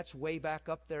epilepsy. That's way back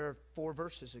up there 4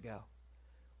 verses ago.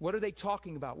 What are they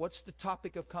talking about? What's the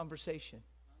topic of conversation?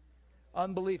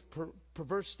 Unbelief,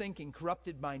 perverse thinking,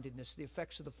 corrupted mindedness, the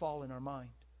effects of the fall in our mind.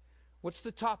 What's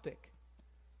the topic?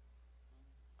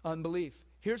 Unbelief.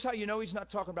 Here's how you know he's not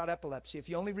talking about epilepsy. If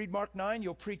you only read Mark 9,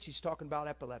 you'll preach he's talking about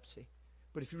epilepsy.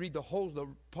 But if you read the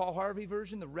Paul Harvey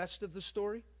version, the rest of the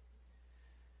story,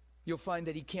 you'll find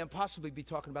that he can't possibly be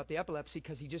talking about the epilepsy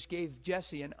because he just gave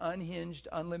Jesse an unhinged,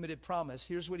 unlimited promise.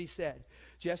 Here's what he said.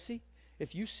 Jesse,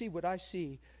 if you see what I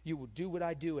see, you will do what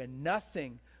I do, and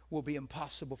nothing will be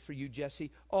impossible for you,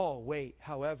 Jesse. Oh, wait,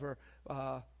 however,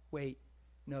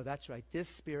 no, that's right. This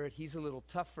spirit, he's a little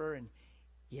tougher, and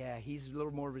yeah, he's a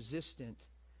little more resistant.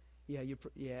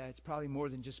 Yeah, it's probably more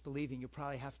than just believing. You'll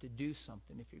probably have to do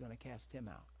something if you're going to cast him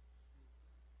out.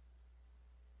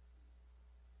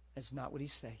 That's not what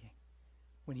he's saying.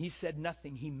 When he said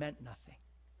nothing, he meant nothing.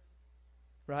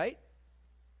 Right?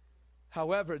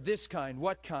 However, this kind,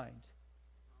 what kind?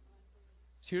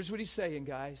 So here's what he's saying,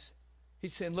 guys.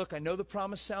 He's saying, look, I know the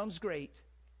promise sounds great,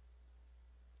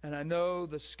 and I know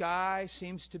the sky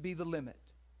seems to be the limit,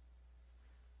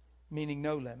 meaning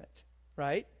no limit,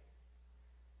 right?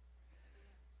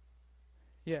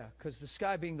 Yeah, because the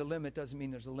sky being the limit doesn't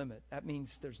mean there's a limit. That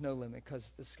means there's no limit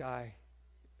because the sky,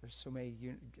 there's so many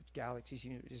galaxies.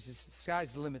 The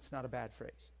sky's the limit's not a bad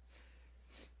phrase.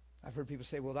 I've heard people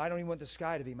say, well, I don't even want the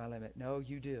sky to be my limit. No,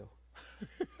 you do.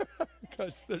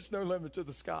 Because there's no limit to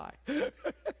the sky.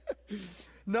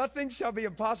 Nothing shall be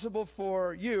impossible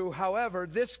for you, however,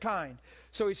 this kind.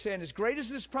 So he's saying, as great as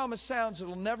this promise sounds, it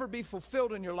will never be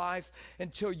fulfilled in your life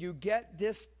until you get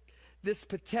this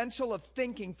potential of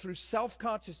thinking through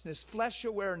self-consciousness, flesh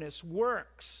awareness,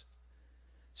 works,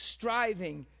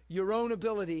 striving your own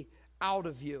ability out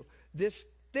of you. This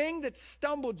thing that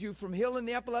stumbled you from healing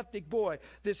the epileptic boy,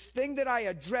 this thing that I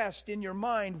addressed in your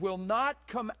mind will not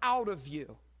come out of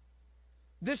you.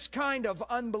 This kind of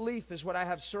unbelief is what I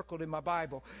have circled in my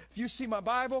Bible. If you see my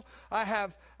Bible, I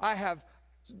have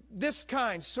this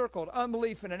kind circled,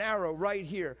 unbelief, and an arrow right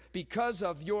here because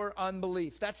of your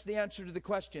unbelief. That's the answer to the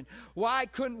question. Why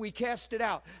couldn't we cast it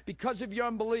out? Because of your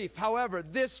unbelief. However,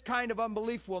 this kind of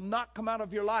unbelief will not come out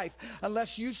of your life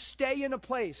unless you stay in a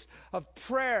place of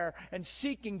prayer and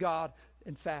seeking God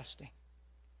and fasting.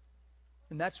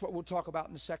 And that's what we'll talk about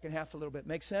in the second half a little bit.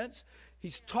 Make sense?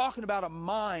 He's talking about a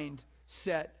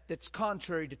mindset that's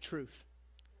contrary to truth.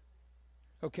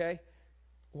 Okay?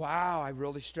 Wow, I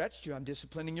really stretched you. I'm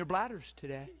disciplining your bladders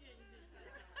today.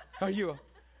 Are you?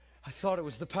 I thought it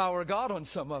was the power of God on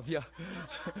some of you.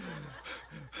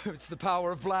 It's the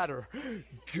power of bladder.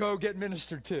 Go get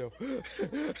ministered to.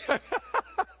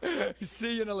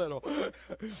 See you in a little.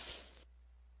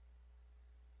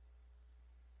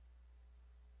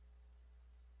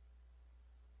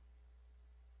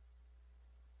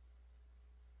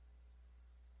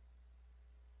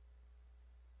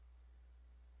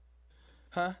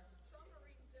 Huh? Some are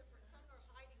reading different. Some are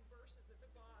hiding verses at the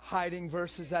bottom. Hiding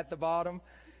verses at the bottom.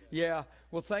 Yeah.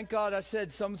 Well, thank God I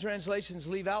said some translations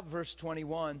leave out verse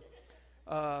 21.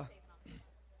 Don't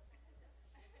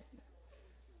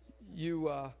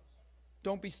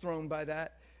be thrown by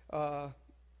that.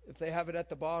 If they have it at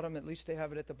the bottom, at least they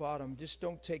have it at the bottom. Just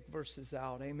don't take verses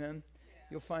out. Amen.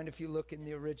 You'll find if you look in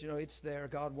the original, it's there.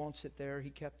 God wants it there. He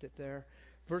kept it there.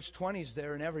 Verse 20 is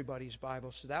there in everybody's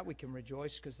Bible, so that we can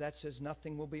rejoice because that says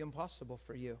nothing will be impossible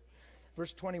for you.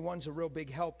 Verse 21 is a real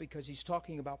big help because he's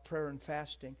talking about prayer and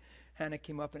fasting. Hannah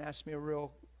came up and asked me a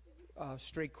real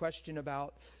straight question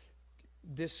about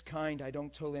this kind. I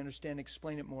don't totally understand.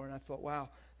 Explain it more. And I thought, wow,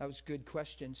 that was a good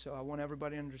question. So I want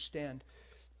everybody to understand.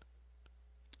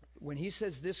 When he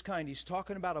says this kind, he's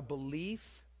talking about a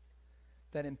belief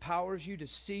that empowers you to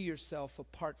see yourself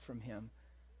apart from him.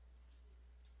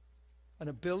 An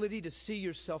ability to see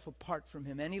yourself apart from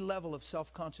him, any level of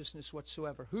self-consciousness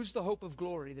whatsoever. Who's the hope of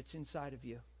glory that's inside of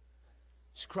you?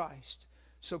 It's Christ.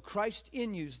 So Christ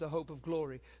in you is the hope of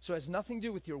glory. So it has nothing to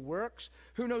do with your works.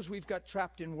 Who knows, we've got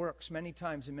trapped in works many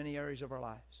times in many areas of our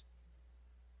lives.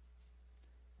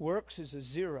 Works is a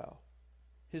zero.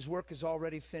 His work is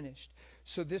already finished.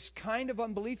 So this kind of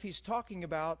unbelief he's talking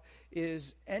about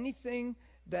is anything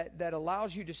that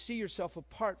allows you to see yourself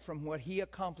apart from what he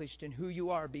accomplished and who you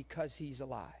are because he's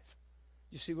alive.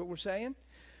 You see what we're saying?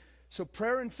 So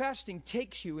prayer and fasting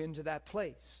takes you into that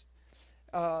place.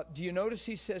 Do you notice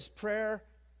he says prayer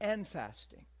and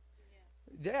fasting?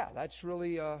 Yeah, that's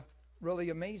really really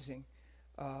amazing.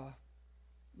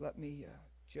 Let me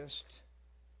just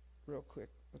real quick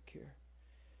look here.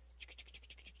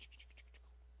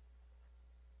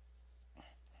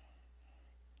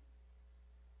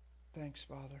 Thanks,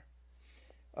 Father.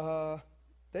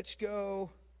 Let's go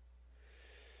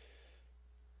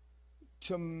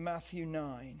to Matthew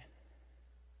 9.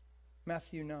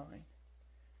 Matthew 9.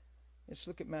 Let's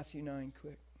look at Matthew 9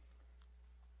 quick.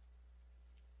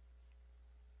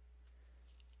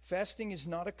 Fasting is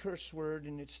not a curse word,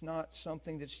 and it's not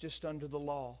something that's just under the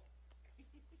law.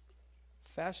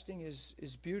 Fasting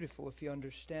is beautiful if you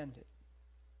understand it.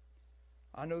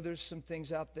 I know there's some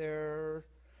things out there.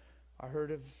 I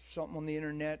heard of something on the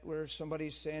internet where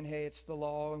somebody's saying, hey, it's the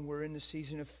law and we're in the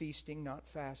season of feasting, not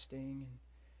fasting.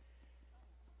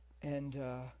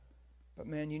 But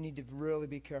man, you need to really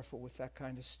be careful with that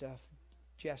kind of stuff.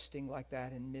 Jesting like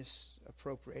that and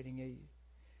misappropriating it.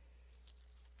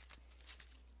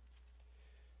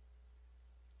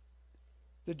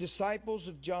 The disciples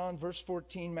of John, verse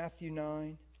 14, Matthew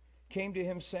 9, came to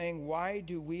him saying, why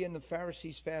do we and the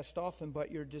Pharisees fast often,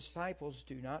 but your disciples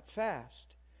do not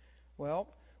fast?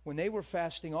 Well, when they were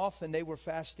fasting often, they were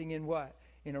fasting in what?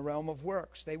 In a realm of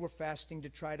works. They were fasting to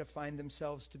try to find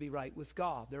themselves to be right with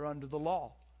God. They're under the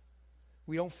law.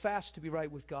 We don't fast to be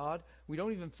right with God. We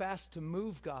don't even fast to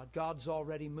move God. God's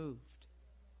already moved.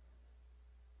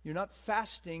 You're not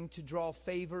fasting to draw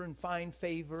favor and find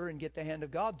favor and get the hand of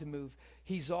God to move.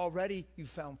 You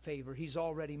found favor. He's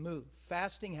already moved.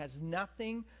 Fasting has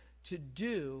nothing to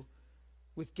do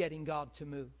with getting God to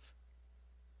move.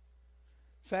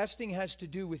 Fasting has to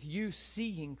do with you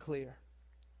seeing clear.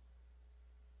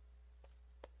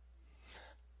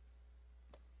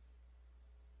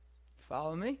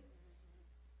 Follow me?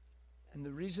 And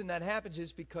the reason that happens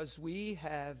is because we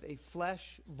have a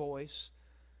flesh voice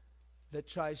that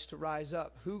tries to rise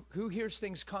up. Who hears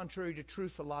things contrary to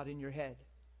truth a lot in your head?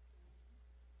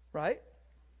 Right?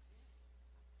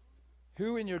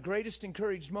 Who in your greatest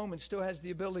encouraged moment still has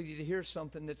the ability to hear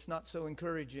something that's not so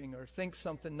encouraging or think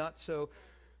something not so...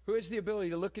 Who has the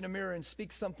ability to look in a mirror and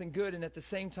speak something good and at the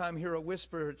same time hear a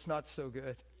whisper, it's not so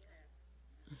good?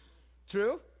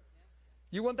 True?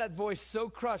 You want that voice so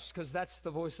crushed because that's the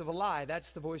voice of a lie.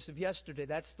 That's the voice of yesterday.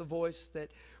 That's the voice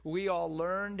that we all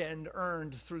learned and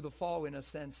earned through the fall in a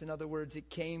sense. In other words,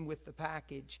 it came with the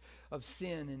package of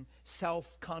sin and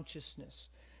self-consciousness.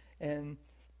 And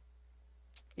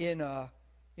in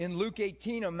Luke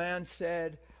 18, a man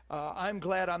said, I'm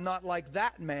glad I'm not like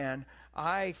that man.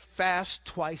 I fast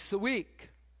twice a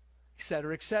week,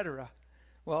 etc., etc.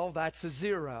 Well, that's a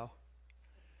zero.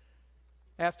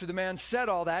 After the man said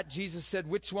all that, Jesus said,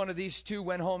 which one of these two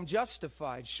went home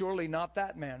justified? Surely not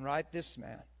that man, right? This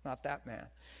man, not that man.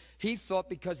 He thought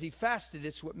because he fasted,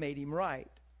 it's what made him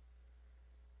right.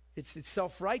 It's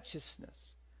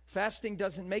self-righteousness. Fasting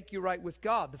doesn't make you right with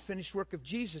God. The finished work of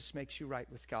Jesus makes you right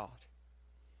with God.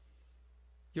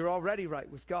 You're already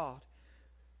right with God.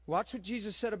 Watch what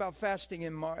Jesus said about fasting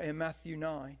in Matthew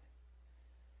 9.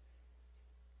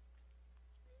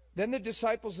 Then the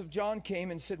disciples of John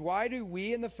came and said, why do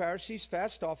we and the Pharisees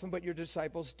fast often, but your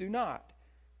disciples do not?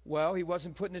 Well, he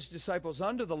wasn't putting his disciples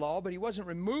under the law, but he wasn't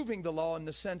removing the law in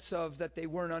the sense of that they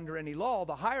weren't under any law.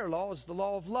 The higher law is the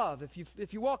law of love.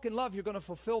 If you walk in love, you're going to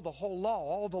fulfill the whole law.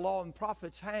 All the law and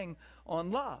prophets hang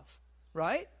on love,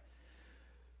 right?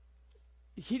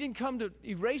 He didn't come to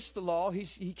erase the law.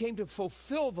 He came to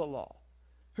fulfill the law.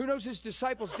 Who knows his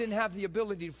disciples didn't have the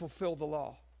ability to fulfill the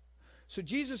law? So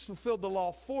Jesus fulfilled the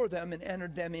law for them and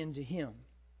entered them into him.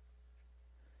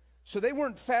 So they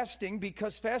weren't fasting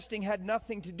because fasting had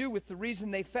nothing to do with the reason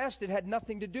they fasted, had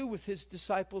nothing to do with his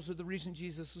disciples or the reason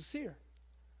Jesus was here.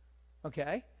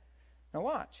 Okay? Now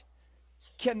watch.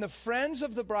 Can the friends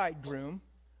of the bridegroom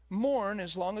mourn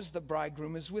as long as the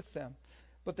bridegroom is with them?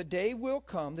 But the days will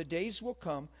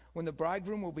come when the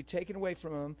bridegroom will be taken away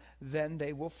from them, then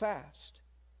they will fast.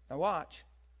 Now watch.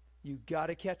 You got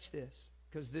to catch this.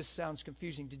 Because this sounds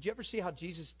confusing. Did you ever see how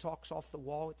Jesus talks off the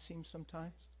wall, it seems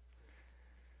sometimes?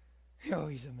 Oh,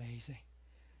 he's amazing.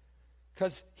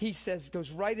 Because he goes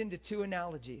right into two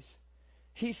analogies.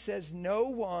 He says, no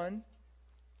one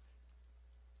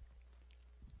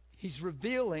He's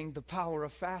revealing the power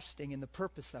of fasting and the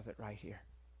purpose of it right here.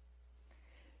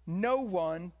 No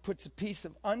one puts a piece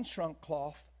of unshrunk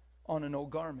cloth on an old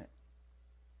garment.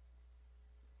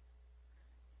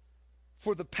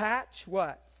 For the patch,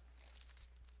 what?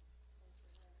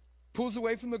 Pulls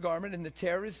away from the garment, and the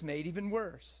tear is made even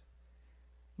worse.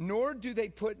 Nor do they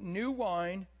put new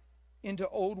wine into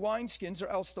old wineskins, or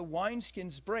else the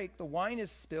wineskins break, the wine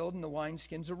is spilled, and the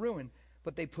wineskins are ruined.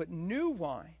 But they put new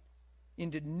wine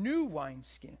into new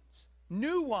wineskins.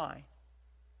 New wine.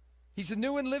 He's the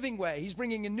new and living way. He's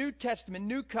bringing a new testament,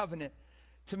 new covenant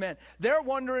to men. They're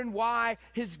wondering why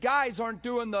his guys aren't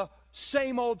doing the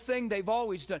same old thing they've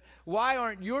always done. Why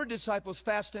aren't your disciples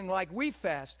fasting like we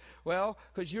fast? Well,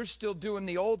 because you're still doing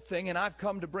the old thing, and I've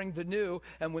come to bring the new.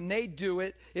 And when they do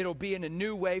it, it'll be in a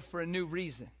new way for a new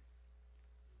reason.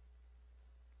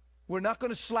 We're not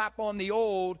going to slap on the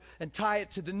old and tie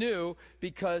it to the new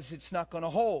because it's not going to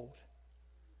hold.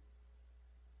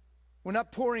 We're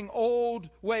not pouring old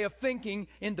way of thinking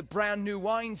into brand new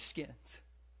wineskins.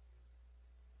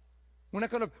 We're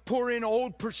not going to pour in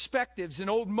old perspectives and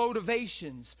old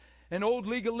motivations and old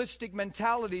legalistic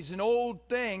mentalities and old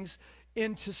things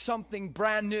into something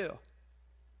brand new.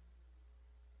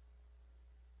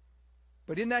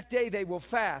 But in that day they will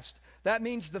fast. That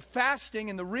means the fasting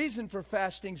and the reason for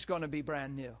fasting is going to be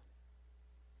brand new.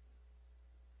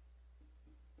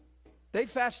 They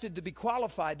fasted to be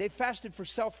qualified. They fasted for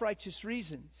self-righteous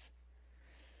reasons.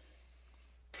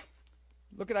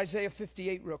 Look at Isaiah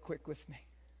 58 real quick with me.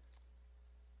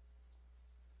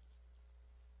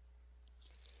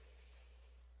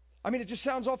 I mean, it just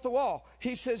sounds off the wall.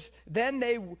 He says,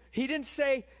 he didn't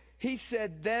say, he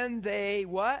said, then they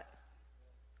what?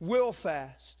 Will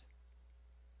fast.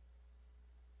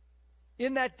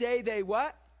 In that day they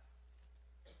what?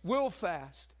 Will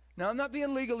fast. Now, I'm not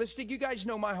being legalistic. You guys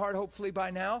know my heart, hopefully, by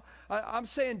now. I'm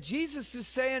saying Jesus is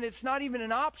saying it's not even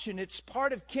an option. It's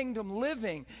part of kingdom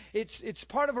living. It's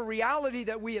part of a reality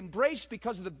that we embrace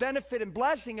because of the benefit and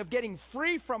blessing of getting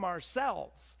free from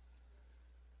ourselves.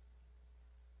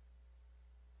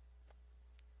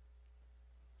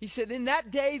 He said, in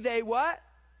that day they what?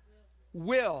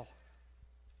 Will.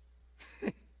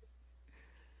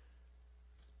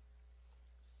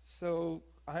 So,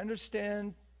 I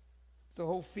understand the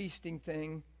whole feasting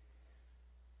thing,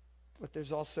 but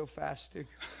there's also fasting.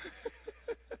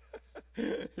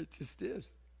 It just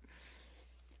is.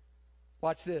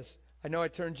 Watch this. I know I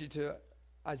turned you to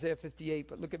Isaiah 58,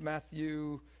 but look at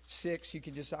Matthew 6.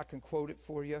 I can quote it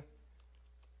for you.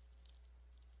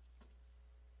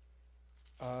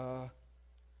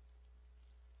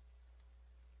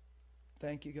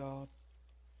 Thank you, God.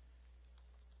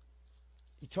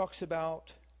 He talks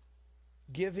about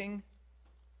giving,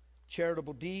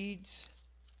 charitable deeds,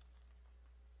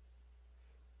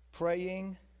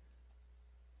 praying.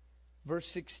 Verse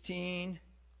 16,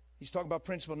 he's talking about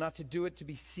principle, not to do it to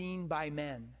be seen by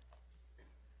men.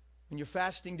 When you're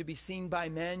fasting to be seen by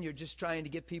men, you're just trying to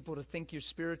get people to think you're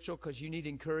spiritual because you need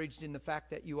encouraged in the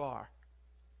fact that you are.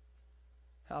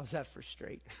 How's that for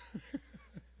straight?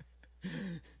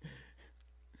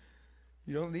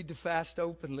 You don't need to fast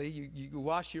openly. You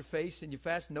wash your face and you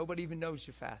fast. Nobody even knows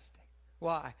you're fasting.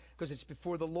 Why? Because it's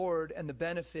before the Lord and the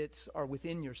benefits are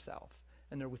within yourself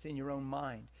and they're within your own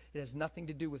mind. It has nothing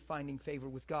to do with finding favor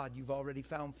with God. You've already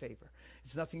found favor.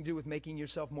 It's nothing to do with making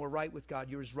yourself more right with God.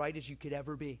 You're as right as you could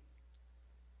ever be.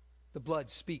 The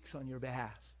blood speaks on your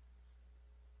behalf.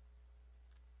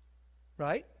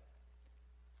 Right?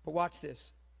 But watch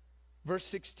this. Verse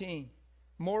 16.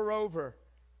 Moreover,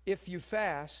 if you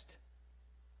fast,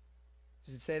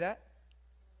 does it say that?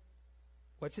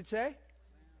 What's it say?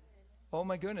 Oh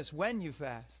my goodness, when you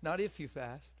fast, not if you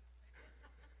fast.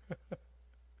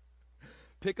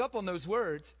 Pick up on those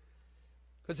words.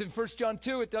 Because in 1 John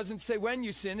 2, it doesn't say when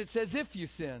you sin, it says if you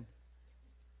sin.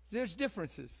 There's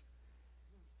differences.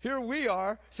 Here we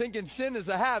are thinking sin is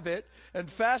a habit and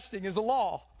fasting is a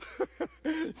law.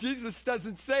 Jesus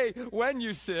doesn't say when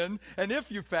you sin and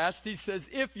if you fast. He says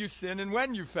if you sin and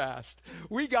when you fast.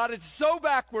 We got it so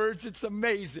backwards, it's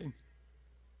amazing.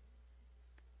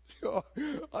 Oh,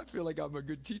 I feel like I'm a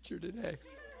good teacher today.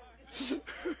 Is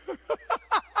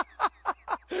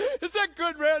that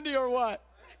good, Randy, or what?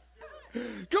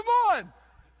 Come on.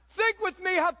 Think with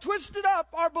me how twisted up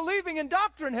our believing in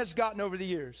doctrine has gotten over the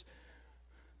years.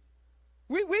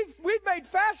 We've made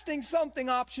fasting something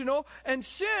optional and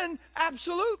sin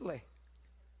absolutely.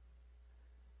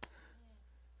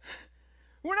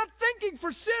 We're not thinking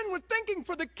for sin, we're thinking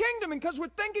for the kingdom. And because we're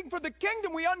thinking for the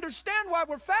kingdom, we understand why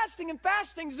we're fasting. And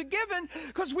fasting is a given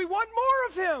because we want more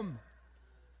of Him.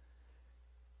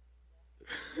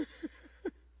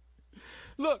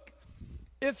 Look,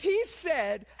 if he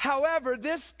said, however,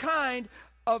 this kind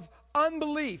of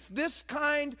unbelief, this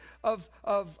kind of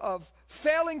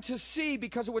failing to see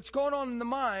because of what's going on in the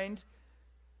mind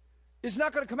is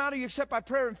not going to come out of you except by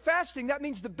prayer and fasting, that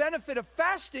means the benefit of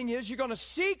fasting is you're going to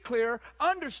see clear,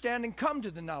 understand, and come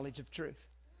to the knowledge of truth.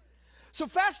 So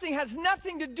fasting has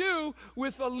nothing to do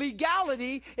with a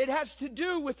legality. It has to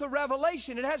do with a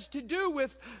revelation. It has to do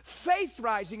with faith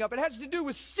rising up. It has to do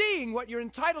with seeing what you're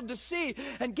entitled to see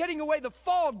and getting away the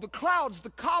fog, the clouds,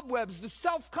 the cobwebs, the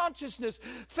self-consciousness.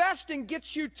 Fasting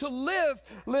gets you to live,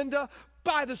 Linda,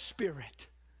 by the Spirit.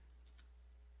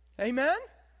 Amen?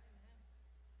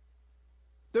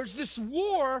 There's this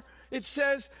war, it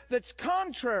says, that's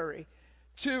contrary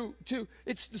to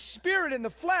it's the spirit and the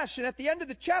flesh. And at the end of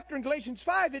the chapter in Galatians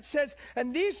 5, it says,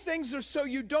 and these things are so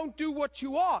you don't do what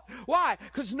you ought. Why?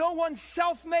 Because no one's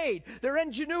self-made. Their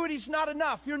ingenuity's not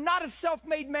enough. You're not a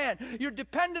self-made man. You're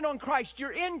dependent on Christ.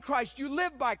 You're in Christ. You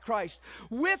live by Christ.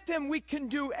 With Him, we can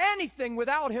do anything.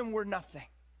 Without Him, we're nothing.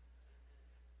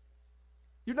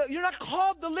 You're not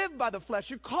called to live by the flesh.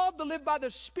 You're called to live by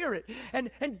the Spirit. And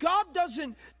God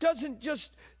doesn't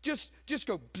just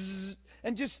go bzzz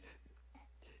and just...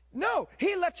 No,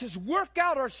 He lets us work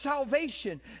out our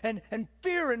salvation and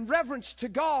fear and reverence to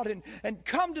God and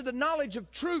come to the knowledge of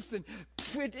truth. And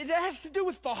it has to do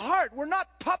with the heart. We're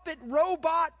not puppet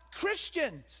robot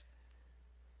Christians.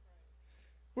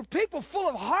 We're people full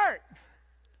of heart.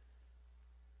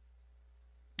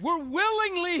 We're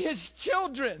willingly His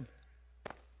children.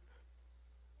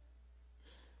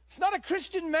 It's not a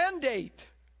Christian mandate.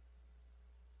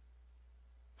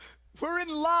 We're in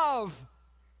love.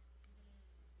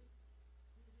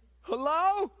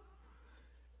 Hello?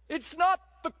 It's not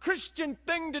the Christian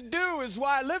thing to do is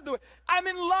why I live the way. I'm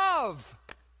in love.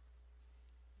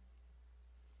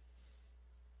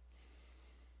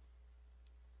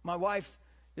 My wife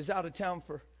is out of town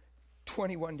for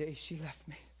 21 days. She left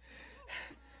me.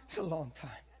 It's a long time.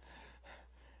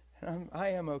 And I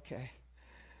am okay.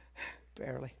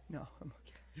 Barely. No, I'm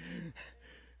okay.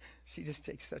 She just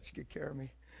takes such good care of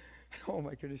me. Oh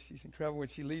my goodness, she's incredible. When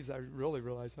she leaves, I really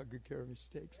realize how good care of me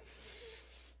she takes.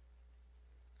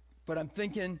 But I'm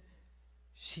thinking,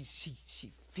 she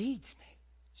feeds me.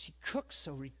 She cooks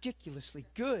so ridiculously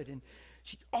good, and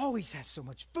she always has so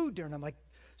much food there, and I'm like,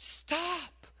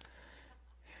 stop.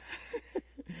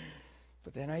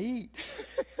 But then I eat.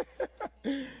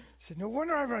 I said, no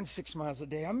wonder I run 6 miles a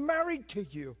day. I'm married to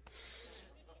you.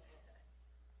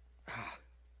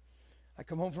 I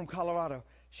come home from Colorado.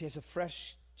 She has a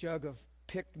fresh jug of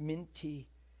picked mint tea.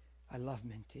 I love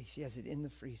mint tea. She has it in the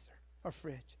freezer or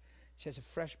fridge. She has a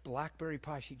fresh blackberry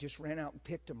pie. She just ran out and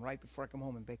picked them right before I come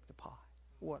home and baked the pie.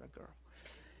 What a girl.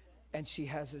 And she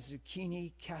has a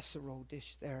zucchini casserole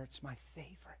dish there. It's my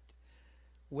favorite.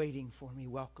 Waiting for me,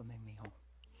 welcoming me home.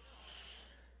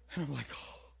 And I'm like,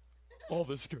 oh, all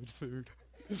this good food.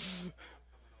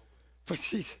 But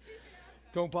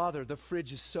don't bother. The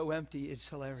fridge is so empty, it's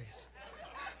hilarious.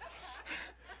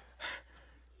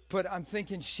 But I'm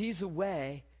thinking she's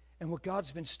away, and what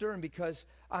God's been stirring, because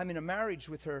I'm in a marriage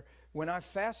with her, when I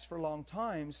fast for long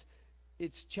times,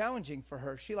 it's challenging for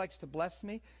her. She likes to bless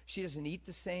me. She doesn't eat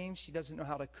the same. She doesn't know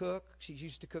how to cook. She's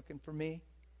used to cooking for me.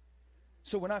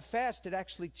 So when I fast, it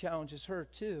actually challenges her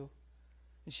too.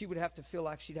 And she would have to feel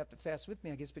like she'd have to fast with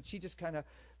me, I guess. But she just kind of,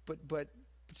 but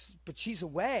she's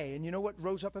away. And you know what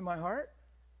rose up in my heart?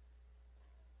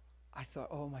 I thought,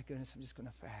 oh my goodness, I'm just going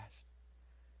to fast.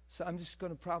 So I'm just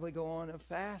going to probably go on a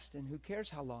fast, and who cares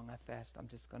how long I fast? I'm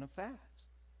just going to fast.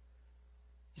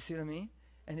 You see what I mean?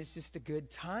 And it's just a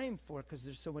good time for it because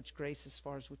there's so much grace as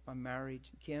far as with my marriage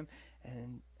and Kim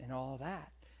and all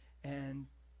that.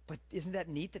 But isn't that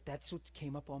neat that that's what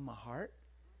came up on my heart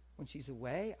when she's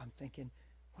away? I'm thinking,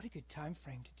 what a good time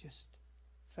frame to just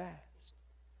fast.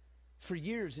 For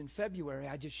years in February,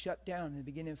 I just shut down in the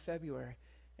beginning of February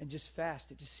and just fast.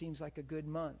 It just seems like a good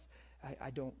month.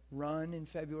 I don't run in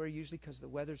February usually because the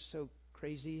weather's so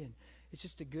crazy, and it's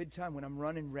just a good time. When I'm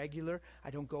running regular,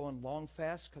 I don't go on long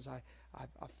fasts because I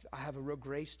have a real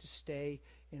grace to stay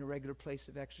in a regular place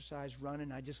of exercise,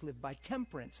 running. I just live by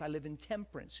temperance. I live in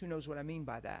temperance. Who knows what I mean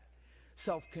by that?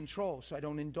 Self-control, so I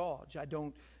don't indulge. I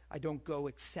don't go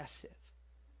excessive.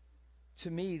 To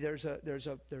me, there's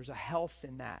a health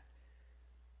in that.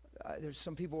 There's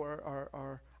some people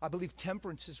are I believe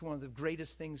temperance is one of the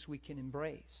greatest things we can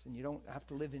embrace. And you don't have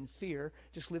to live in fear.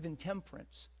 Just live in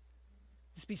temperance.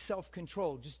 Just be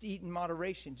self-controlled. Just eat in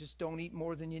moderation. Just don't eat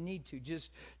more than you need to.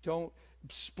 Just don't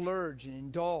splurge and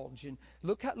indulge. And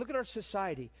look at our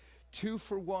society. 2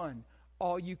 for $1.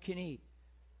 All you can eat.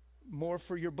 More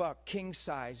for your buck. King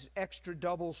size. Extra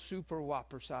double super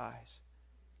whopper size.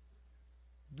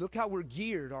 Look how we're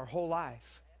geared our whole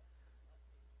life.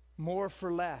 More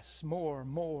for less. More.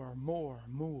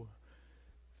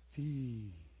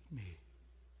 Feed me.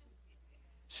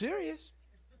 Serious.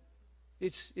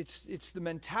 It's the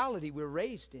mentality we're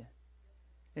raised in.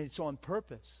 And it's on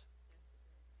purpose.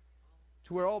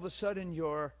 To where all of a sudden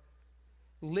you're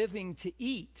living to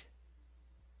eat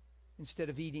instead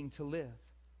of eating to live.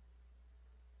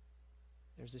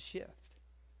 There's a shift.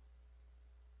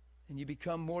 And you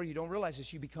become more, you don't realize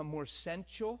this, you become more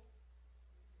sensual,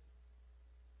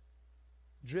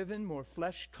 driven, more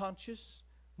flesh conscious,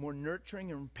 more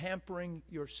nurturing and pampering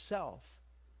yourself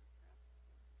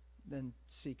than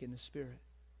seeking the Spirit.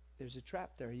 There's a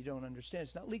trap there you don't understand.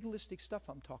 It's not legalistic stuff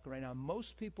I'm talking right now.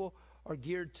 Most people are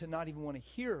geared to not even want to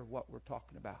hear what we're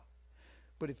talking about.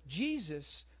 But if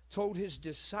Jesus told his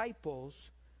disciples,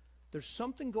 there's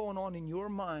something going on in your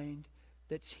mind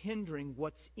that's hindering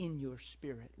what's in your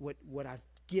spirit, what I've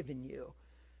given you.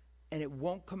 And it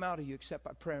won't come out of you except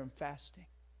by prayer and fasting.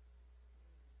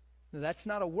 Now, that's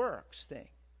not a works thing.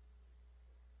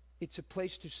 It's a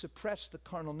place to suppress the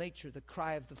carnal nature, the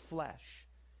cry of the flesh.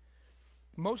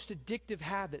 Most addictive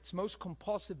habits, most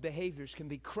compulsive behaviors can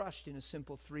be crushed in a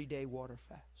simple 3-day water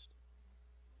fast.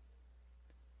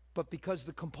 But because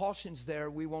the compulsion's there,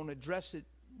 we won't address it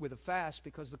with a fast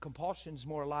because the compulsion's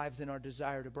more alive than our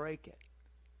desire to break it.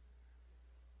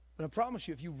 But I promise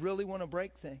you, if you really want to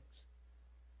break things,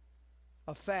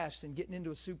 a fast and getting into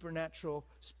a supernatural,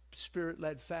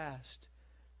 spirit-led fast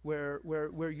where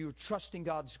you're trusting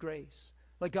God's grace.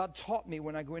 Like God taught me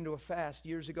when I go into a fast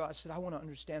years ago. I said, I want to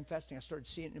understand fasting. I started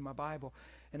seeing it in my Bible.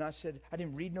 And I said, I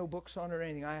didn't read no books on it or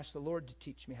anything. I asked the Lord to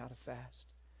teach me how to fast.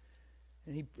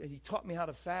 And he taught me how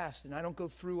to fast. And I don't go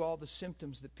through all the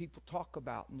symptoms that people talk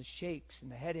about and the shakes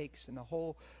and the headaches and the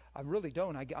whole. I really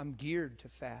don't. I'm geared to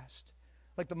fast.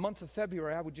 Like the month of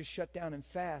February, I would just shut down and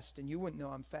fast. And you wouldn't know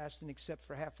I'm fasting except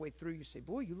for halfway through. You say,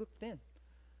 boy, you look thin.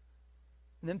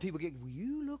 And then people get, well,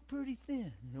 you look pretty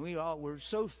thin. And we're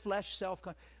so flesh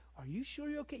self-conscious. Are you sure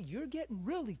you're okay? You're getting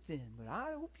really thin, but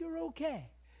I hope you're okay.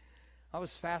 I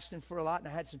was fasting for a lot, and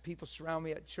I had some people surround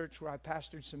me at church where I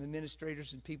pastored, some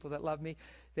administrators and people that love me.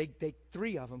 They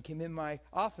 3 of them came in my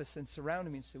office and surrounded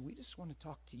me and said, we just want to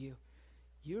talk to you.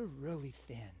 You're really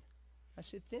thin. I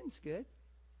said, thin's good.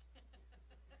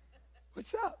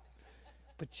 What's up?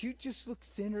 But you just look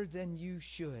thinner than you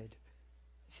should.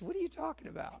 I said, what are you talking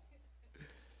about?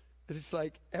 And it's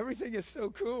like, everything is so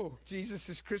cool. Jesus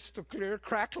is crystal clear,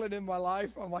 crackling in my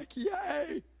life. I'm like,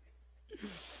 yay.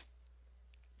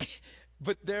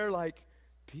 But they're like,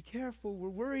 be careful, we're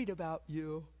worried about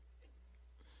you.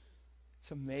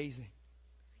 It's amazing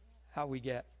how we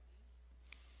get.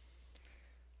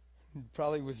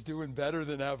 Probably was doing better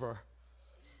than ever.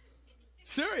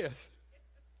 Serious.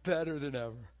 Better than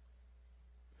ever.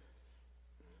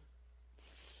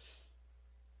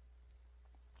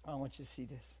 I want you to see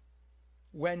this.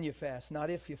 When you fast, not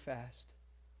if you fast.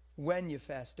 When you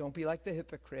fast, don't be like the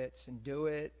hypocrites and do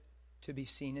it to be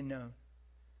seen and known.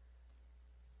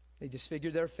 They disfigure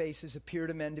their faces, appear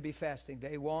to men to be fasting.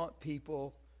 They want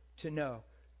people to know.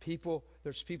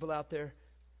 There's people out there,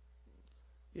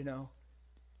 man,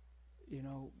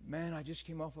 I just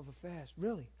came off of a fast.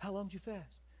 Really? How long did you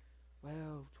fast?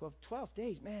 Well, 12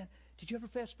 days, man. Did you ever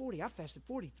fast 40? I fasted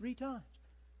 43 times.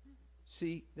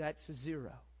 See, that's a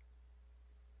 0.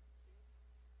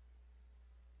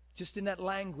 Just in that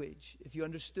language, if you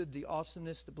understood the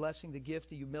awesomeness, the blessing, the gift,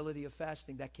 the humility of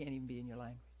fasting, that can't even be in your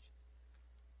language.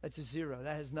 That's a 0.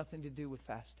 That has nothing to do with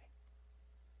fasting.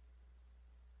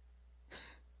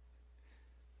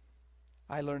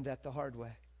 I learned that the hard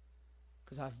way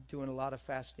because I've been doing a lot of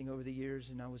fasting over the years,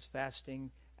 and I was fasting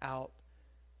out.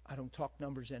 I don't talk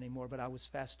numbers anymore, but I was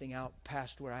fasting out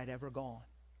past where I'd ever gone.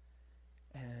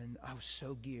 And I was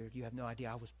so geared. You have no idea.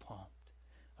 I was pumped.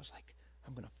 I was like,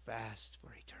 I'm going to fast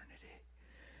for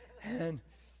eternity.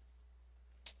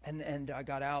 And I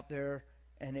got out there,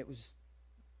 and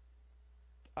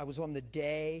I was on the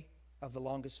day of the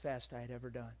longest fast I had ever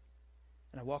done.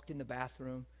 And I walked in the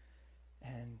bathroom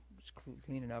and was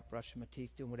cleaning up, brushing my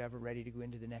teeth, doing whatever, ready to go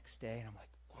into the next day. And I'm like,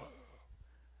 whoa,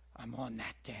 I'm on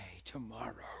that day.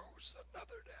 Tomorrow's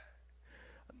another day.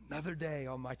 Another day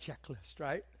on my checklist,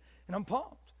 right? And I'm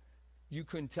pumped. You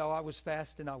couldn't tell I was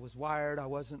fasting. I was wired. I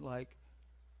wasn't like,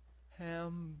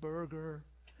 hamburger.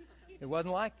 It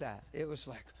wasn't like that. It was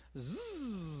like,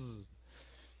 zzz.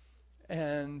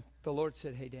 And the Lord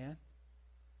said, hey, Dan.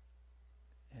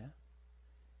 Yeah?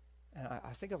 And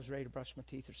I think I was ready to brush my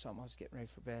teeth or something. I was getting ready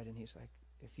for bed. And he's like,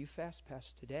 if you fast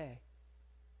past today,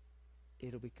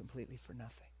 it'll be completely for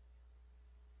nothing.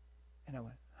 And I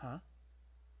went, huh?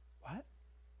 What?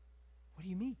 What do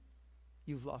you mean?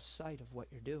 you've lost sight of what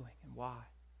you're doing and why.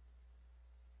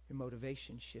 Your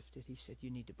motivation shifted. He said, you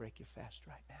need to break your fast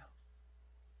right now.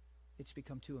 It's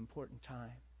become too important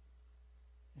time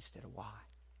instead of why.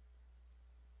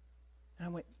 And I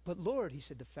went, but Lord, he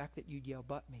said, the fact that you yell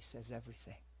but me says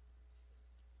everything.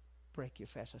 Break your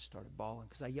fast. I started bawling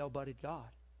because I yell butted God.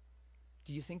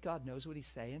 Do you think God knows what he's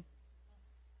saying?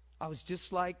 I was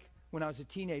just like when I was a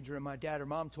teenager and my dad or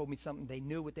mom told me something, they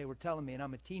knew what they were telling me, and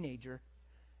I'm a teenager,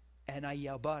 and I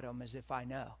yell but them as if I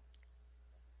know.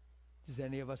 Does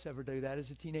any of us ever do that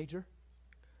as a teenager?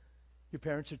 Your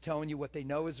parents are telling you what they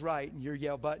know is right, and you're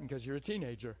yell butting because you're a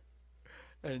teenager,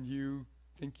 and you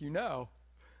think you know.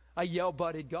 I yell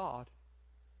butted God.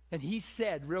 And he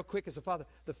said, real quick as a father,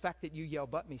 the fact that you yell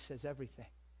but me says everything.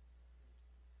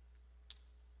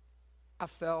 I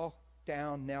fell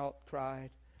down, knelt,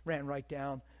 cried, ran right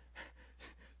down,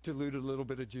 diluted a little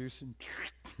bit of juice, and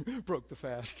broke the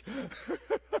fast.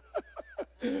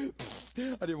 I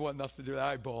didn't want nothing to do with it.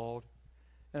 I bawled.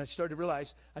 And I started to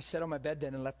realize, I sat on my bed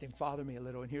then and let him father me a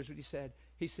little. And here's what he said.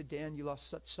 He said, Dan, you lost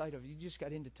such sight of it. You just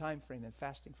got into time frame and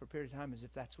fasting for a period of time as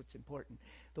if that's what's important.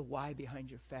 The why behind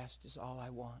your fast is all I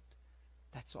want.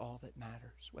 That's all that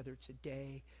matters. Whether it's a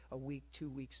day, a week, 2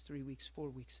 weeks, 3 weeks, 4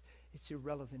 weeks, it's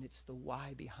irrelevant. It's the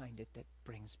why behind it that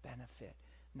brings benefit,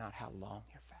 not how long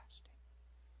you're fasting.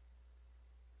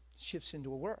 It shifts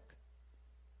into a work.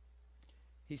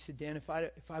 He said, Dan, if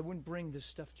I wouldn't bring this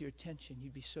stuff to your attention,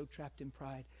 you'd be so trapped in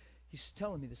pride. He's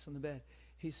telling me this on the bed.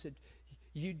 He said,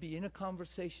 you'd be in a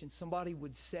conversation. Somebody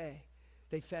would say,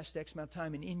 they fast X amount of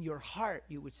time, and in your heart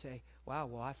you would say, wow,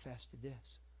 well, I fasted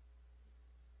this.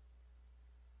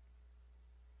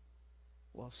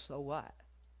 Well, so what?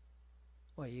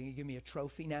 Well, you gonna give me a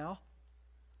trophy now?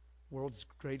 World's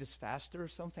greatest faster or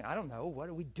something? I don't know. What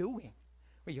are we doing?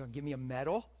 Are you going to give me a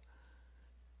medal?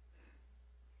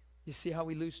 You see how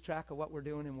we lose track of what we're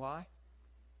doing and why?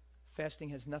 Fasting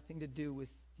has nothing to do with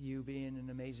you being an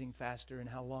amazing faster and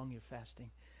how long you're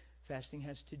fasting. Fasting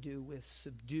has to do with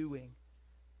subduing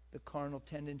the carnal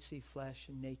tendency, flesh,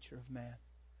 and nature of man.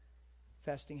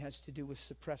 Fasting has to do with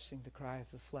suppressing the cry of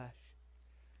the flesh,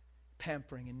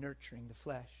 pampering and nurturing the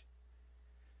flesh.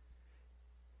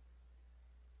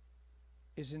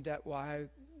 Isn't that why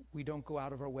we don't go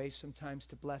out of our way sometimes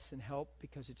to bless and help?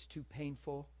 Because it's too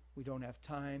painful. We don't have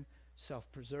time.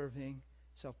 Self-preserving,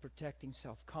 self-protecting,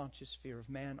 self-conscious, fear of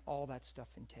man, all that stuff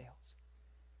entails.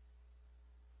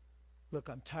 Look,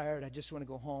 I'm tired. I just want to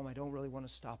go home. I don't really want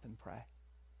to stop and pray.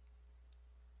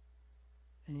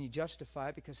 And you justify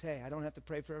it because, hey, I don't have to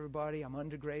pray for everybody. I'm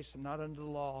under grace. I'm not under the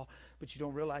law. But you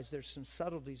don't realize there's some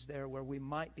subtleties there where we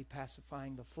might be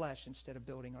pacifying the flesh instead of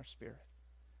building our spirit.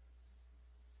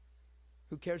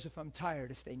 Who cares if I'm tired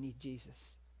if they need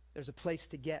Jesus? There's a place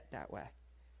to get that way.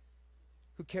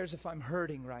 Who cares if I'm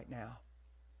hurting right now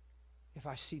if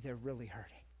I see they're really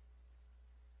hurting?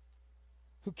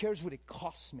 Who cares what it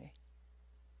costs me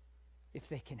if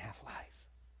they can have life?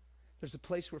 There's a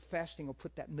place where fasting will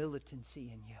put that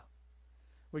militancy in you,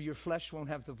 where your flesh won't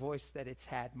have the voice that it's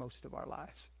had most of our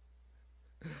lives.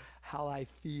 How I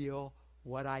feel,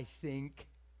 what I think,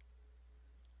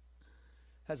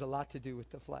 has a lot to do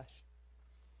with the flesh.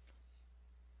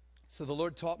 So the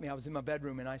Lord taught me. I was in my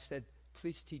bedroom and I said,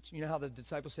 please teach. You know how the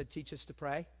disciples said, teach us to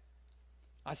pray?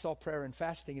 I saw prayer and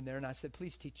fasting in there, and I said,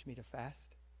 please teach me to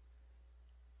fast.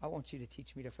 I want you to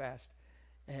teach me to fast.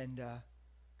 And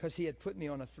because he had put me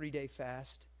on a 3-day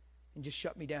fast and just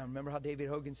shut me down. Remember how David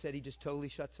Hogan said he just totally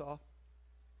shuts off?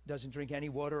 Doesn't drink any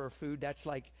water or food. That's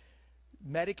like,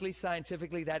 medically,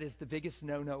 scientifically, that is the biggest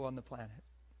no-no on the planet.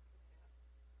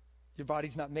 Your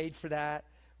body's not made for that.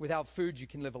 Without food, you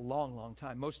can live a long, long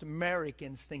time. Most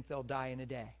Americans think they'll die in a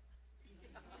day.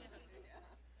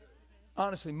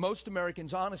 Honestly, most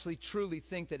Americans honestly, truly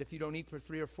think that if you don't eat for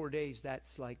 3 or 4 days,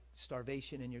 that's like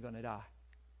starvation and you're going to die.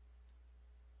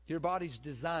 Your body's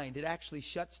designed. It actually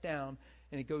shuts down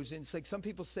and it goes in. It's like some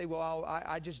people say, well,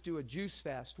 I just do a juice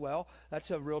fast. Well,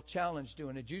 that's a real challenge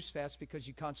doing a juice fast because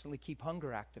you constantly keep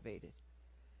hunger activated.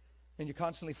 And you're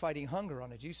constantly fighting hunger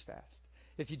on a juice fast.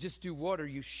 If you just do water,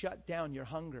 you shut down your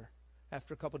hunger.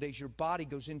 After a couple of days, your body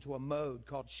goes into a mode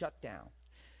called shutdown.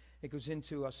 It goes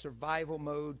into a survival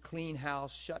mode, clean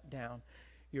house, shutdown.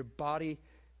 Your body,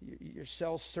 your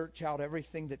cells search out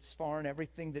everything that's foreign,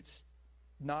 everything that's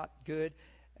not good.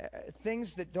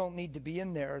 Things that don't need to be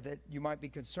in there that you might be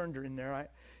concerned are in there.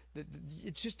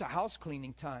 It's just a house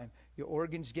cleaning time. Your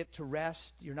organs get to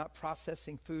rest. You're not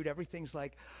processing food. Everything's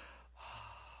like...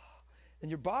 And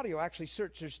your body will actually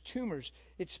search. There's tumors.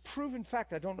 It's proven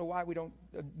fact. I don't know why we don't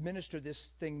administer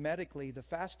this thing medically, the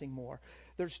fasting more.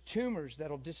 There's tumors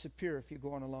that'll disappear if you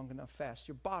go on a long enough fast.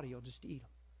 Your body will just eat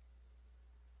them.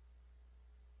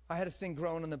 I had a thing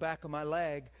growing on the back of my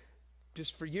leg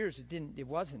just for years. It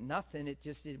wasn't nothing.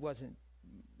 It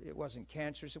wasn't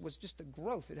cancerous. It was just a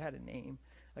growth. It had a name,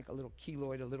 like a little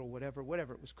keloid, a little whatever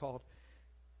it was called.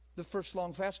 The first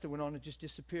long fast I went on, it just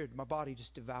disappeared. My body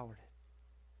just devoured it.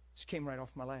 Just came right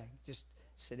off my leg. Just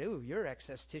said, "Ooh, you're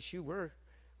excess tissue. We're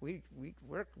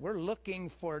looking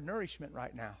for nourishment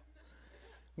right now.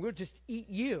 We'll just eat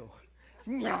you."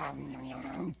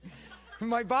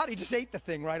 My body just ate the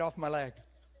thing right off my leg.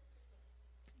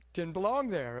 Didn't belong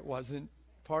there. It wasn't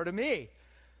part of me.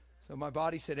 So my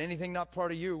body said, anything not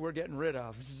part of you, we're getting rid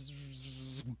of.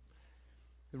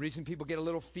 The reason people get a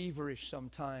little feverish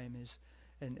sometime is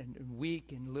and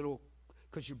weak and little,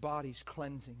 because your body's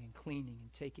cleansing and cleaning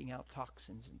and taking out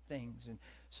toxins and things. And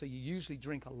so you usually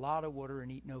drink a lot of water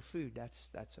and eat no food.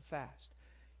 That's a fast.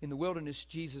 In the wilderness,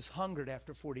 Jesus hungered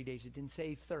after 40 days. It didn't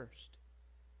say thirst.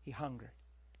 He hungered.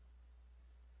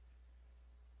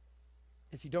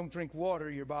 If you don't drink water,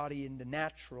 your body in the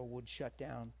natural would shut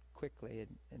down quickly.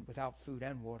 And without food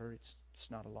and water,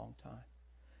 it's not a long time.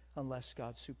 Unless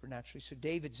God supernaturally. So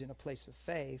David's in a place of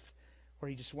faith where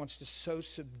he just wants to so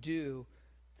subdue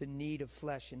the need of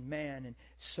flesh and man, and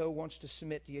so wants to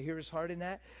submit. Do you hear his heart in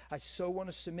that? I so want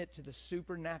to submit to the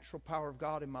supernatural power of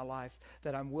God in my life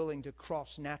that I'm willing to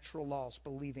cross natural laws,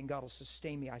 believing God will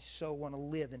sustain me. I so want to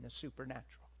live in the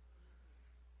supernatural.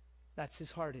 That's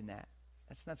his heart in that.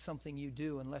 That's not something you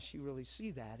do unless you really see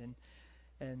that.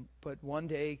 But one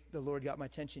day the Lord got my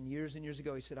attention years and years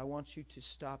ago. He said, I want you to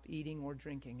stop eating or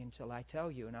drinking until I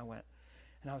tell you. And I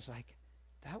was like,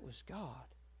 that was God.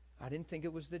 I didn't think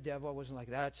it was the devil. I wasn't like,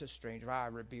 that's a stranger. I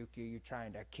rebuke you. You're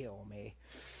trying to kill me.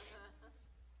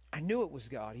 I knew it was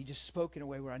God. He just spoke in a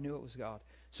way where I knew it was God.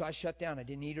 So I shut down. I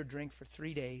didn't eat or drink for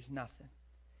 3 days, nothing.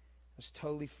 I was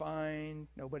totally fine.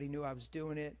 Nobody knew I was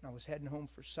doing it. I was heading home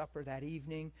for supper that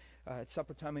evening. At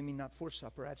supper time, I mean not for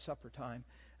supper, at supper time.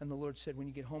 And the Lord said, when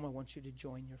you get home, I want you to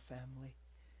join your family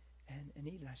and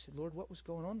eat. And I said, Lord, what was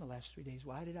going on the last 3 days?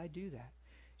 Why did I do that?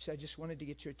 He said, I just wanted to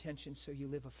get your attention so you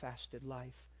live a fasted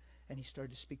life. And he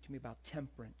started to speak to me about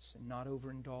temperance and not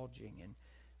overindulging and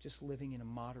just living in a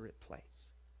moderate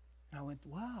place. And I went,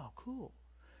 wow, cool.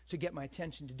 To get my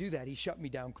attention to do that, he shut me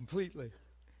down completely.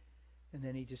 And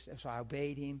then so I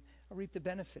obeyed him. I reaped the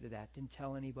benefit of that. Didn't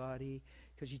tell anybody.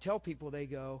 Because you tell people, they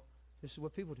go, this is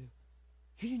what people do.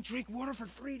 You didn't drink water for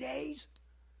 3 days?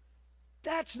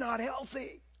 That's not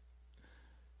healthy.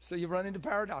 So you run into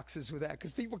paradoxes with that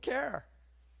because people care.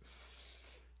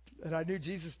 And I knew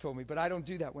Jesus told me, but I don't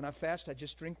do that. When I fast, I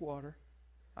just drink water.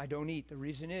 I don't eat. The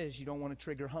reason is you don't want to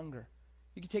trigger hunger.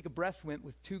 You can take a breath mint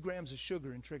with 2 grams of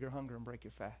sugar and trigger hunger and break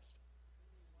your fast.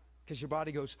 Because your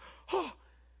body goes, oh,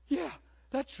 yeah,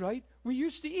 that's right. We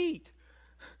used to eat.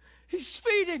 He's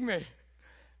feeding me.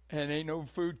 And ain't no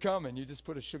food coming. You just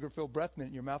put a sugar-filled breath mint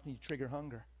in your mouth and you trigger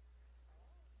hunger.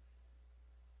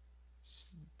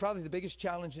 Probably the biggest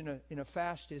challenge in a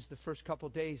fast is the first couple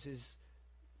days is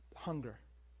hunger.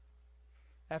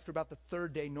 After about the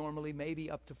 3rd day, normally, maybe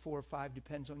up to 4 or 5,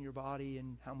 depends on your body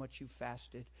and how much you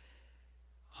fasted,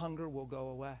 hunger will go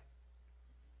away.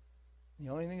 The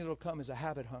only thing that will come is a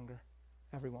habit hunger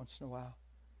every once in a while.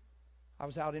 I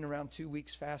was out in around 2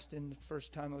 weeks fasting. The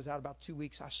first time I was out about 2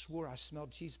 weeks, I swore I smelled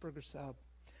cheeseburger sub.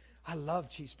 I love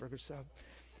cheeseburger sub.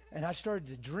 And I started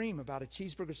to dream about a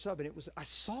cheeseburger sub, and I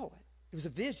saw it. It was a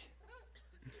vision.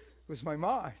 It was my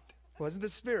mind. It wasn't the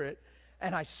spirit.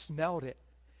 And I smelled it.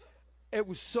 It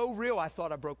was so real, I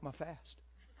thought I broke my fast.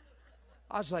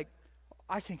 I was like,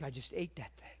 I think I just ate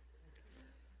that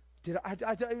thing.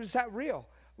 It was that real.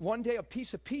 One day, a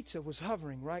piece of pizza was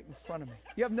hovering right in front of me.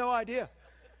 You have no idea.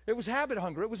 It was habit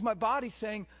hunger. It was my body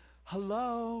saying,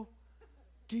 hello,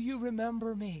 do you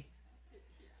remember me?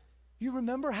 You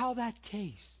remember how that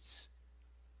tastes?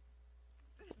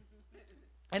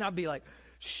 And I'd be like,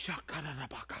 so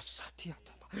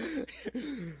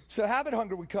habit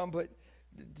hunger would come, but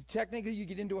technically you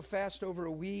get into a fast over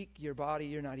a week, your body,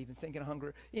 you're not even thinking of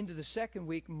hunger. Into the 2nd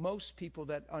week, most people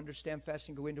that understand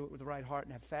fasting go into it with the right heart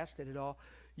and have fasted it all.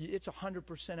 It's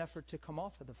 100% effort to come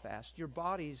off of the fast. Your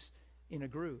body's in a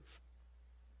groove.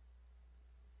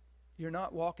 You're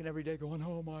not walking every day going,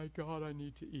 oh my God, I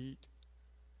need to eat.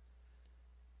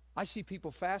 I see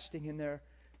people fasting and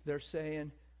they're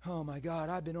saying, oh my God,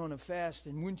 I've been on a fast,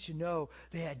 and wouldn't you know,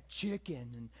 they had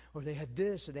chicken, or they had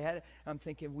this, or they had it. I'm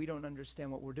thinking, we don't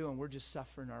understand what we're doing. We're just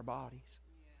suffering our bodies.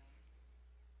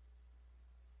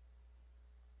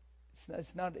 Yeah.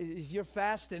 It's not, if you're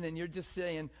fasting and you're just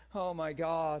saying, oh my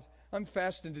God, I'm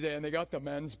fasting today, and they got the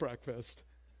men's breakfast.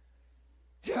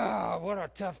 Oh, what a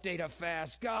tough day to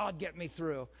fast. God, get me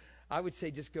through. I would say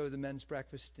just go to the men's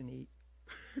breakfast and eat.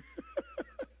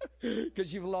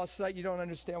 because you've lost sight. You don't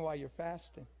understand why you're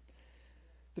fasting.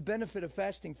 The benefit of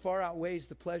fasting far outweighs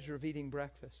the pleasure of eating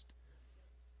breakfast.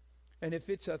 And if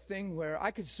it's a thing where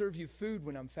I could serve you food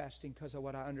when I'm fasting because of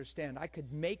what I understand, I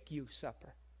could make you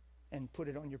supper and put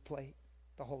it on your plate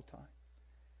the whole time.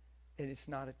 And it's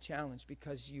not a challenge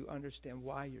because you understand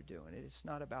why you're doing it. It's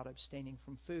not about abstaining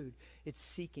from food. It's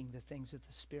seeking the things of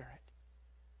the Spirit.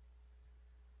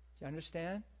 Do you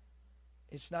understand?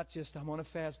 It's not just, I'm on a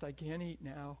fast, I can't eat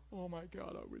now. Oh my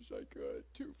God, I wish I could.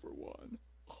 2 for $1.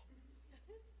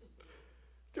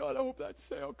 God, I hope that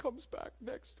sale comes back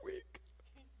next week.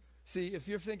 See, if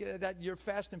you're thinking that, you're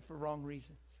fasting for wrong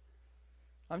reasons.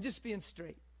 I'm just being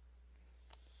straight.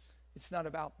 It's not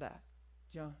about that.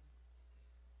 John,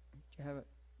 do you have it?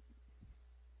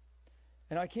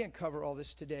 And I can't cover all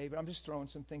this today, but I'm just throwing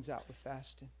some things out with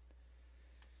fasting.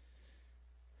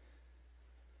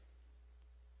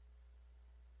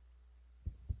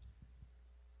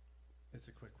 It's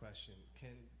a quick question.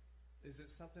 Is it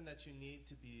something that you need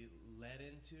to be led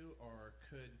into, or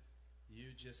could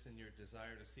you just in your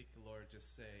desire to seek the Lord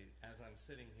just say, as I'm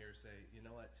sitting here, say, you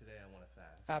know what, today I want to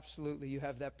fast? Absolutely. You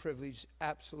have that privilege,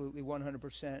 absolutely,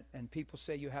 100%. And people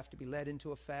say you have to be led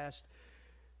into a fast.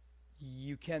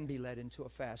 You can be led into a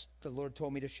fast. The Lord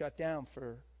told me to shut down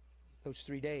for those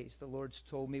 3 days. The Lord's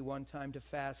told me one time to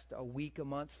fast a week, a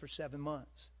month for 7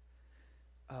 months.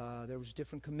 There was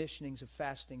different commissionings of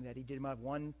fasting that he did.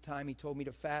 One time he told me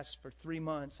to fast for 3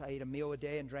 months. I ate a meal a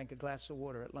day and drank a glass of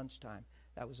water at lunchtime.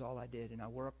 That was all I did. And I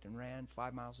worked and ran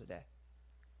 5 miles a day.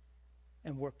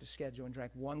 And worked a schedule and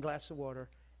drank 1 glass of water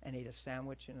and ate a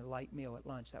sandwich and a light meal at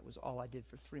lunch. That was all I did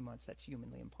for 3 months. That's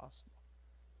humanly impossible.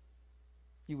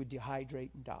 You would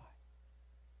dehydrate and die.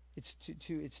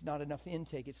 It's not enough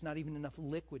intake. It's not even enough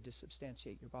liquid to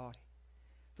substantiate your body.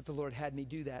 But the Lord had me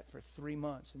do that for 3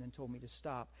 months and then told me to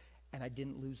stop. And I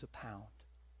didn't lose a pound.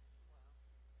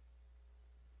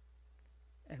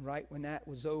 And right when that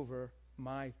was over,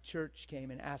 my church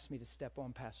came and asked me to step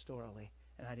on pastorally.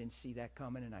 And I didn't see that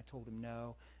coming, and I told him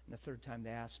no. And the third time they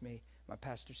asked me, my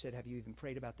pastor said, have you even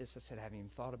prayed about this? I said, I haven't even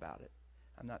thought about it.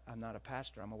 I'm not a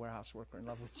pastor. I'm a warehouse worker in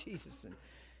love with Jesus.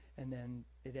 And then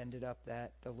it ended up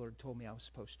that the Lord told me I was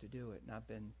supposed to do it. And I've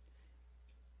been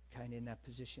kind of in that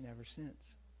position ever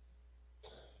since.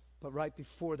 But right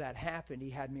before that happened,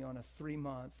 he had me on a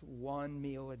 3-month, 1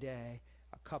 meal a day,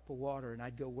 a cup of water, and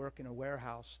I'd go work in a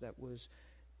warehouse that was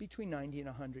between 90 and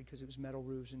 100 because it was metal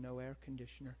roofs and no air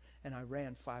conditioner, and I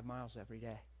ran 5 miles every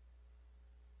day.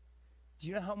 Do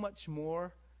you know how much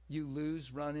more you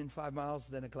lose running 5 miles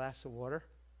than a glass of water?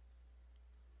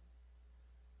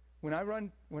 When I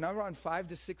run 5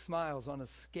 to 6 miles on a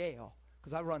scale,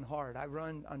 because I run hard, I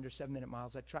run under 7-minute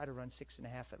miles. I try to run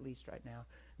 6.5 at least right now,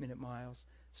 minute miles.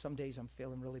 Some days I'm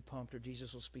feeling really pumped, or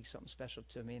Jesus will speak something special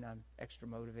to me, and I'm extra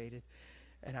motivated,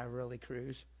 and I really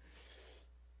cruise.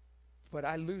 But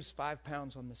I lose 5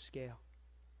 pounds on the scale.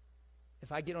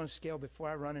 If I get on a scale before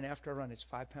I run and after I run, it's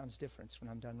 5 pounds difference when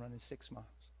I'm done running 6 miles.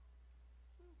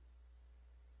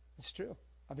 It's true.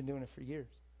 I've been doing it for years.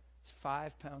 It's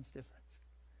 5 pounds difference.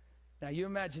 Now you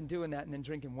imagine doing that and then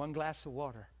drinking 1 glass of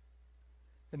water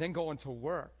and then going to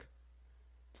work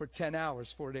for 10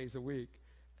 hours, 4 days a week,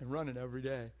 and running every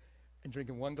day and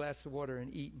drinking 1 glass of water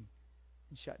and eating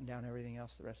and shutting down everything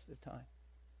else the rest of the time.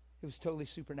 It was totally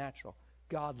supernatural.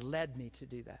 God led me to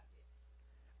do that.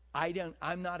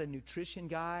 I'm not a nutrition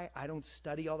guy. I don't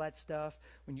study all that stuff.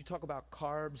 When you talk about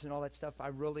carbs and all that stuff, I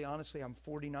really, honestly, I'm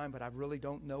 49, but I really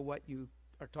don't know what you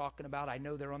are talking about. I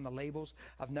know they're on the labels.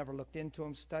 I've never looked into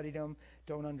them, studied them,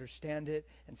 don't understand it,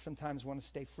 and sometimes want to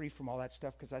stay free from all that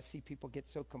stuff because I see people get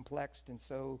so complexed, and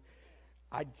so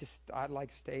I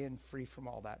like staying free from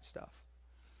all that stuff.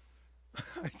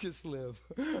 I just live.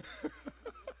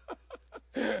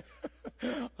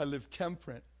 I live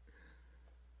temperate.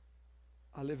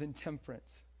 I live in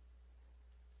temperance.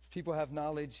 People have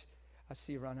knowledge. I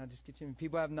see you around. I just get you.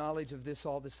 People have knowledge of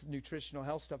all this nutritional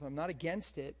health stuff. I'm not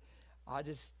against it. I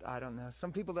don't know.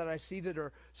 Some people that I see that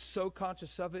are so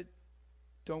conscious of it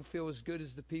don't feel as good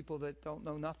as the people that don't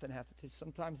know nothing have it.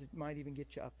 Sometimes it might even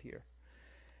get you up here.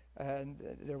 And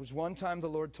there was one time the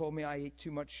Lord told me I ate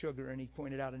too much sugar, and he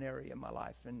pointed out an area in my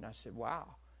life. And I said,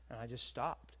 wow. And I just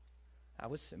stopped.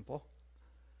 That was simple.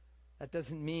 That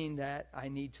doesn't mean that I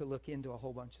need to look into a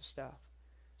whole bunch of stuff.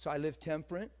 So I live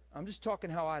temperate. I'm just talking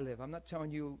how I live. I'm not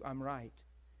telling you I'm right.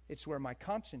 It's where my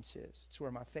conscience is. It's where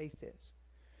my faith is.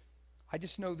 I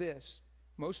just know this.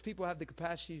 Most people have the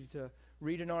capacity to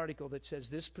read an article that says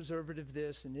this preservative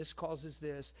this and this causes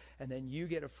this, and then you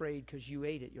get afraid because you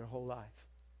ate it your whole life.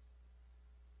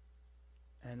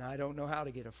 And I don't know how to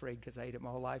get afraid because I ate it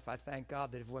my whole life. I thank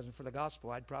God that if it wasn't for the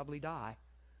gospel, I'd probably die.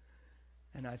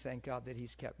 And I thank God that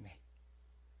He's kept me.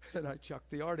 And I chucked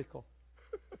the article.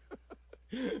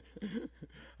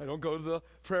 I don't go to the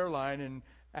prayer line and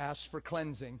ask for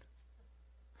cleansing.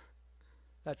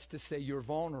 That's to say you're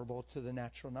vulnerable to the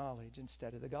natural knowledge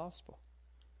instead of the gospel.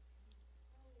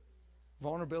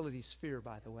 Vulnerability is fear,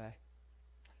 by the way.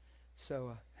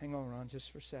 So hang on, Ron, just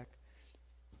for a sec.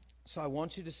 So I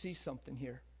want you to see something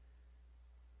here.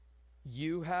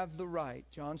 You have the right,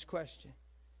 John's question,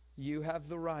 you have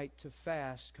the right to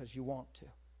fast because you want to.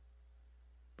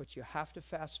 But you have to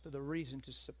fast for the reason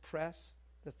to suppress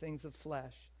the things of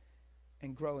flesh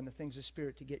and grow in the things of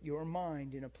spirit, to get your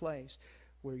mind in a place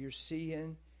where you're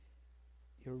seeing,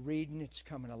 you're reading, it's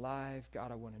coming alive.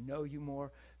 God, I want to know you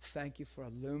more. Thank you for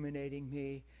illuminating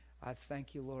me. I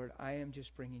thank you, Lord. I am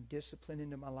just bringing discipline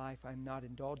into my life. I'm not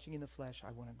indulging in the flesh.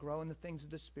 I want to grow in the things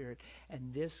of the Spirit.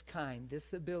 And this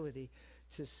ability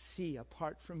to see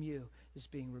apart from you is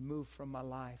being removed from my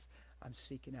life. I'm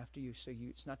seeking after you. So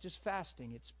it's not just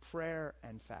fasting, it's prayer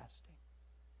and fasting.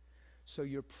 So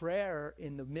your prayer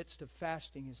in the midst of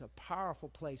fasting is a powerful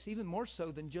place, even more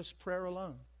so than just prayer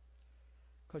alone.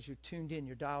 Because you're tuned in,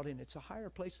 you're dialed in. It's a higher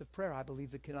place of prayer, I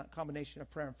believe, the combination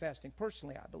of prayer and fasting.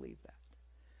 Personally, I believe that.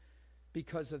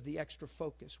 Because of the extra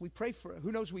focus. We pray for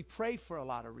a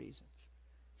lot of reasons.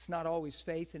 It's not always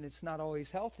faith, and it's not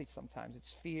always healthy sometimes.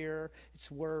 It's fear, it's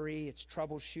worry, it's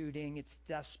troubleshooting, it's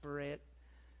desperate.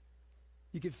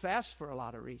 You could fast for a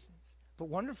lot of reasons. But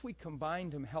wonder if we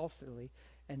combined them healthily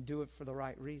and do it for the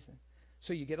right reason.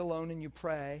 So you get alone and you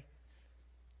pray,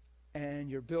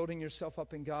 and you're building yourself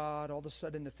up in God. All of a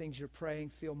sudden, the things you're praying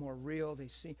feel more real. They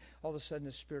seem, all of a sudden,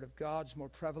 the Spirit of God's more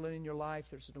prevalent in your life.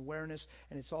 There's an awareness,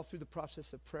 and it's all through the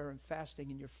process of prayer and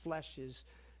fasting, and your flesh is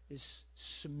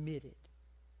submitted.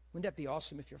 Wouldn't that be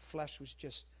awesome if your flesh was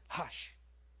just hush?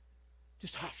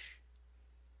 Just hush.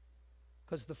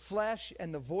 Because the flesh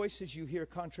and the voices you hear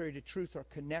contrary to truth are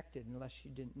connected, unless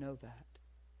you didn't know that.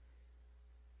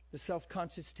 The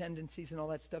self-conscious tendencies and all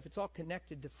that stuff, it's all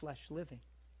connected to flesh living.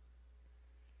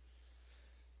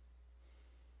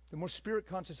 The more spirit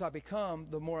conscious I become,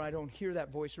 the more I don't hear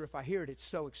that voice, or if I hear it, it's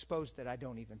so exposed that I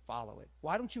don't even follow it.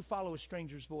 Why don't you follow a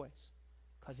stranger's voice?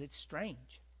 Because it's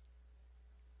strange.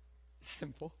 It's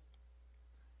simple.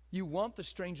 You want the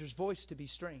stranger's voice to be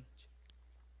strange.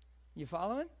 You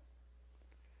following?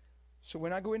 So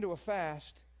when I go into a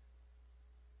fast,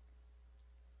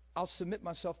 I'll submit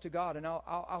myself to God, and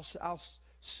I'll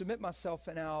submit myself,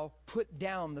 and I'll put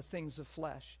down the things of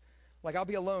flesh. Like I'll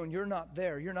be alone. You're not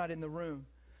there. You're not in the room.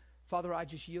 Father, I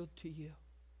just yield to you.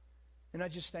 And I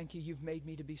just thank you. You've made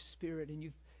me to be spirit,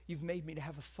 and you've made me to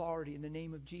have authority in the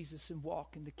name of Jesus and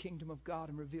walk in the kingdom of God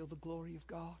and reveal the glory of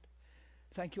God.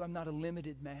 Thank you. I'm not a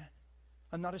limited man.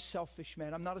 I'm not a selfish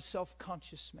man. I'm not a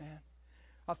self-conscious man.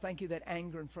 I thank you that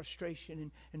anger and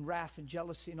frustration and wrath and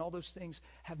jealousy and all those things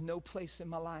have no place in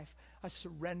my life. I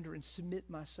surrender and submit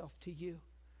myself to you.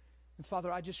 And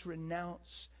Father, I just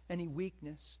renounce any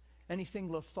weakness, anything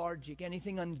lethargic,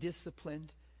 anything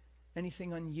undisciplined,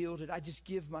 anything unyielded. I just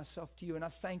give myself to you, and I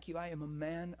thank you. I am a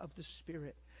man of the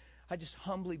Spirit. I just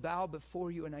humbly bow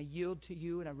before you, and I yield to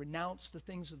you, and I renounce the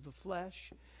things of the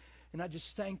flesh. And I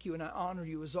just thank you, and I honor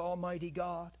you as Almighty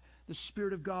God. The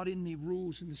Spirit of God in me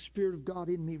rules, and the Spirit of God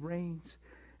in me reigns.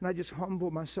 And I just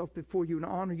humble myself before you and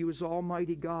honor you as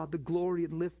Almighty God, the glory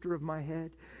and lifter of my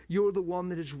head. You're the one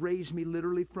that has raised me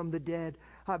literally from the dead.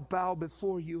 I bow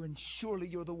before you, and surely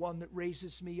you're the one that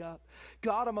raises me up.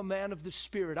 God, I'm a man of the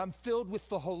Spirit. I'm filled with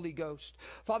the Holy Ghost.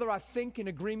 Father, I think in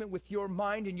agreement with your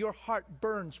mind, and your heart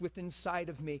burns within inside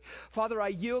of me. Father, I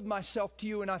yield myself to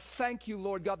you, and I thank you,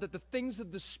 Lord God, that the things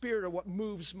of the Spirit are what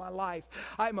moves my life.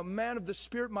 I am a man of the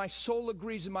Spirit. My soul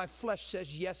agrees, and my flesh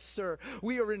says, yes, sir.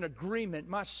 We are in agreement.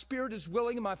 My spirit is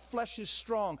willing, and my flesh is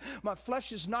strong. My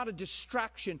flesh is not a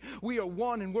distraction. We are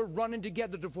one, and we're running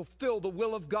together to fulfill the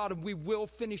will of God, and we will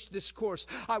finish this course.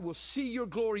 I will see your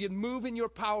glory and move in your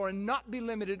power and not be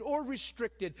limited or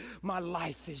restricted. My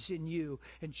life is in you,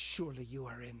 and surely you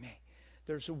are in me.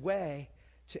 There's a way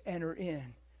to enter in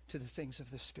to the things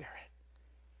of the Spirit.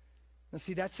 Now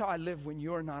see, that's how I live when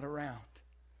you're not around.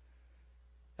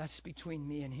 That's between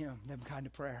me and him, them kind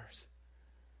of prayers.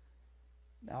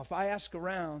 Now, if I ask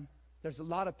around, there's a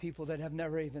lot of people that have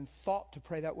never even thought to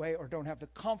pray that way or don't have the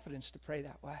confidence to pray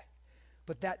that way.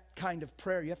 But that kind of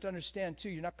prayer, you have to understand too,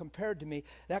 you're not compared to me.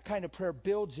 That kind of prayer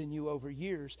builds in you over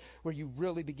years where you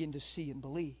really begin to see and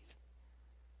believe.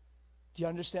 Do you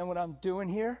understand what I'm doing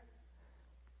here?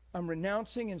 I'm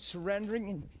renouncing and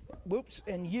surrendering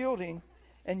and yielding.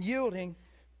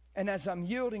 And as I'm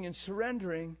yielding and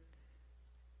surrendering,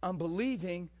 I'm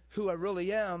believing who I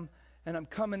really am, and I'm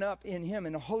coming up in Him.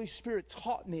 And the Holy Spirit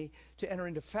taught me to enter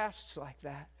into fasts like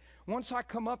that. Once I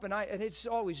come up, and it's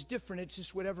always different. It's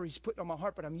just whatever He's putting on my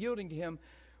heart, but I'm yielding to Him.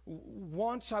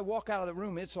 Once I walk out of the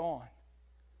room, it's on.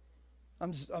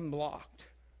 I'm locked.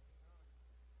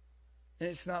 And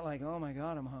it's not like, oh my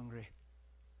God, I'm hungry.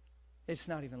 It's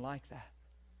not even like that.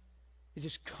 It's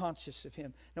just conscious of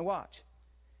Him. Now watch.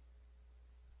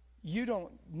 You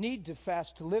don't need to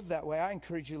fast to live that way. I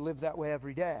encourage you to live that way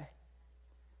every day.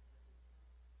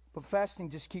 But fasting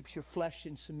just keeps your flesh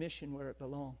in submission where it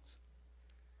belongs.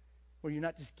 Where you're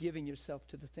not just giving yourself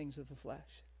to the things of the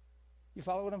flesh. You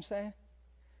follow what I'm saying?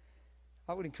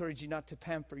 I would encourage you not to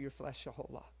pamper your flesh a whole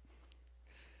lot.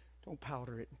 Don't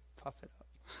powder it and puff it up.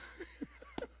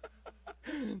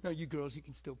 No, you girls, you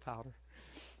can still powder.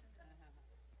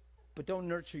 But don't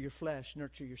nurture your flesh,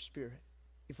 nurture your spirit.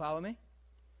 You follow me?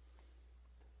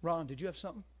 Ron, did you have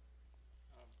something?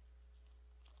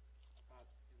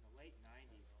 In the late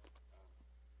 90s,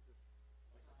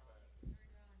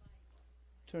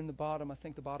 Turn the bottom, I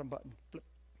think the bottom button. Flip.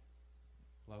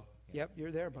 hello? Yep,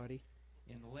 you're there, buddy.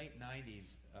 In the late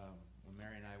 90s, when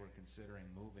Mary and I were considering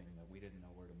moving, we didn't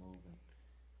know where to move, and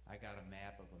I got a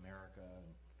map of America, and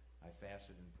I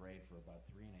fasted and prayed for about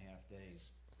 3.5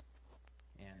 days.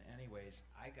 And anyways,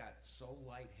 I got so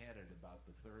lightheaded about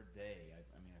the third day.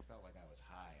 I mean, I felt like I was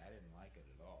high. I didn't like it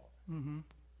at all. Mm-hmm.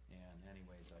 And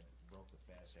anyways, I broke the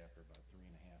fast after about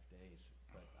 3.5 days.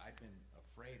 But I've been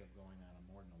afraid of going on a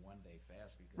more than a one-day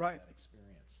fast because Right. of that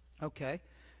experience. Okay.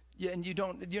 Yeah, and you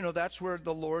don't, that's where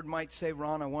the Lord might say,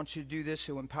 Ron, I want you to do this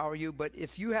to empower you. But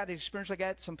if you had an experience like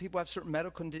that, some people have certain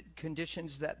medical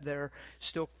conditions that they're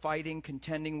still fighting,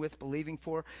 contending with, believing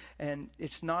for. And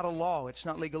it's not a law. It's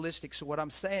not legalistic. So what I'm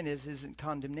saying isn't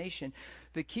condemnation.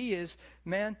 The key is,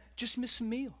 man, just miss a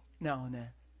meal now and then.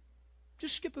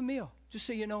 Just skip a meal. Just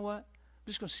say, you know what? I'm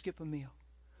just going to skip a meal.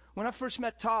 When I first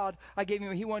met Todd,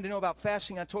 he wanted to know about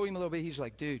fasting. I told him a little bit. He's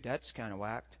like, dude, that's kind of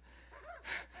whacked.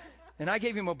 And I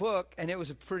gave him a book, and it was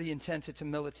a pretty intense, it's a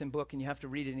militant book, and you have to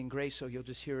read it in grace, so you'll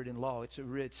just hear it in law.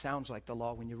 It sounds like the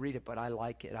law when you read it, but I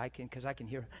like it. Because I can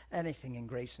hear anything in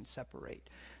grace and separate.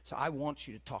 So I want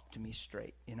you to talk to me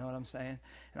straight. You know what I'm saying?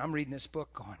 And I'm reading this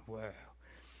book going, whoa.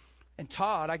 And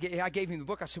Todd, I gave him the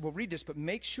book. I said, well, read this, but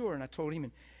make sure. And I told him,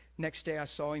 and next day I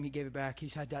saw him, he gave it back. He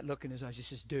had that look in his eyes. He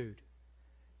says, dude,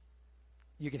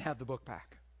 you can have the book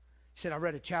back. He said, I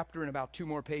read a chapter and about 2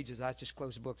 more pages. I just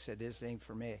closed the book, said, this ain't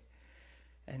for me.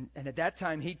 And at that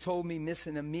time, he told me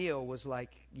missing a meal was like,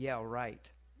 yeah, right.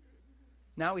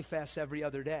 Now he fasts every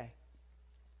other day.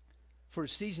 For a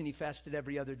season, he fasted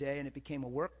every other day, and it became a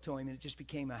work to him, and it just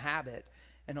became a habit.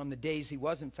 And on the days he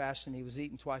wasn't fasting, he was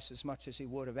eating twice as much as he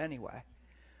would have anyway.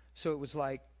 So it was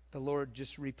like the Lord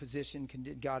just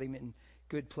repositioned, got him in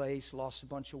good place, lost a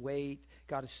bunch of weight,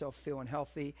 got himself feeling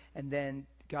healthy, and then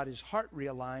got his heart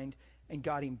realigned and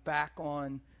got him back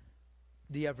on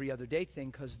the every other day thing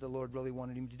because the Lord really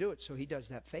wanted him to do it. So he does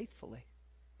that faithfully.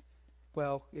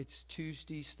 Well, it's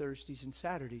Tuesdays, Thursdays, and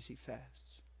Saturdays he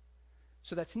fasts.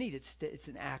 So that's neat. It's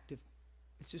an active,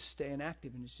 it's just staying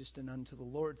active, and it's just an unto the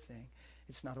Lord thing.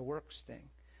 It's not a works thing.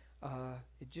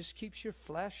 It just keeps your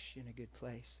flesh in a good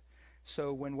place.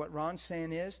 So when what Ron's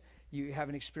saying is, you have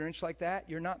an experience like that,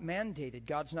 you're not mandated.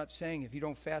 God's not saying if you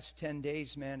don't fast 10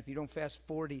 days, man, if you don't fast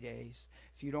 40 days,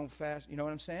 if you don't fast, you know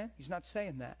what I'm saying? He's not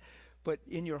saying that. But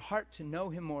in your heart to know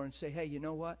him more and say, hey, you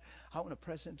know what? I want to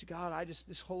present to God.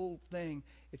 This whole thing,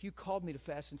 if you called me to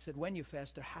fast and said, when you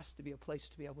fast, there has to be a place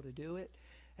to be able to do it,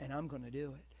 and I'm going to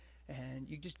do it. And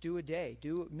you just do a day.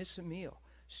 Miss a meal.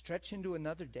 Stretch into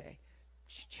another day.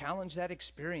 Challenge that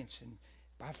experience, and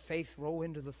by faith, roll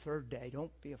into the third day.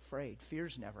 Don't be afraid.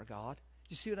 Fear's never God. Do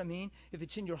you see what I mean? If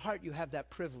it's in your heart, you have that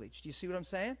privilege. Do you see what I'm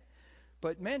saying?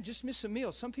 But, man, just miss a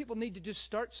meal. Some people need to just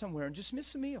start somewhere and just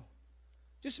miss a meal.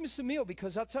 Just miss a meal,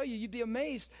 because I'll tell you, you'd be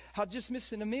amazed how just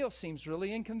missing a meal seems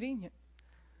really inconvenient.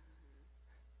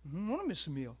 I don't want to miss a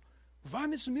meal. If I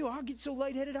miss a meal, I'll get so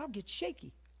lightheaded, I'll get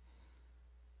shaky.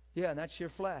 Yeah, and that's your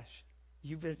flesh.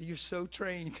 You're so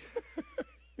trained.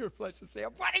 Your flesh will say,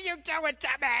 what are you doing to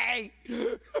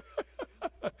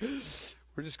me?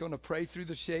 We're just going to pray through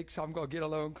the shakes. I'm going to get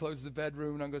alone, close the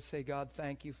bedroom, and I'm going to say, God,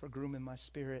 thank you for grooming my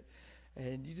spirit.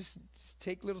 And you just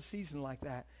take a little season like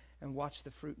that and watch the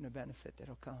fruit and the benefit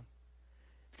that'll come.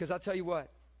 Because I'll tell you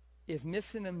what, if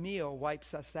missing a meal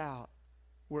wipes us out,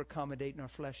 we're accommodating our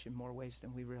flesh in more ways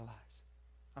than we realize.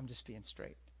 I'm just being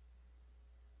straight.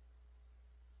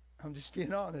 I'm just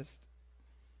being honest.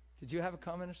 Did you have a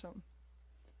comment or something?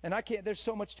 And there's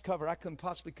so much to cover. I couldn't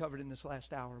possibly cover it in this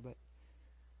last hour, but.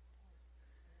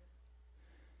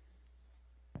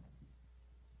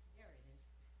 There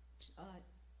it is.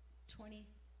 20,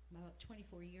 my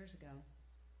 24 years ago,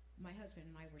 my husband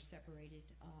and I were separated.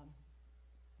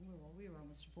 We were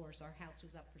almost divorced. Our house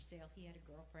was up for sale. He had a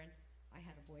girlfriend. I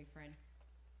had a boyfriend.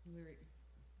 We were,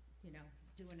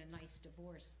 doing a nice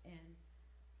divorce. And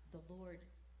the Lord,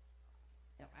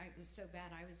 it was so bad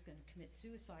I was going to commit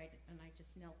suicide. And I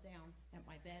just knelt down at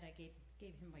my bed. I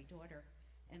gave him my daughter.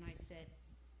 And I said,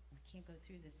 I can't go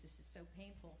through this. This is so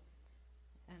painful.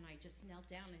 And I just knelt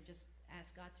down and just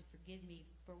asked God to forgive me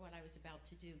for what I was about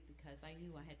to do, because I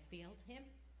knew I had failed him.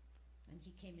 And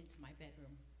he came into my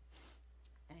bedroom.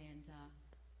 And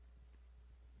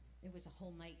it was a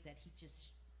whole night that he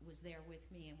just was there with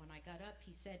me. And when I got up,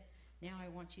 he said, now I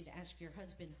want you to ask your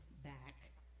husband back.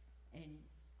 And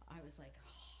I was like,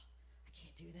 I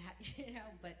can't do that,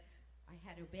 but I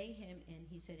had to obey him. And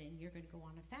he said, and you're going to go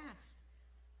on a fast.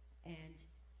 And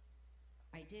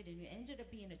I did. And it ended up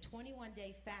being a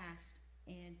 21-day fast.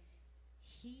 And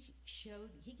he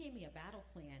gave me a battle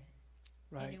plan.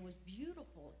 Right. And it was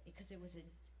beautiful because it was a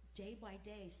day by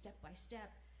day, step by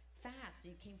step fast.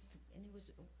 And it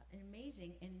was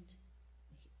amazing. And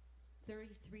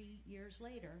 33 years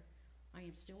later, I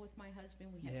am still with my husband.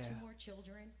 We have 2 more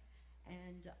children,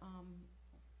 and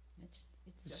it's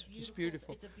just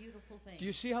beautiful. It's a beautiful thing. Do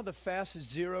you see how the fast has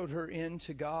zeroed her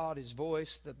into God, His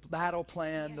voice, the battle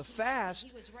plan, the fast?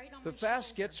 He was right on The my fast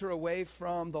shoulder. gets her away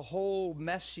from the whole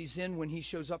mess she's in when he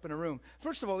shows up in a room.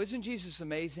 First of all, isn't Jesus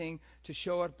amazing to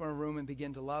show up in a room and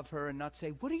begin to love her and not say,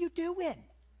 "What are you doing?"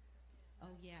 Oh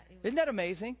yeah, Isn't that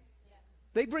amazing?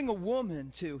 They bring a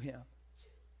woman to him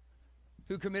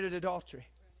who committed adultery.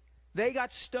 They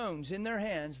got stones in their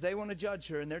hands. They want to judge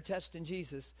her, and they're testing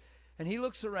Jesus. And he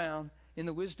looks around in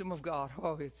the wisdom of God.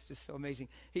 Oh, it's just so amazing.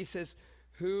 He says,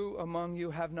 who among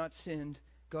you have not sinned?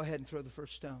 Go ahead and throw the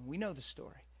first stone. We know the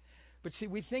story. But see,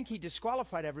 we think he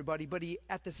disqualified everybody, but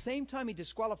at the same time he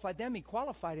disqualified them, he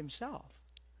qualified himself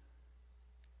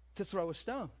to throw a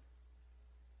stone.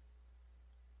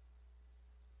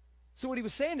 So what he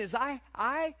was saying is,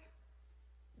 I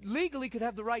legally could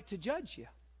have the right to judge you.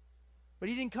 But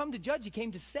he didn't come to judge, he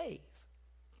came to save.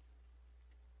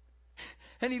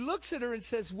 And he looks at her and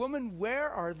says, woman, where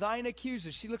are thine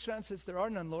accusers? She looks around and says, there are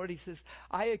none, Lord. He says,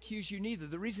 I accuse you neither.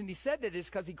 The reason he said that is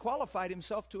because he qualified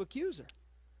himself to accuse her.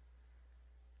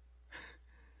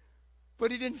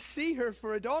 But he didn't see her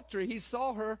for adultery. He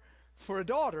saw her for a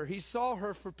daughter. He saw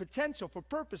her for potential, for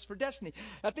purpose, for destiny.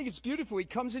 I think it's beautiful. He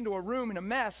comes into a room in a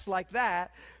mess like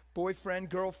that, boyfriend,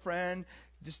 girlfriend,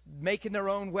 just making their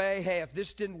own way. Hey, if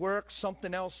this didn't work,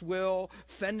 something else will.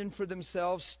 Fending for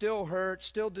themselves, still hurt,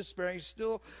 still despairing,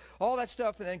 still all that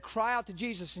stuff. And then cry out to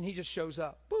Jesus, and he just shows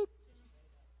up. Boop.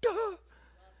 Duh.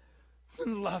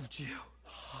 Loved you.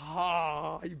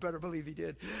 Ah, you better believe he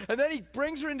did. And then he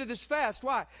brings her into this fast.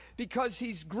 Why? Because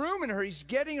he's grooming her. He's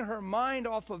getting her mind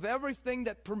off of everything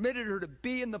that permitted her to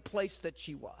be in the place that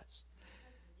she was.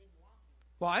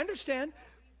 Well, I understand.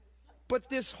 But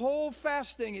this whole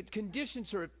fast thing, it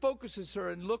conditions her, it focuses her,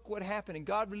 and look what happened. And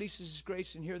God releases His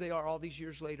grace, and here they are all these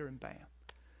years later, and bam.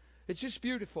 It's just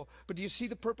beautiful. But do you see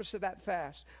the purpose of that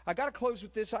fast? I got to close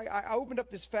with this. I opened up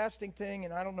this fasting thing,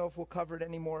 and I don't know if we'll cover it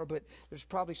anymore, but there's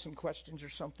probably some questions or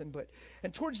something.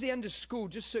 And towards the end of school,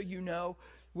 just so you know,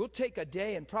 we'll take a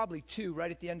day and probably 2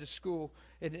 right at the end of school,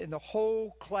 and the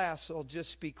whole class will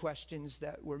just be questions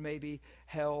that were maybe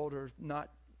held or not,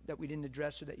 that we didn't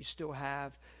address or that you still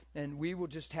have. And we will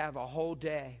just have a whole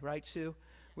day, right, Sue?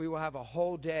 We will have a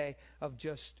whole day of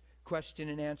just question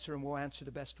and answer, and we'll answer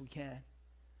the best we can.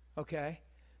 Okay?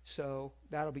 So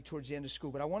that'll be towards the end of school.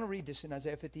 But I want to read this in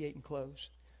Isaiah 58 and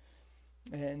close.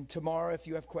 And tomorrow, if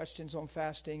you have questions on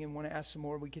fasting and want to ask some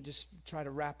more, we can just try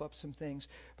to wrap up some things.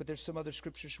 But there's some other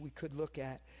scriptures we could look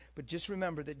at. But just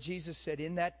remember that Jesus said,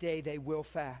 in that day they will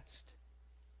fast.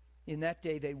 In that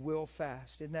day they will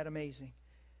fast. Isn't that amazing?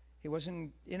 He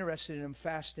wasn't interested in them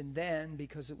fasting then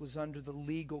because it was under the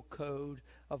legal code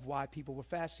of why people were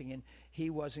fasting. And he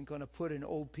wasn't going to put an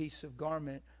old piece of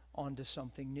garment onto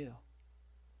something new.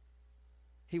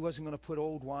 He wasn't going to put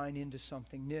old wine into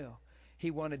something new. He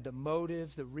wanted the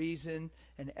motive, the reason,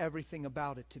 and everything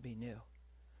about it to be new.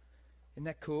 Isn't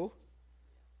that cool?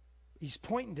 He's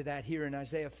pointing to that here in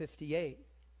Isaiah 58.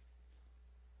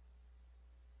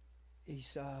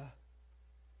 He's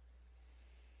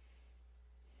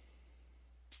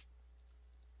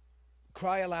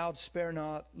cry aloud, spare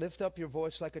not. Lift up your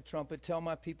voice like a trumpet. Tell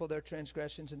my people their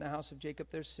transgressions, and the house of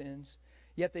Jacob their sins.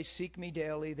 Yet they seek me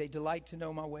daily. They delight to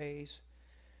know my ways.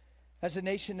 As a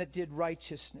nation that did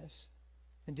righteousness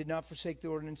and did not forsake the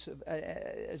ordinance of,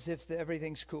 as if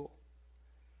everything's cool.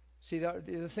 See,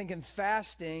 they're thinking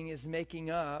fasting is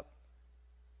making up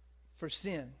for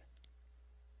sin.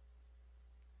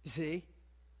 You see?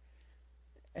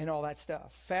 and all that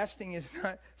stuff. Fasting is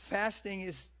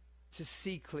to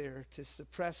see clear, to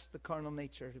suppress the carnal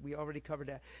nature. We already covered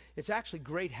that. It's actually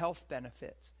great health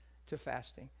benefits to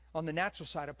fasting. On the natural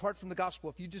side, apart from the gospel,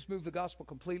 if you just move the gospel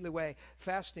completely away,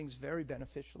 fasting's very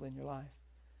beneficial in your life.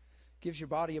 Gives your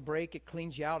body a break. It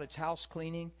cleans you out. It's house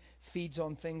cleaning. Feeds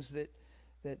on things that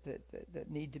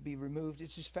need to be removed.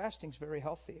 It's just fasting's very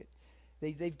healthy.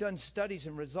 They've done studies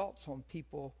and results on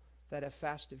people that have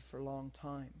fasted for long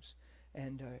times.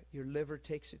 And your liver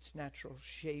takes its natural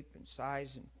shape and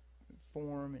size and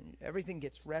form, and everything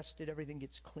gets rested, everything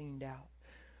gets cleaned out.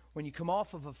 When you come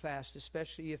off of a fast,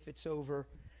 especially if it's over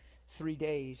 3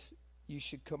 days, you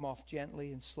should come off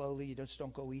gently and slowly. You just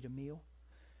don't go eat a meal.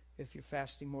 If you're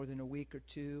fasting more than a week or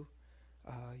two,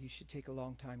 you should take a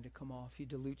long time to come off. You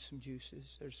dilute some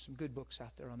juices. There's some good books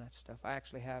out there on that stuff. I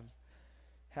actually have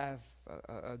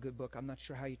a good book. I'm not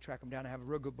sure how you track them down. I have a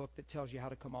real good book that tells you how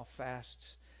to come off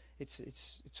fasts.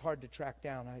 It's hard to track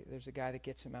down. There's a guy that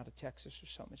gets them out of Texas or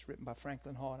something. It's written by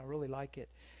Franklin Hall, and I really like it.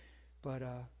 But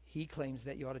he claims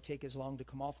that you ought to take as long to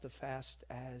come off the fast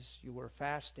as you were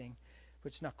fasting.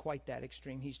 But it's not quite that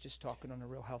extreme. He's just talking on the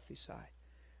real healthy side.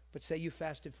 But say you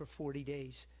fasted for 40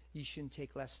 days. You shouldn't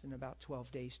take less than about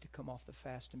 12 days to come off the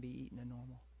fast and be eating a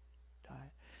normal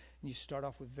diet. And you start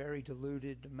off with very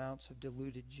diluted amounts of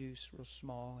diluted juice, real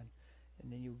small,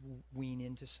 and then you wean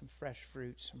into some fresh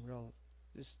fruit,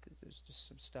 there's just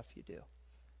some stuff you do. You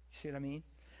see what I mean?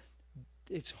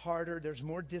 It's harder. There's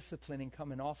more discipline in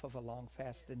coming off of a long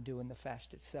fast than doing the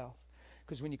fast itself.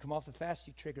 Because when you come off the fast,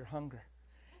 you trigger hunger.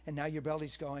 And now your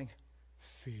belly's going,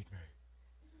 feed me.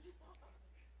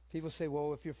 People say,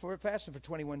 well, if you're fasting for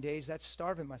 21 days, that's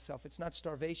starving myself. It's not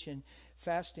starvation.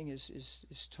 Fasting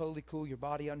is totally cool. Your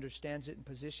body understands it and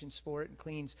positions for it and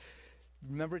cleans.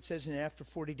 Remember it says, and after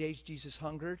 40 days, Jesus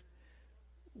hungered.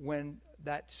 When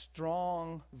that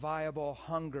strong, viable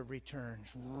hunger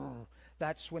returns,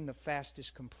 that's when the fast is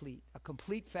complete. A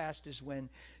complete fast is when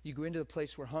you go into the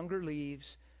place where hunger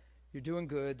leaves, you're doing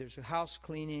good, there's a house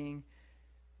cleaning.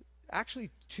 Actually,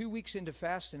 2 weeks into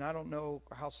fasting, I don't know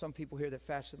how some people here that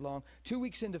fasted long, 2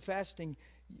 weeks into fasting,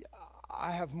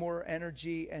 I have more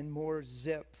energy and more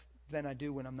zip than I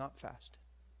do when I'm not fasting.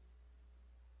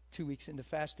 2 weeks into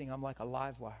fasting, I'm like a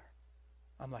live wire.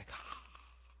 I'm like,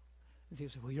 and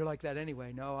people say, well, you're like that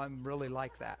anyway. No, I'm really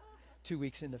like that 2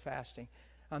 weeks into fasting.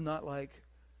 I'm not like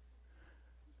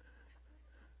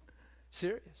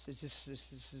serious. It's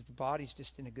just the body's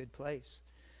just in a good place.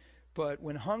 But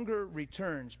when hunger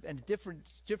returns, and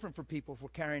it's different for people if we're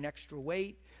carrying extra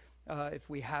weight, if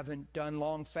we haven't done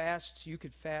long fasts, you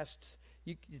could fast.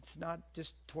 It's not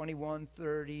just 21,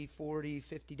 30, 40,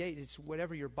 50 days. It's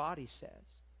whatever your body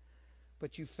says.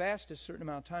 But you fast a certain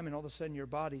amount of time, and all of a sudden your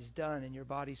body's done, and your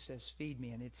body says, feed me,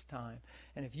 and it's time.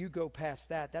 And if you go past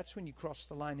that, that's when you cross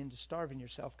the line into starving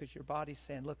yourself, because your body's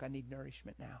saying, look, I need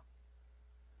nourishment now.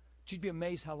 But you'd be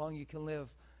amazed how long you can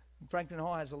live. Franklin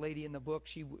Hall has a lady in the book,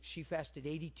 she fasted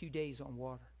 82 days on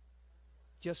water.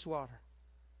 Just water.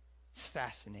 It's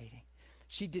fascinating.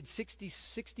 She did 60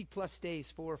 plus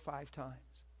days 4 or 5 times.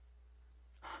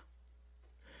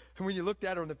 And when you looked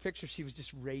at her in the picture, she was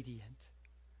just radiant.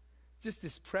 Just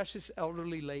this precious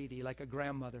elderly lady, like a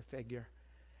grandmother figure.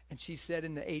 And she said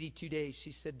in the 82 days,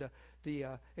 she said the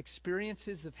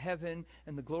experiences of heaven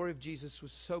and the glory of Jesus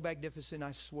was so magnificent,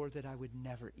 I swore that I would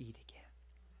never eat again.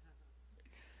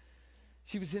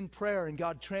 She was in prayer, and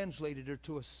God translated her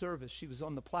to a service. She was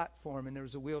on the platform, and there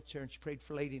was a wheelchair, and she prayed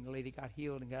for a lady, and the lady got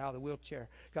healed and got out of the wheelchair.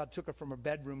 God took her from her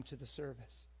bedroom to the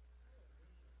service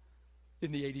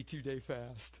in the 82-day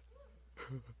fast.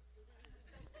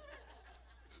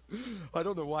 I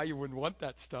don't know why you wouldn't want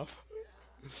that stuff.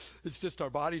 It's just our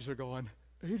bodies are going,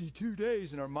 82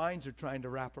 days, and our minds are trying to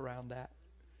wrap around that.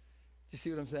 Do you see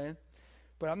what I'm saying?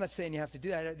 But I'm not saying you have to do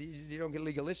that. You don't get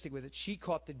legalistic with it. She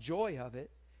caught the joy of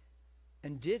it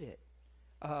and did it.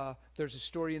 There's a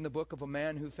story in the book of a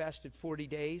man who fasted 40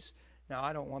 days. Now,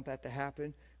 I don't want that to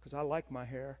happen because I like my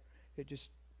hair.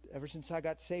 Ever since I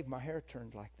got saved, my hair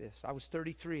turned like this. I was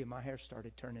 33 and my hair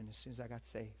started turning as soon as I got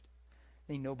saved.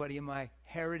 Ain't nobody in my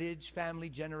heritage family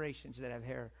generations that have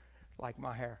hair like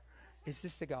my hair. It's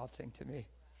just a God thing to me.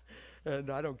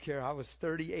 And I don't care. I was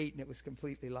 38 and it was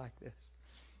completely like this.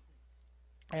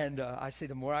 And I say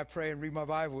the more I pray and read my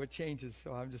Bible, it changes,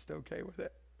 so I'm just okay with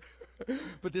it.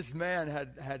 But this man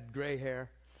had gray hair,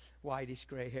 whitish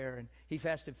gray hair, and he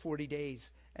fasted 40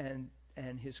 days, and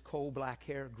his coal black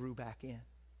hair grew back in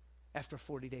after a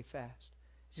 40-day fast.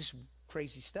 It's just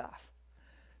crazy stuff.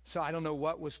 So I don't know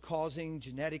what was causing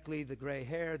genetically the gray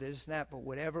hair, this and that, but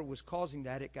whatever was causing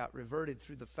that, it got reverted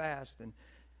through the fast, and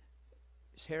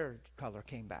his hair color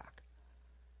came back.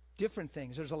 different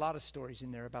things. There's a lot of stories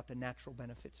in there about the natural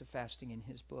benefits of fasting in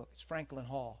his book. It's Franklin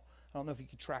Hall. I don't know if you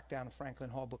could track down a Franklin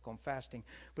Hall book on fasting,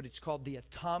 but it's called The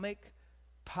Atomic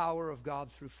Power of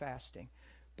God Through Fasting.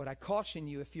 But I caution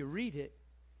you, if you read it,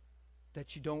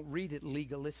 that you don't read it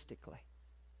legalistically.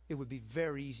 It would be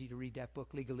very easy to read that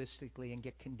book legalistically and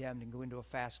get condemned and go into a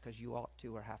fast because you ought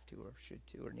to or have to or should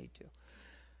to or need to.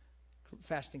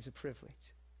 Fasting's a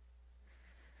privilege.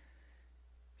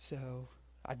 So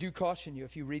I do caution you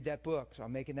if you read that book, so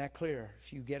I'm making that clear.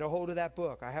 If you get a hold of that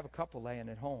book, I have a couple laying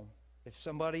at home.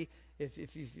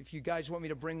 If you guys want me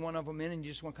to bring one of them in and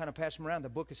you just want to kind of pass them around, the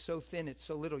book is so thin, it's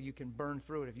so little, you can burn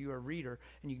through it if you're a reader,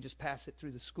 and you can just pass it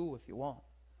through the school if you want.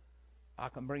 I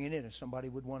can bring it in if somebody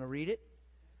would want to read it.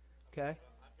 Okay?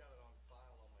 I've got it on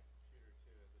file on my computer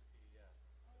too as a PDF.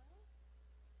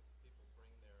 People bring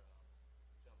their jump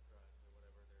drives or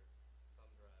whatever, their thumb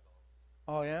drive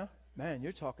all. Oh, yeah? Man,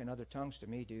 you're talking other tongues to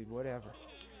me, dude. Whatever.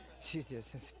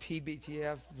 Jesus, it's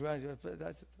PBTF.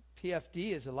 That's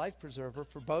PFD is a life preserver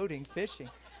for boating, fishing.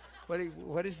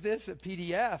 What is this? A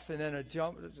PDF and then a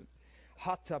jump.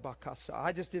 Hatabakasa.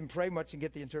 I just didn't pray much and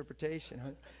get the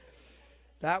interpretation.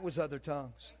 That was other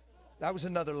tongues. That was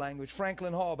another language,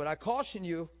 Franklin Hall. But I caution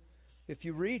you, if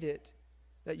you read it,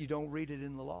 that you don't read it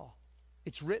in the law.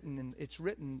 It's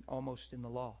written almost in the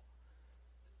law.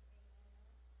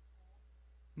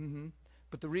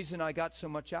 But the reason I got so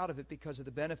much out of it because of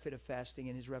the benefit of fasting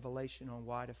and his revelation on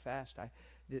why to fast,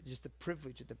 just the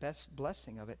privilege, the best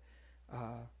blessing of it.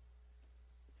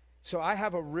 So I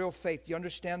have a real faith. Do you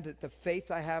understand that the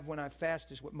faith I have when I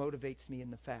fast is what motivates me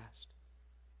in the fast?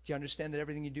 Do you understand that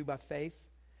everything you do by faith?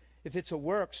 If it's a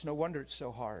works, no wonder it's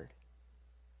so hard.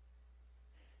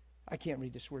 I can't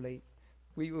read this. We're late.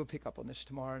 We will pick up on this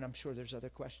tomorrow, and I'm sure there's other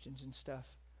questions and stuff.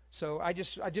 So I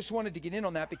just wanted to get in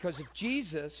on that because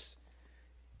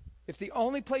if the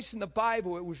only place in the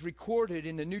Bible it was recorded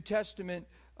in the New Testament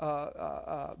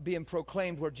being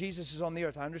proclaimed where Jesus is on the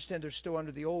earth, I understand they're still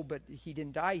under the old, but he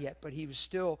didn't die yet, but he was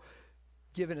still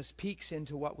giving us peeks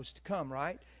into what was to come,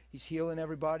 right? He's healing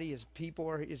everybody. His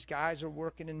guys are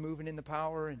working and moving in the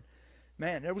power. And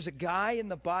man, there was a guy in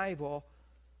the Bible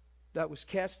that was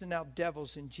casting out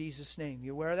devils in Jesus' name.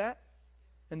 You aware of that?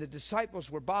 And the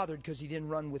disciples were bothered because he didn't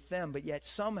run with them, but yet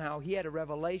somehow he had a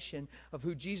revelation of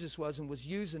who Jesus was and was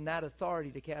using that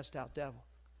authority to cast out devils.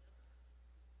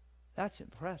 That's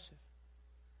impressive.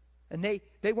 And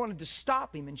they wanted to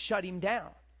stop him and shut him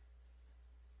down.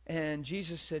 And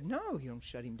Jesus said, no, you don't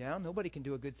shut him down. Nobody can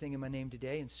do a good thing in my name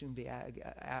today and soon be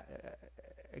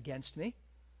against me.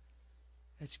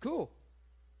 That's cool.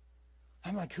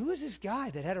 I'm like, who is this guy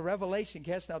that had a revelation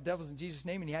casting out devils in Jesus'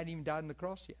 name and he hadn't even died on the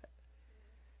cross yet?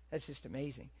 That's just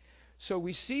amazing. So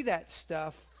we see that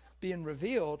stuff being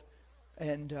revealed,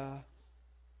 and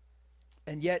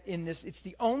yet in this, it's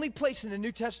the only place in the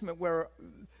New Testament where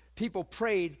people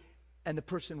prayed and the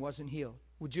person wasn't healed.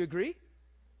 Would you agree?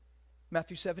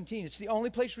 Matthew 17. It's the only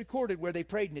place recorded where they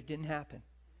prayed and it didn't happen.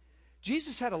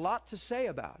 Jesus had a lot to say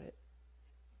about it.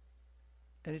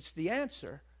 And it's the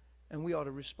answer, and we ought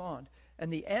to respond.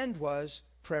 And the end was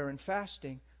prayer and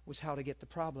fasting was how to get the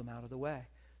problem out of the way.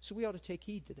 So we ought to take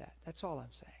heed to that. That's all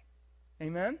I'm saying.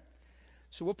 Amen?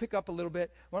 So we'll pick up a little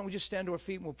bit. Why don't we just stand to our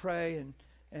feet and we'll pray.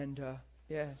 And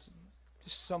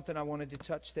just something I wanted to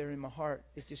touch there in my heart.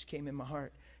 It just came in my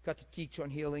heart. Got to teach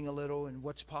on healing a little and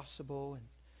what's possible. And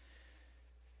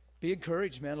be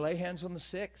encouraged, man. Lay hands on the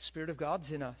sick. The Spirit of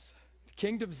God's in us. The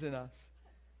kingdom's in us.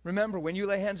 Remember, when you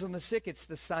lay hands on the sick, it's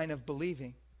the sign of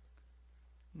believing.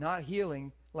 Not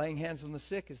healing. Laying hands on the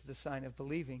sick is the sign of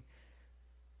believing.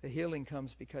 The healing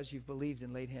comes because you've believed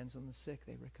and laid hands on the sick.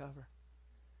 They recover.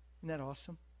 Isn't that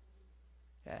awesome?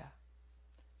 Yeah.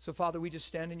 So, Father, we just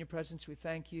stand in your presence. We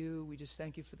thank you. We just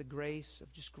thank you for the grace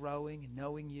of just growing and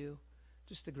knowing you.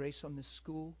 Just the grace on this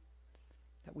school,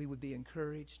 that we would be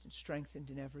encouraged and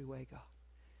strengthened in every way, God.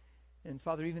 And,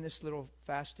 Father, even this little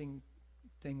fasting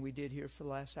thing we did here for the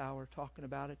last hour, talking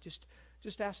about it,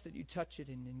 just ask that you touch it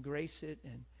and grace it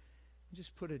and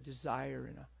just put a desire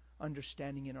and an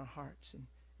understanding in our hearts and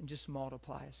just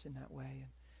multiply us in that way. And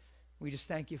we just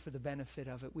thank you for the benefit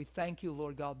of it. We thank you,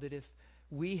 Lord God, that if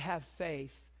we have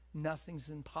faith, nothing's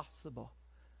impossible.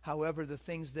 However, the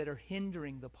things that are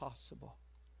hindering the possible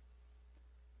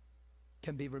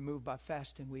can be removed by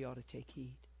fasting. We ought to take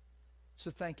heed.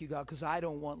 So thank you, God, because I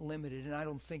don't want limited, and I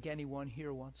don't think anyone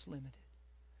here wants limited.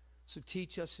 So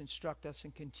teach us, instruct us,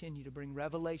 and continue to bring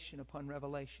revelation upon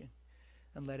revelation,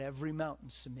 and let every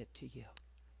mountain submit to you.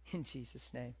 In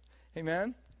Jesus' name.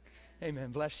 Amen?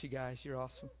 Amen. Bless you guys. You're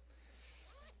awesome.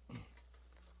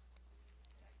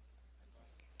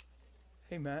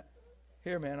 Hey, Matt.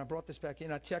 Here, man, I brought this back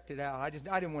in. I checked it out. I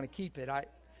didn't want to keep it.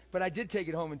 But I did take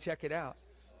it home and check it out.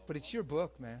 But it's your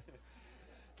book, man.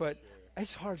 But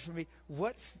it's hard for me.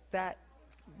 What's that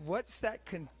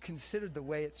considered the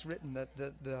way it's written?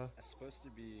 The It's supposed to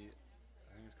be,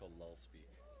 I think it's called lull speak.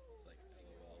 It's like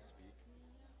LOL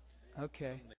speak. okay. Something